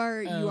 you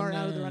are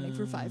out of the running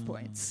for 5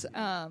 points.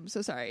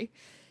 So sorry.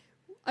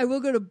 I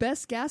will go to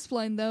best gasp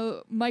line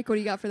though. Mike, what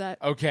do you got for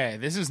that? Okay,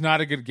 this is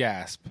not a good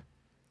gasp.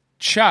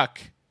 Chuck,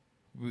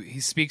 he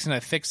speaks in a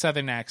thick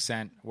Southern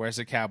accent, wears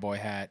a cowboy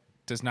hat,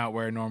 does not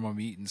wear a normal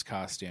mutant's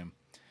costume.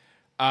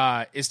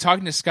 Is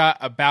talking to Scott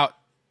about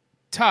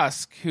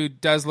Tusk, who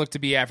does look to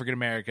be African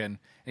American. And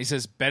he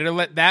says, "Better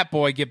let that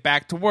boy get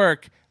back to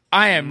work.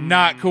 I am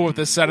not cool with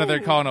the son of they're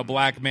calling a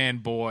black man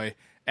boy."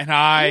 And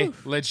I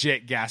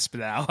legit gasped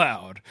it out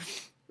loud.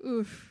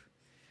 Oof.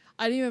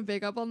 I didn't even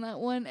pick up on that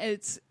one.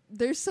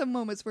 there's some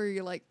moments where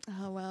you're like,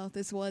 oh wow,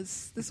 this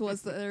was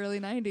the early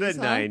 90s.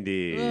 The huh?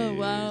 90s. Oh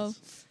wow.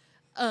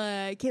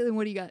 Caitlin,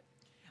 what do you got?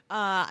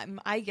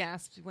 I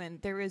gasped when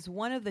there was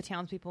one of the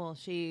townspeople.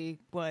 She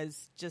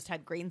just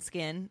had green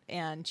skin,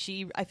 and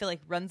I feel like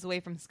runs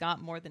away from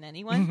Scott more than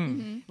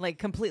anyone. Like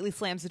completely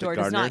slams the door.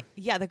 Does gardener? not.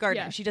 Yeah, the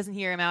gardener. Yeah. She doesn't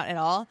hear him out at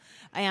all.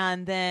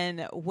 And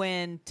then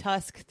when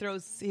Tusk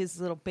throws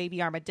his little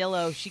baby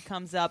armadillo, she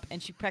comes up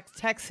and she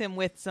protects him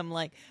with some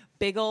like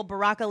big old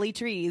broccoli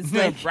trees.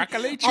 Like,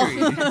 Broccoli tree.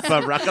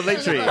 But broccoli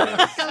tree.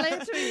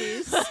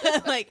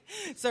 like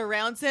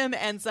surrounds him,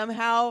 and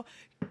somehow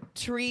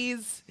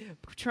trees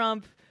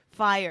trump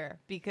fire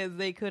because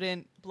they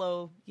couldn't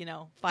blow,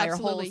 fire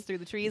Absolutely. holes through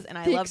the trees. And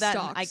I Thick love that.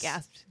 And I stalks.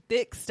 gasped.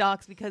 Thick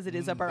stalks because it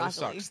is a Those broccoli.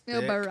 sucks. Yeah,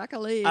 Thick.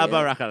 broccoli.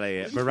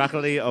 Broccoli.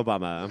 Broccoli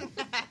Obama.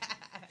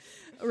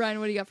 Ryan,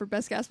 what do you got for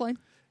best gas line?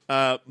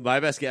 My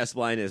best guess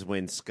line is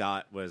when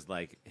Scott was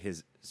like,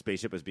 his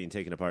spaceship was being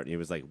taken apart, and he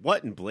was like,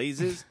 "What in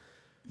blazes?"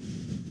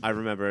 I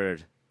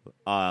remembered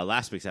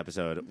last week's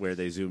episode where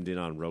they zoomed in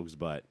on Rogue's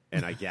butt,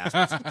 and I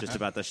gasped just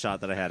about the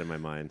shot that I had in my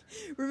mind.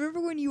 Remember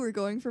when you were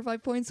going for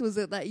 5 points? Was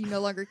it that you no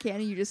longer can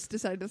and you just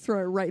decided to throw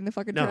it right in the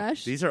fucking No,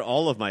 trash? these are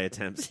all of my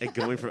attempts at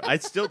going for. I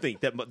still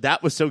think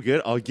that was so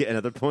good. I'll get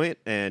another point,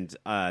 and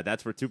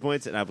that's for 2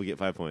 points, and I will get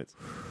 5 points.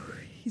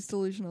 He's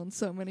delusional in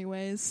so many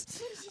ways.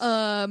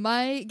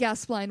 My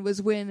gasp line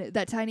was when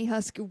that tiny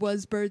husk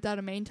was birthed out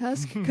of main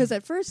tusk. Because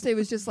at first it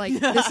was just like,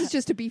 this is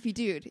just a beefy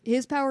dude.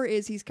 His power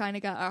is he's kind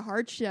of got a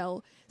hard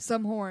shell,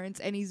 some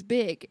horns, and he's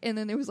big. And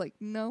then there was like,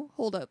 no,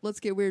 hold up, let's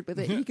get weird with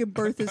it. He can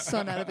birth his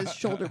son out of his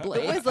shoulder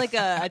blade. It was like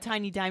a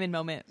tiny diamond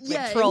moment. With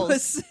Yeah,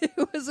 trolls. it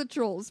was a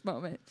trolls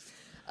moment.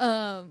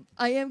 I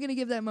am going to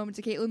give that moment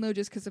to Caitlin, though,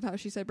 just because of how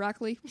she said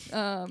broccoli. you.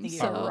 So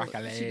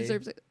Broccoli. she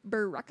deserves it.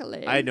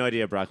 Broccoli. I had no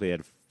idea broccoli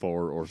had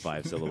 4 or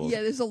 5 syllables.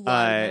 Yeah, there's a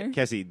lot in there.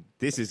 Cassie,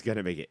 this is going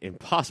to make it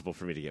impossible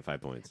for me to get 5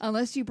 points.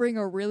 Unless you bring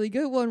a really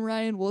good one,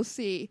 Ryan, we'll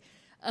see.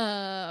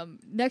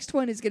 Next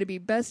one is going to be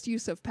best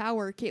use of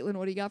power. Caitlin,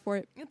 what do you got for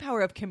it? The power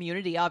of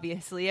community,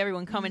 obviously.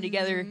 Everyone coming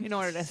together in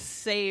order to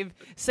save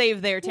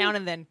their town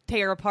and then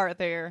tear apart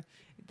their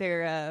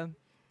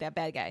that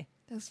bad guy.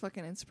 That's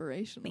fucking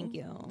inspirational. Thank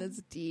you.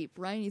 That's deep.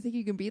 Ryan, you think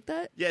you can beat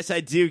that? Yes,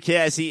 I do,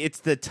 Cassie. It's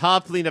the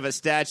toppling of a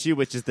statue,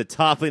 which is the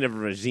toppling of a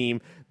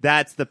regime.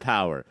 That's the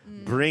power.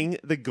 Bring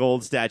the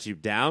gold statue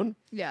down.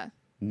 Yeah.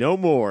 No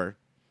more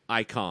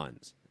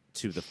icons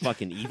to the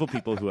fucking evil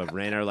people who have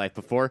ran our life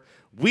before.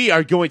 We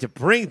are going to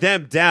bring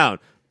them down.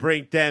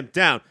 Bring them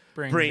down.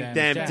 Bring them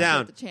them down.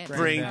 down. That's what the chant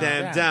Bring is.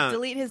 them down.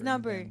 Delete his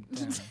number.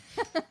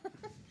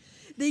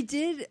 They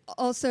did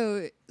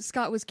also,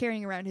 Scott was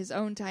carrying around his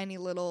own tiny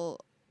little,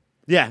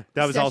 Yeah,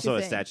 that was statue also a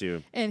thing.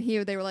 statue. and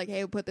they were like, hey,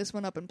 we'll put this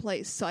one up in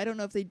place. So I don't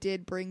know if they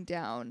did bring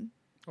down.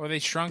 Or they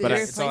shrunk But it.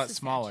 I- It's a lot Replace the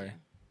smaller. statue.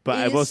 But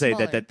It I is will say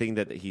smaller. that thing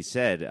that he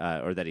said,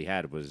 or that he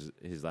had, was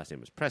his last name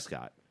was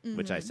Prescott,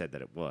 which I said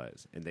that it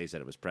was, and they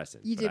said it was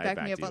Preston. You but did I back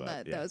backed me up you on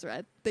that. yeah. That was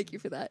rad. Thank you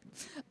for that.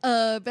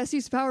 Best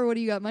use of power, what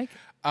do you got, Mike?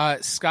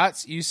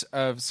 Scott's use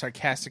of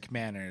sarcastic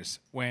manners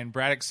when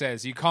Braddock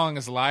says, "You calling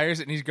us liars?"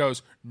 and he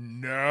goes,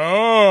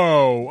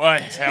 "No, a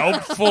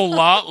helpful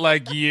lot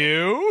like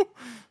you."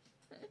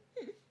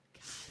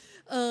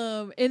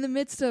 In the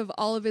midst of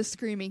all of his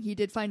screaming, he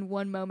did find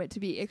one moment to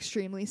be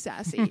extremely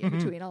sassy in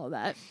between all of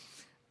that.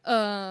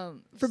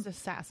 Just a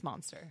sass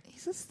monster.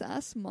 He's a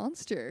sass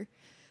monster.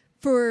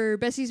 For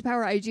best use of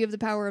power, I give the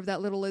power of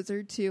that little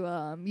lizard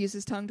to use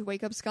his tongue to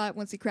wake up Scott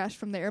once he crashed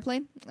from the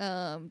airplane.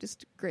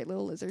 Just great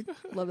little lizard.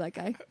 Love that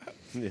guy.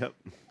 Yep.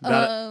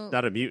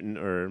 Not a mutant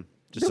or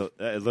just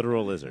a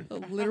literal lizard. A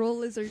literal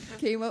lizard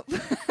came up,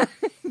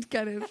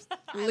 kind of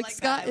licked like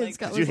Scott, that. I and like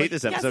Scott Did you was hate like,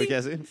 this episode,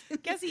 Cassie? Cassie?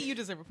 Cassie, you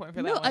deserve a point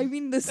for that no, one. I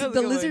mean this. That was The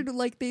a good lizard, one.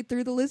 like they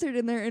threw the lizard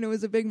in there, and it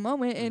was a big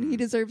moment, and he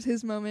deserves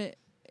his moment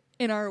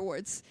in our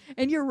awards.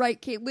 And you're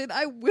right, Caitlin.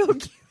 I will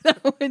give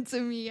that one to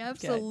me.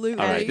 Absolutely.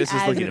 All right, this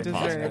is As looking it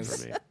impossible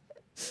deserves. for me.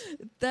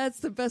 That's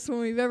the best one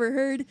we've ever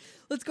heard.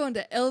 Let's go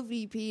into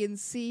LVP and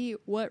see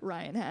what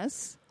Ryan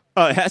has.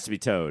 Oh, it has to be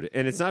Toad,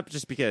 and it's not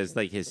just because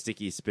like his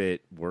sticky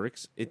spit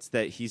works. It's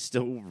that he's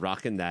still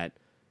rocking that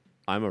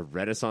 "I'm a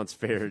Renaissance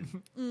fair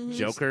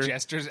Joker"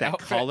 Jester's that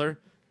outfit. collar,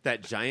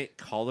 that giant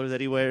collar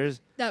that he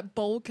wears. That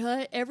bowl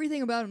cut,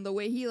 everything about him, the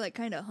way he like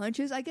kind of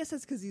hunches. I guess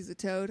that's because he's a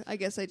toad. I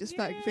guess I just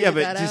figured Yeah,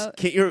 but that just out.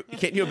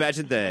 can't you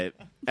imagine the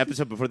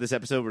episode before this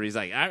episode where he's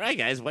like, "All right,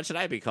 guys, what should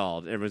I be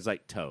called?" And everyone's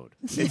like, "Toad."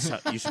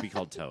 You should be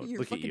called Toad. You're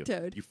Look at fucking you,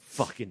 Toad. you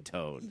fucking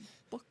Toad.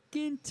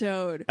 Fucking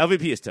toad.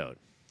 LVP is Toad.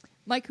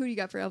 Mike, who do you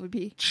got for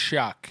LVP?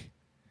 Chuck,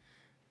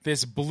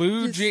 this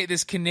Yes.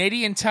 this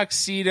Canadian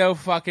tuxedo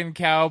fucking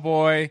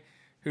cowboy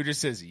who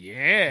just says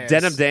yes.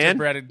 Denim to Dan?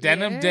 Braddock.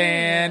 Denim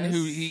Dan, Yes.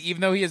 who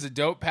even though he has a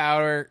dope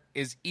power,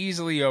 is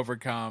easily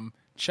overcome.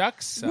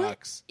 Chuck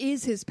sucks. What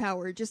is his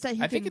power? Just that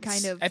he I can think it's.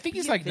 kind of. I think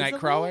he's Is like it visible?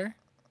 Nightcrawler,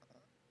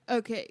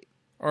 Okay.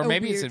 or A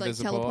maybe it's weird, like,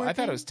 invisible. teleport I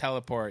thought it thing? was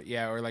teleport.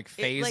 Yeah, or like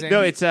It, phasing. like,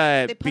 No, it's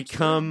They punch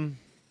become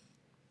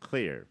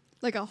clear.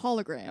 Like a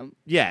hologram.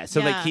 Yeah,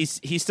 so Yeah. like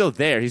he's still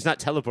there. He's not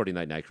teleporting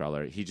like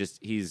Nightcrawler.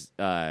 He's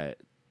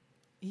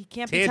He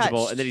can't be tangible,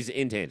 touched. and then he's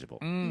intangible.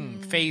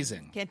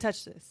 Phasing. Can't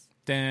touch this.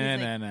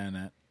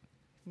 Da-na-na-na.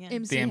 Yeah.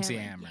 The MC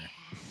Hammer.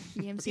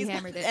 The MC He's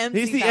Hammer. the That. MC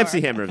He's the power.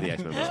 MC Hammer of the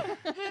X-Men.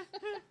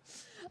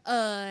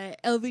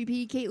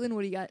 LVP, Caitlin,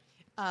 what do you got?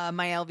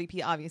 My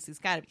LVP obviously has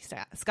got to be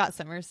Scott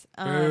Summers.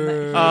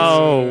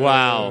 Oh,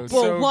 wow.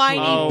 So whiny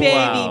cool. baby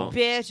Wow.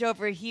 bitch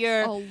over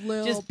here, Oh,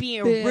 lil just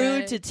being bitch.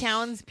 rude to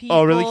townspeople.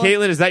 Oh, really,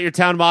 Caitlin? Is that your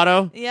town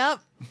motto? Yep.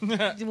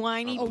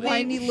 Whiny, A baby.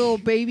 whiny little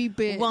baby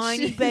bitch.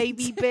 whiny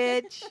baby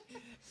bitch.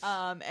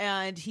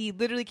 And he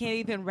literally can't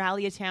even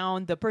rally a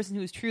town. The person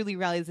who's truly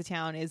rallies the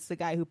town is the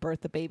guy who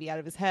birthed the baby out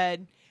of his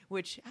head.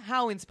 Which,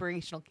 how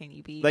inspirational can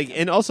you be? Like,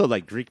 and also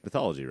like Greek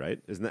mythology, right?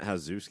 Isn't that how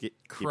Zeus gave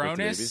birth to babies?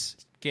 Cronus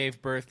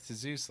gave birth to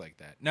Zeus like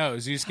that. No,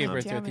 Zeus gave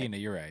birth to damn it. Athena.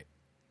 You're right.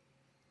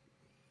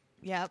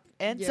 Yep.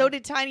 And Yeah. so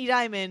did Tiny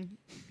Diamond.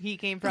 He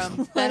came from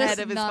the Let head us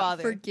of his not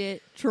father.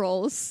 forget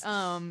trolls.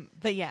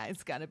 But yeah,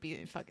 it's got to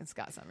be fucking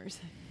Scott Summers.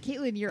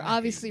 Caitlin, you're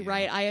obviously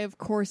right. I, of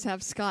course,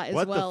 have Scott as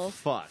What the well.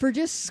 fuck? For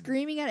just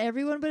screaming at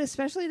everyone, but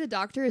especially the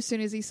doctor as soon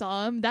as he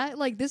saw him. That,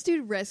 like, this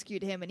dude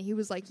rescued him, and he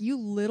was like, you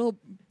little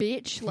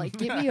bitch. Like,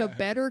 get me a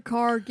better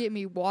car. Get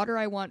me water.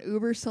 I want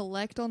Uber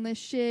Select on this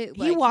shit.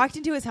 He Like, walked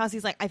into his house.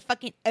 He's like, I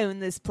fucking own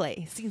this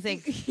place. He's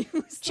like,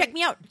 check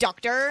me out,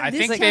 doctor. I This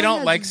think town they don't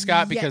has like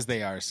Scott yet- because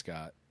they are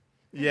Scott.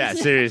 Yeah,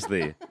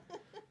 seriously.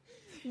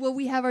 Well,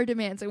 we have our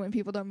demands, and when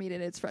people don't meet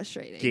it, it's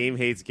frustrating. Game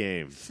hates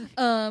game.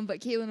 But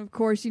Caitlin, of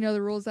course, you know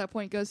the rules. That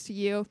point goes to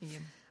you.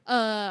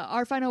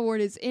 Our final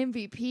award is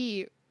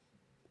MVP.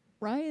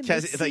 Ryan, Cassie,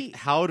 let's it's see, like,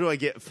 how do I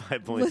get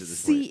 5 points let's at this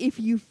see point? if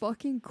you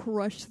fucking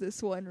crush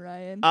this one,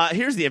 Ryan.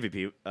 Here's the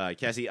MVP.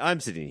 Cassie, I'm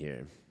sitting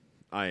here.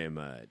 I am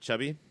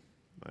chubby.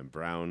 I'm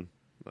brown.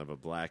 I have a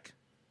black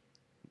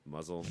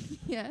muzzle.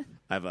 Yeah.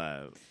 I have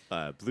a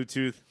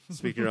Bluetooth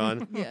speaker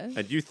on. Yeah.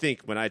 And you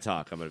think when I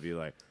talk, I'm going to be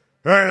like,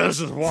 hey, this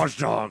is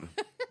Watchdog.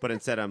 But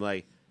instead, I'm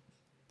like,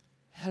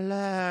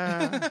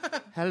 hello.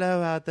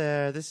 Hello out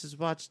there. This is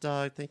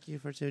Watchdog. Thank you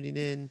for tuning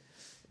in.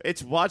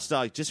 It's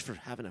Watchdog just for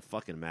having a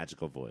fucking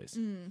magical voice.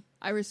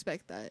 I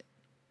respect that.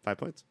 5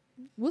 points.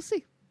 We'll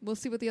see. We'll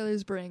see what the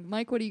others bring.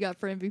 Mike, what do you got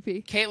for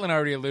MVP? Caitlin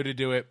already alluded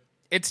to it.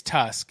 It's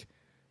Tusk.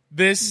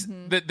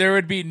 There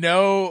would be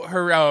no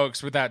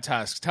heroics without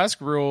Tusk.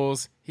 Tusk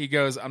rules. He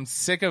goes, I'm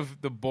sick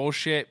of the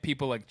bullshit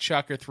people like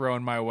Chuck are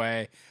throwing my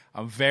way.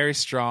 I'm very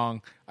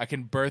strong. I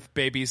can birth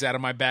babies out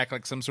of my back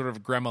like some sort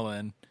of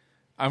gremlin.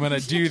 I'm going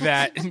to do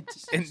that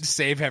and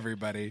save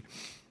everybody.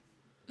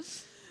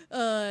 It's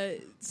a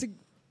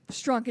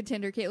strong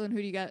contender. Caitlin, who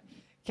do you got?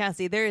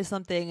 Cassie, there is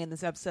something in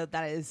this episode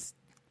that is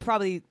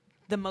probably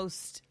the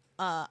most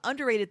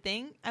underrated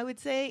thing, I would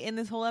say, in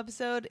this whole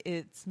episode.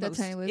 That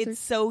tiny lizard? It's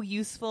so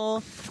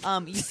useful.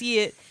 You see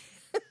it,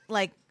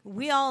 like,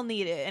 we all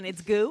need it, and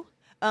it's goo.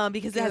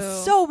 Because it has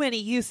Goo. so many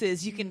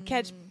uses. You can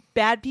catch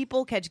bad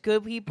people, catch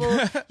good people.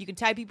 You can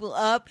tie people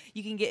up.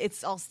 You can get,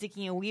 it's all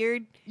sticky and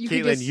weird. You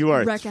could Caitlin, just you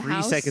are wreck a 3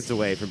 house. seconds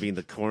away from being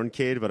the corn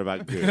kid, but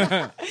about good.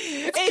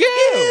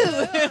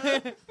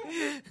 It's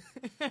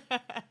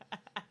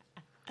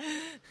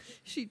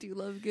She do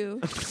love goo.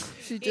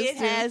 She goo. just It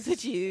has the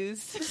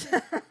juice.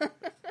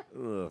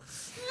 Ugh.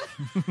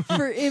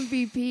 For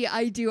MVP,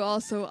 I do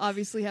also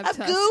obviously have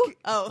Tusk. Goo?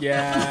 Oh.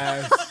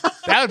 Yeah.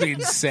 That would be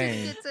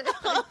insane.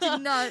 I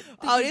did not. think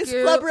Oh, of is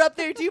goo. Flubber up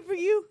there too for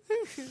you?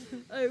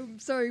 I'm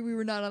sorry, we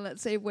were not on that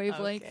same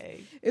wavelength.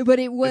 Okay. But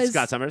it was It's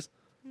Scott Summers.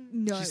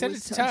 No, She it said was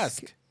it's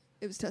Tusk.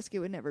 It was Tusk. It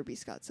would never be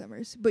Scott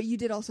Summers. But you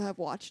did also have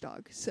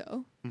Watchdog.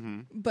 So,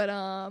 but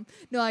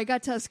no, I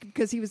got Tusk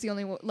because he was the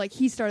only one. Like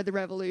he started the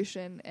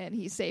revolution and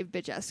he saved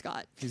bitch ass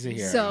Scott. He's a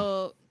hero.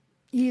 So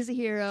he's a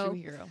hero. True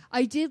hero.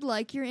 I did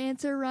like your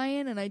answer,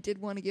 Ryan, and I did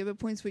want to give it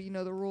points. But you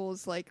know the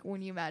rules. Like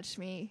when you match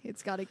me,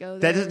 it's got to go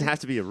there. That doesn't have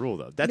to be a rule,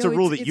 though. That's No, a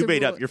rule it's- that it's you a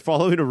made rule. up. You're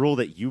following a rule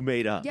that you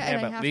made up. Yeah, Yeah, and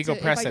I but have legal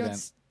to,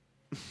 precedent.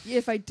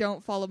 If I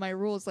don't follow my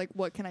rules, like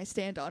what can I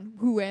stand on?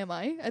 Who am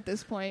I at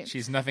this point?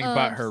 She's nothing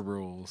but her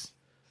rules.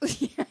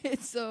 Yeah,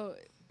 so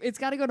it's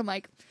got to go to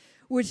Mike,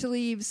 which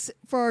leaves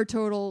for our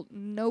total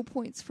no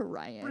points for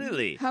Ryan.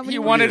 Really? How many He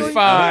were wanted going-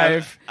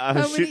 5. I'm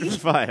How shooting many?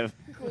 for 5.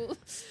 Cool.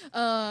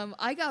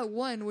 I got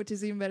 1, which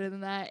is even better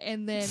than that,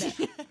 and then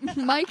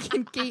Mike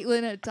and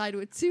Caitlin had tied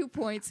with 2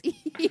 points each.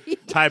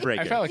 Tiebreaker.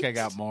 I felt like I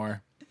got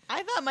more.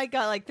 I thought Mike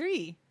got like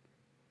 3.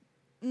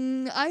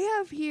 I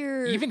have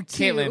here Even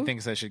 2, Caitlin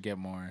thinks I should get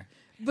more.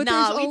 but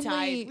Nah, we there's only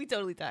tied. We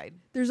totally tied.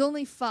 there's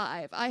only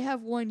 5. I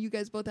have 1. You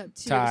guys both have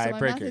 2. So my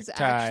math Tiebreaker. is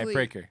actually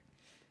Tiebreaker.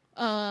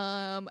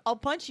 I'll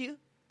punch you.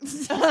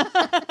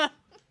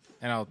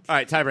 And I'll All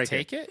right, tiebreaker.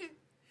 take it.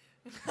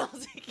 I'll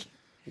take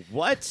it.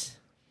 What?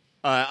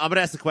 I'm going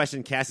to ask the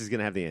question. Cassie's going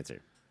to have the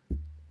answer.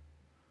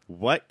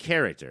 What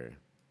character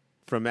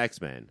from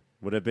X-Men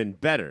would have been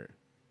better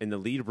in the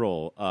lead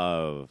role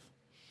of...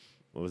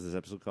 What was this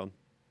episode called?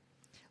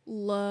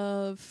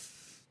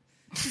 Love.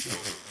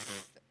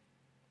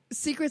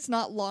 Secrets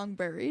not long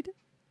buried.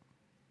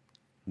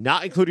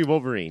 Not including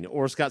Wolverine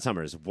or Scott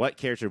Summers. What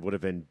character would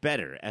have been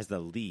better as the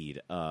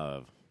lead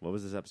of... What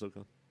was this episode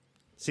called?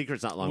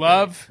 Secrets Not Long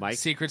Love. Buried. Mike?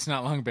 Secrets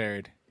not long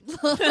buried.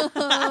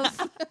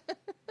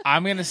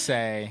 I'm gonna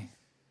say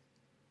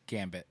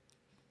Gambit.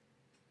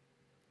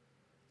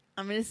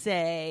 I'm gonna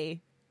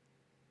say,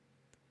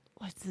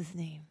 what's his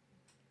name?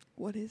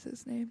 What is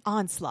his name?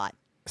 Onslaught.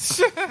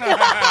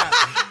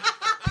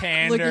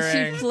 Pandering. Look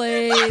at she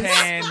plays.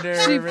 Pandering.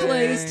 She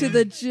plays to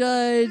the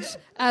judge.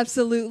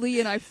 Absolutely,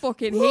 and I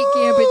fucking hate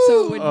Gambit,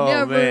 so it would Oh,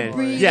 never man.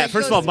 be. Yeah, that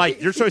first of all, goes-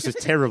 Mike, your choice was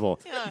terrible.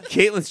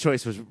 Caitlin's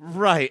choice was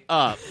right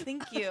up.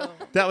 Thank you.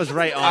 That was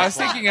right I was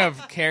off. thinking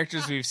of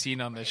characters we've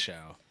seen on this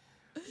show.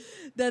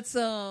 That's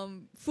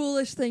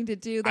foolish thing to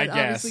do. That I guess.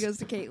 obviously goes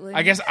to Caitlin.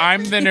 I guess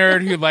I'm the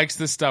nerd who likes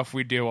the stuff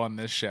we do on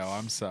this show.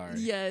 I'm sorry.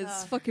 Yeah,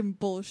 it's fucking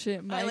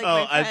bullshit, Mike. like-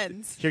 Oh, my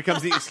friends. here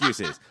comes the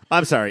excuses.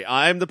 I'm sorry.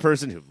 I'm the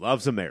person who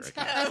loves America.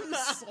 I'm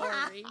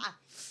sorry.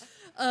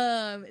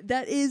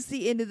 That is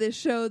the end of this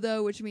show,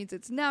 though, which means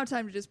it's now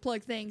time to just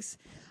plug things.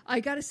 I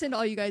gotta send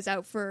all you guys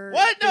out for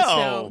What? this No.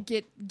 show.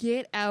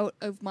 Get out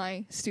of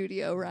my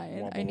studio,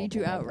 Ryan. I need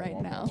you out right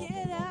now.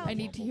 Get out. I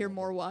need to hear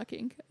more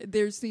walking.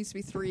 There needs to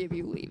be 3 of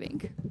you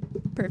leaving.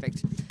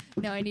 Perfect.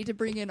 Now I need to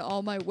bring in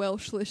all my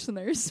Welsh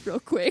listeners real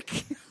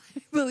quick.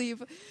 I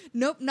believe.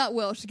 Nope, not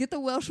Welsh. Get the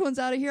Welsh ones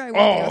out of here. I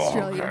want the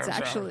Australians,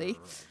 actually.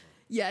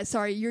 Yeah,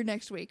 sorry, you're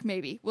next week,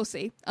 maybe. We'll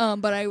see.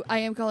 But I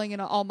am calling in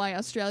all my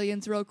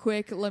Australians real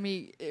quick. Let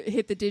me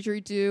hit the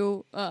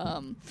didgeridoo.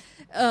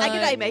 Good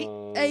day, mate.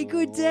 A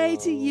good day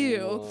to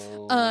you.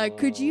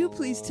 Could you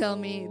please tell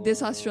me,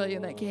 this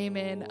Australian that came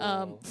in,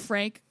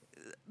 Frank,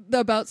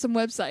 about some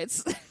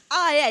websites?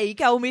 Oh, yeah, you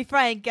call me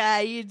Frank.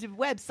 You do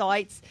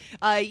websites.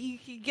 You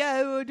can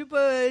go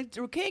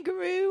to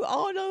Kangaroo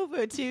on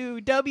over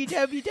to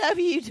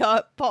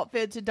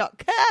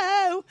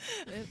www.popfilter.co.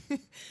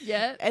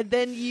 Yeah. And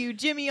then you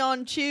Jimmy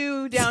on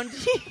Chew down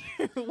to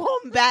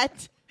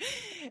Wombat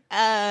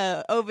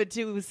over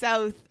to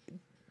South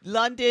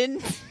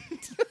London.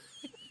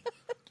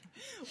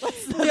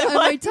 What's the Yeah, am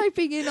one? I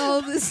typing in all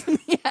of this in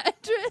the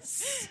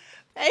address?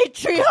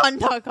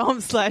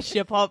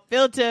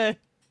 Patreon.com/yourpopfilter.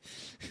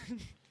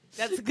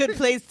 That's a good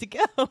place to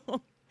go.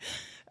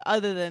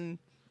 Other than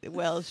the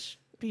Welsh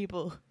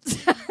people.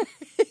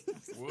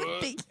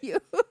 Thank you.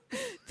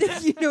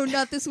 Thank you. No,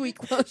 not this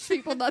week, Welsh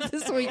people. Not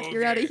this week.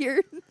 You're out of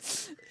here.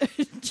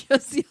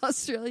 Just the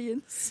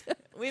Australians.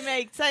 We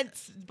make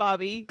sense,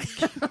 Bobby.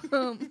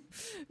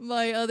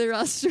 My other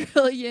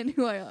Australian,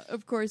 who I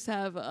of course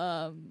have,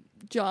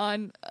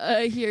 John,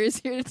 here is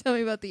here to tell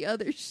me about the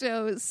other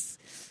shows.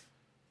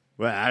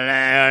 Well,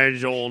 hello,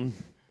 John.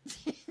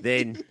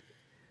 Then,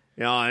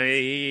 I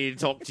need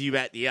to talk to you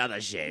about the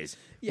other shows.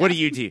 Yeah. What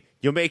do?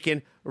 You're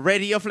making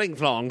radio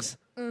fling-flongs.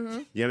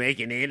 You're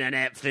making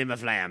internet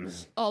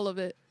flimmer-flams. All of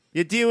it.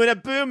 You're doing a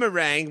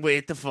boomerang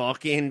with the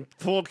fucking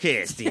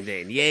forecasting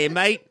then. Yeah,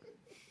 mate?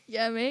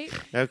 Yeah, mate.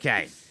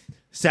 Okay.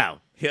 So,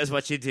 here's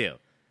what you do.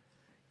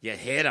 You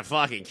hit a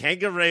fucking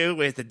kangaroo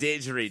with the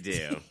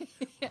didgeridoo.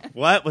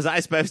 What was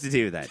I supposed to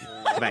do then?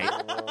 Mate,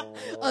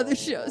 Other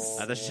shows.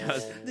 other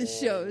shows. The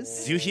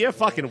shows. Do you hear a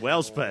fucking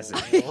Welsh person?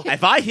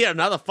 If I hear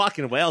another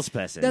fucking Welsh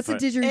person... That's a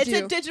It's a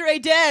didgeridoo.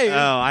 didgeridoo.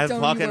 Oh, I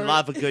Don't fucking worry.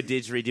 love a good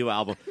didgeridoo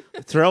album.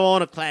 Throw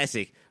on a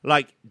classic,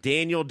 like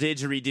Daniel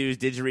Didgeridoo's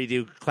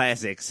Didgeridoo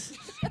Classics.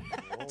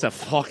 It's a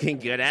fucking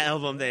good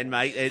album then,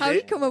 mate. How do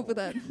you come up with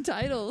that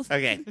title?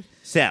 Okay,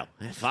 so,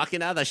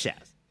 fucking other shows.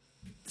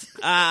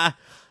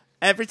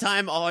 Every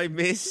time I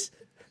miss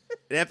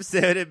an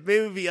episode of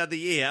Movie of the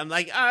Year, I'm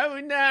like, oh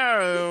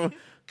no.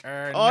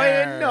 Oh no.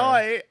 Oh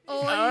no.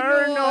 Oh,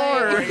 I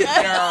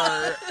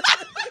know.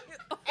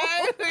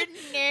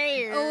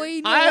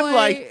 I'm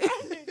like,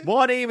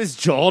 my name is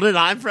John and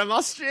I'm from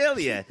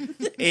Australia.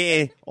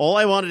 And all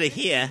I wanted to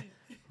hear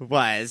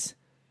was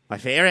my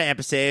favorite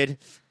episode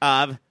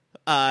of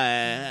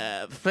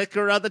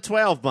Flicker of the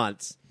 12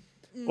 Months.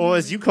 Or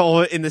as you call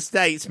it in the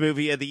States,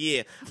 Movie of the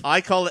Year. I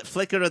call it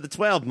Flicker of the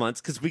 12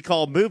 Months because we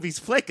call movies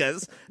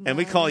flickers and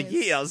we call Nice.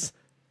 years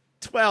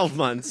 12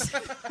 months.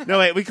 No,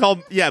 wait, we call,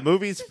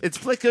 movies, it's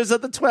flickers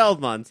of the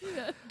 12 months.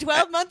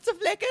 12 months of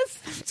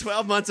flickers?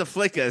 12 months of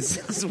flickers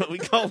is what we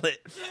call it.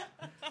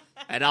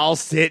 And I'll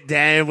sit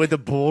down with a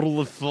bottle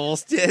of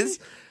Foster's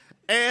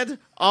and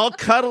I'll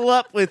cuddle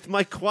up with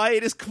my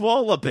quietest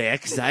koala bear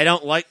because I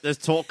don't like those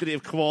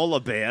talkative koala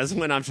bears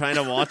when I'm trying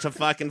to watch a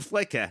fucking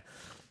flicker.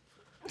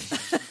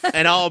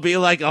 And I'll be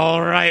like,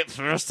 all right,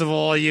 first of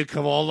all, you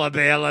koala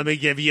bear, let me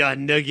give you a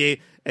noogie.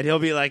 And he'll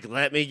be like,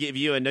 let me give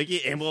you a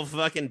noogie, and we'll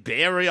fucking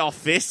bury our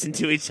fists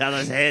into each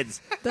other's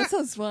heads. That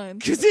sounds fun.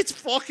 Because it's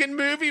fucking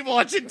movie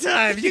watching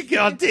time, you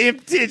goddamn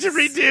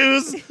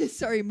didgeridoos.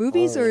 Sorry,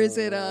 movies or is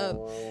it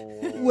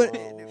what?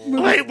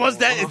 Wait, is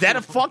that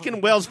a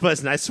fucking Welsh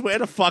person? I swear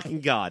to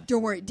fucking God.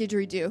 Don't worry,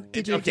 didgeridoo,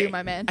 didgeridoo,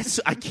 my man.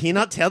 I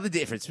cannot tell the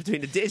difference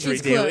between a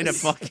didgeridoo and a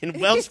close. fucking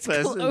Welsh It's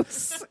person.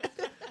 close.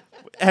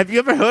 Have you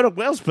ever heard a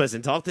Welsh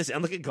person talk to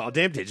sound like a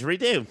goddamn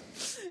didgeridoo?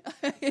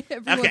 Every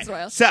once in a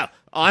while. So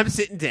I'm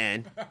sitting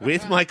down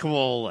with my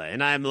koala,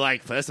 and I'm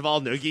like, first of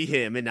all, noogie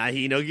him, and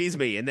he noogies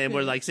me, and then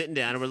we're like sitting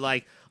down, and we're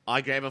like,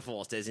 I grab a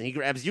Foster's, and he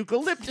grabs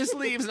eucalyptus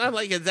leaves, and I'm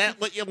like, is that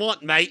what you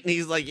want, mate? And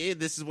he's like, yeah,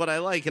 this is what I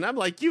like, and I'm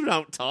like, you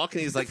don't talk,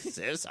 and he's like,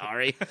 so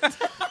sorry.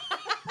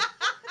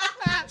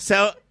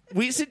 So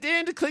we sit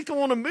down to click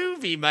on a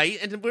movie, mate,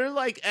 and we're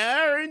like,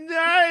 oh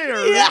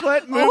no,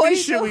 what movie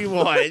should we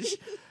watch?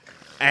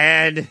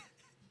 And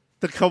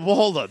the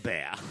koala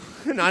bear.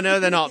 And I know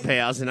they're not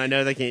bears, and I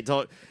know they can't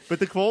talk, but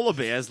the koala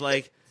bear's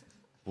like,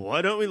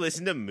 why don't we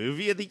listen to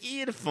Movie of the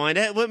Year to find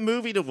out what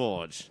movie to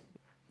watch?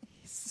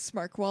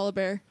 Smart koala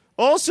bear.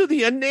 Also,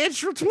 the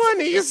Unnatural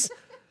 20s.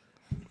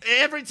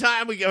 Every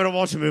time we go to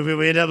watch a movie,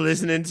 we end up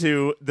listening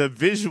to the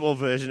visual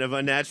version of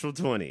Unnatural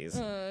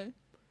 20s.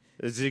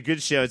 It's a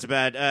good show. It's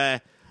about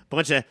a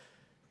bunch of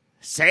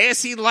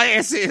sassy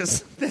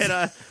lasses that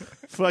are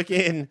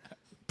fucking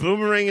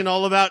boomeranging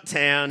all about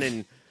town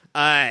and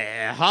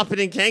hopping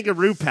in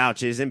kangaroo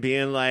pouches and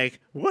being like,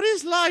 what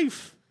is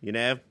life? You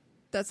know?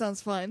 That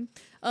sounds fun.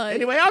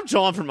 Anyway, I'm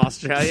John from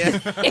Australia.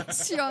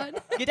 It's Sean.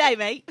 Good day,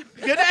 mate.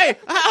 Good day.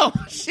 Oh,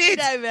 shit. Good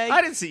day, mate.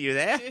 I didn't see you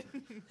there.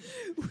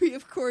 We,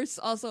 of course,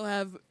 also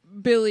have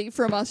Billy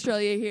from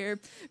Australia here.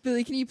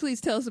 Billy, can you please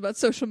tell us about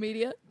social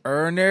media?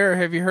 Erner,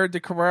 have you heard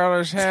the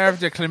koalas have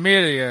the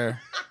chlamydia?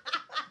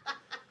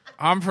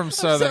 I'm from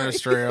Southern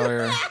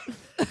Australia.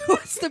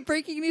 What's the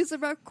breaking news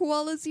about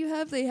koalas you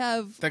have? They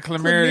have The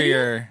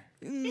chlamydia.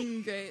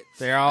 Great.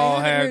 They all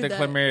I haven't have heard the that.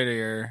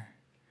 chlamydia.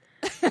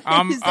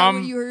 Is that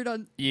what you heard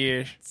on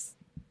Yeah.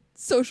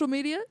 social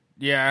media?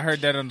 Yeah, I heard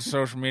that on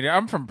social media.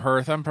 I'm from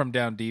Perth. I'm from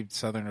down deep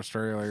Southern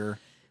Australia.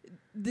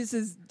 This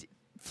is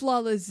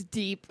flawless,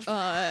 deep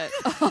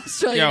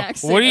Australian Yo,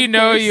 accent. what do you of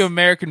know, course. you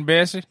American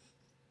Bessie?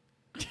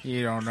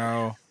 You don't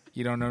know.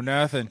 You don't know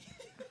nothing.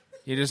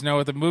 You just know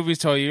what the movies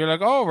tell you. You're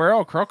like, oh, we're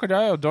all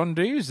Crocodile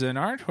Dundees then,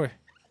 aren't we?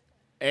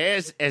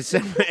 As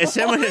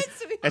someone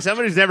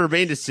who's never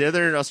been to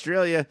Southern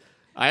Australia,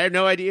 I have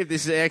no idea if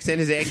this accent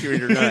is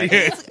accurate or not.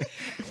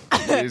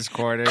 It is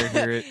quite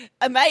accurate.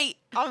 Mate,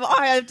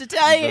 I have to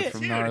tell you,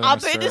 From Northern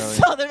I've been to Australia.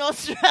 Southern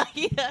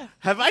Australia.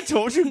 Have I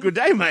told you good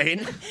day,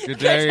 man? Good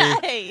day.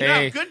 day.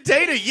 Hey, Good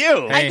day to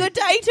you. Hey. And good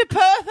day to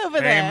Perth over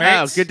Hey, there. mate.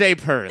 Oh, good day,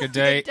 Perth. good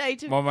day. Good day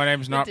to- Well, my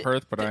name's not to-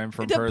 Perth, but I am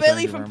from to Perth. Billy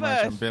Thank you from very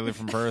much. Perth. I'm Billy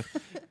from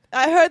Perth.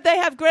 I heard they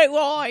have great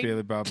wine.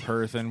 Billy Bob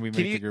Perth, and we make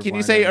the good Can you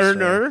wine say in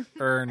Australia.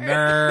 Erner?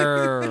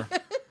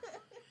 Erner.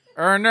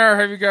 Erner,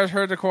 have you guys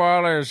heard the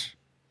koalas?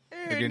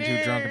 They're getting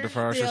too drunk at the They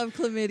process. have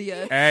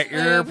chlamydia. At I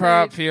your have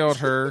pop heard.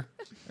 filter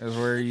is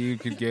where you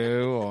could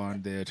go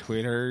on the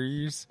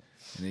Twitters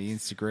and the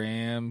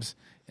Instagrams.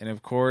 And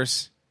of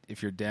course,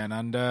 if you're down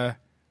under,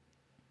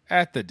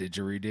 at the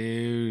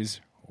didgeridoos.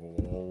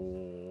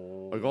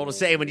 I'm going to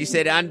say, when you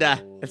said under,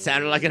 it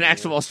sounded like an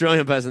actual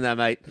Australian person there,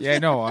 mate. Yeah,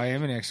 no, I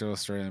am an actual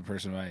Australian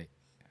person, mate.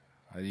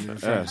 I even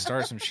trying to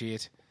start some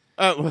shit.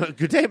 Oh, well,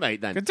 good day,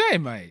 mate, then. Good day,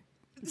 mate.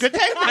 Good day,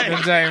 mate.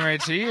 Good day,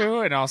 mate, to you,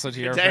 and also to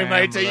your Good day,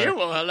 mate, to family. you.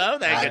 Well, hello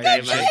there. Good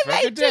day,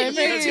 mate. Good day,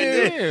 mate,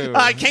 to you.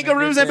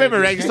 Kangaroos and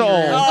boomerangs to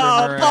all.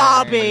 Oh,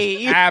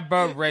 Bobby.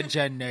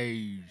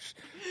 Aborigines.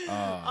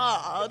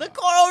 Oh, the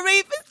coral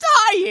reef is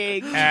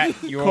dying.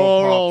 At your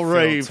Coral pop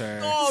reef. filter.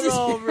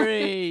 Coral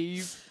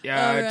reef. All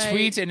right.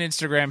 Tweet and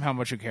Instagram how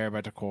much you care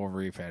about the coral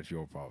reef at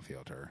your pop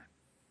filter.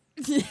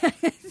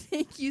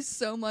 Thank you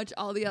so much,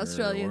 all the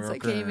Australians that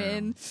came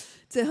in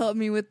to help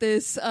me with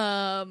this.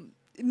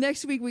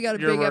 Next week we got a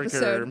You're big welcome.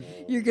 episode.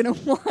 You're gonna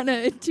want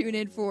to tune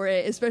in for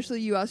it,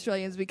 especially you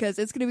Australians, because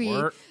it's gonna be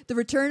Work. the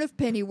return of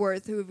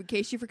Pennyworth. Who, in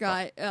case you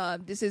forgot,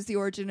 this is the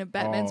origin of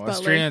Batman's butler.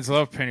 Australians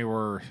love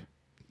Pennyworth.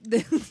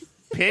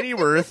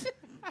 Pennyworth.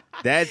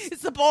 That's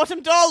It's the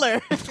bottom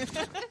dollar.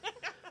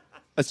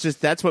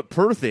 that's what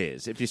Perth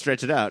is. If you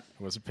stretch it out,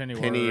 It was a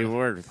Pennyworth.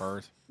 Pennyworth.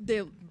 Perth.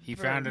 They He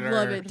founded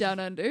love our it down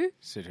under.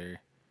 city.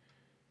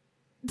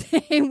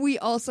 And we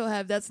also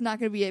have, that's not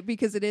going to be it,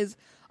 because it is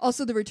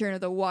also the return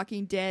of The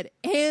Walking Dead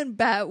and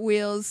Bat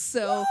Wheels.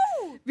 So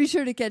be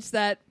sure to catch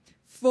that.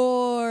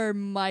 For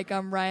Mike,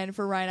 I'm Ryan.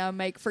 For Ryan, I'm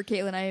Mike. For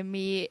Caitlin, I am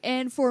me.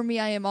 And for me,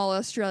 I am all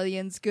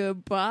Australians.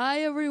 Goodbye,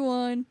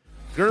 everyone.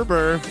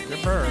 Gerber.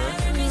 Gerber.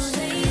 Marry me,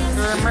 say yes.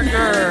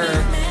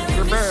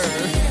 Gerber.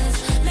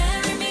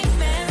 Marry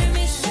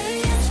me, say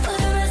yes. For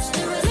the rest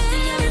of me,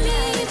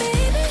 baby.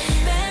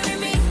 Marry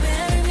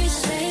me,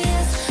 say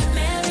yes.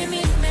 Marry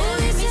me,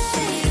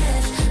 say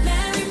yes.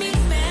 Marry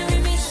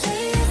me,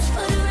 say yes.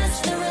 For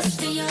the rest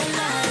of your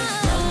life.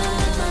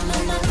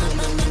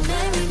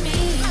 Marry me.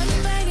 I'm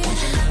begging.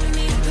 Won't you marry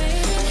me,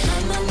 baby?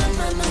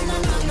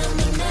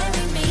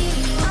 Marry me.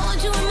 I want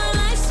you in my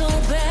life so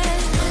bad.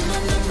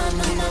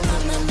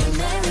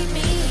 Marry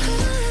me.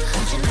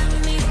 Won't you marry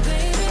me,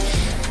 baby?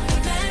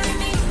 Marry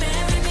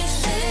me,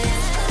 say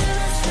yes.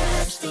 For the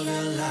rest of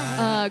your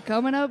life.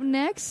 Coming up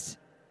next,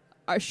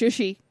 our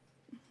Shushi.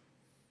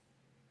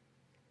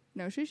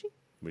 No Shushi?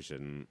 We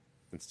shouldn't.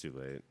 It's too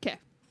late. Okay.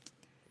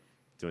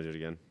 Do you want to do it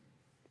again?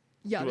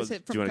 Yeah, Well, that's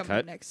it do from you wanna coming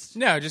up cut? next.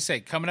 No, just say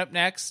coming up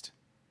next.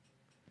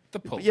 The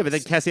poll. Yeah, but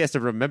then Cassie has to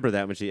remember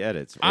that when she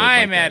edits. Or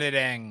I'm like that.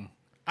 editing.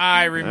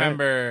 I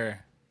remember.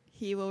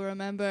 He will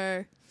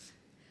remember.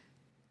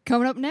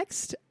 Coming up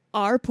next,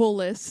 our pull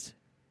list.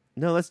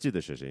 No, let's do the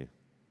shushi.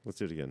 Let's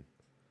do it again.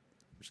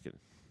 Just kidding.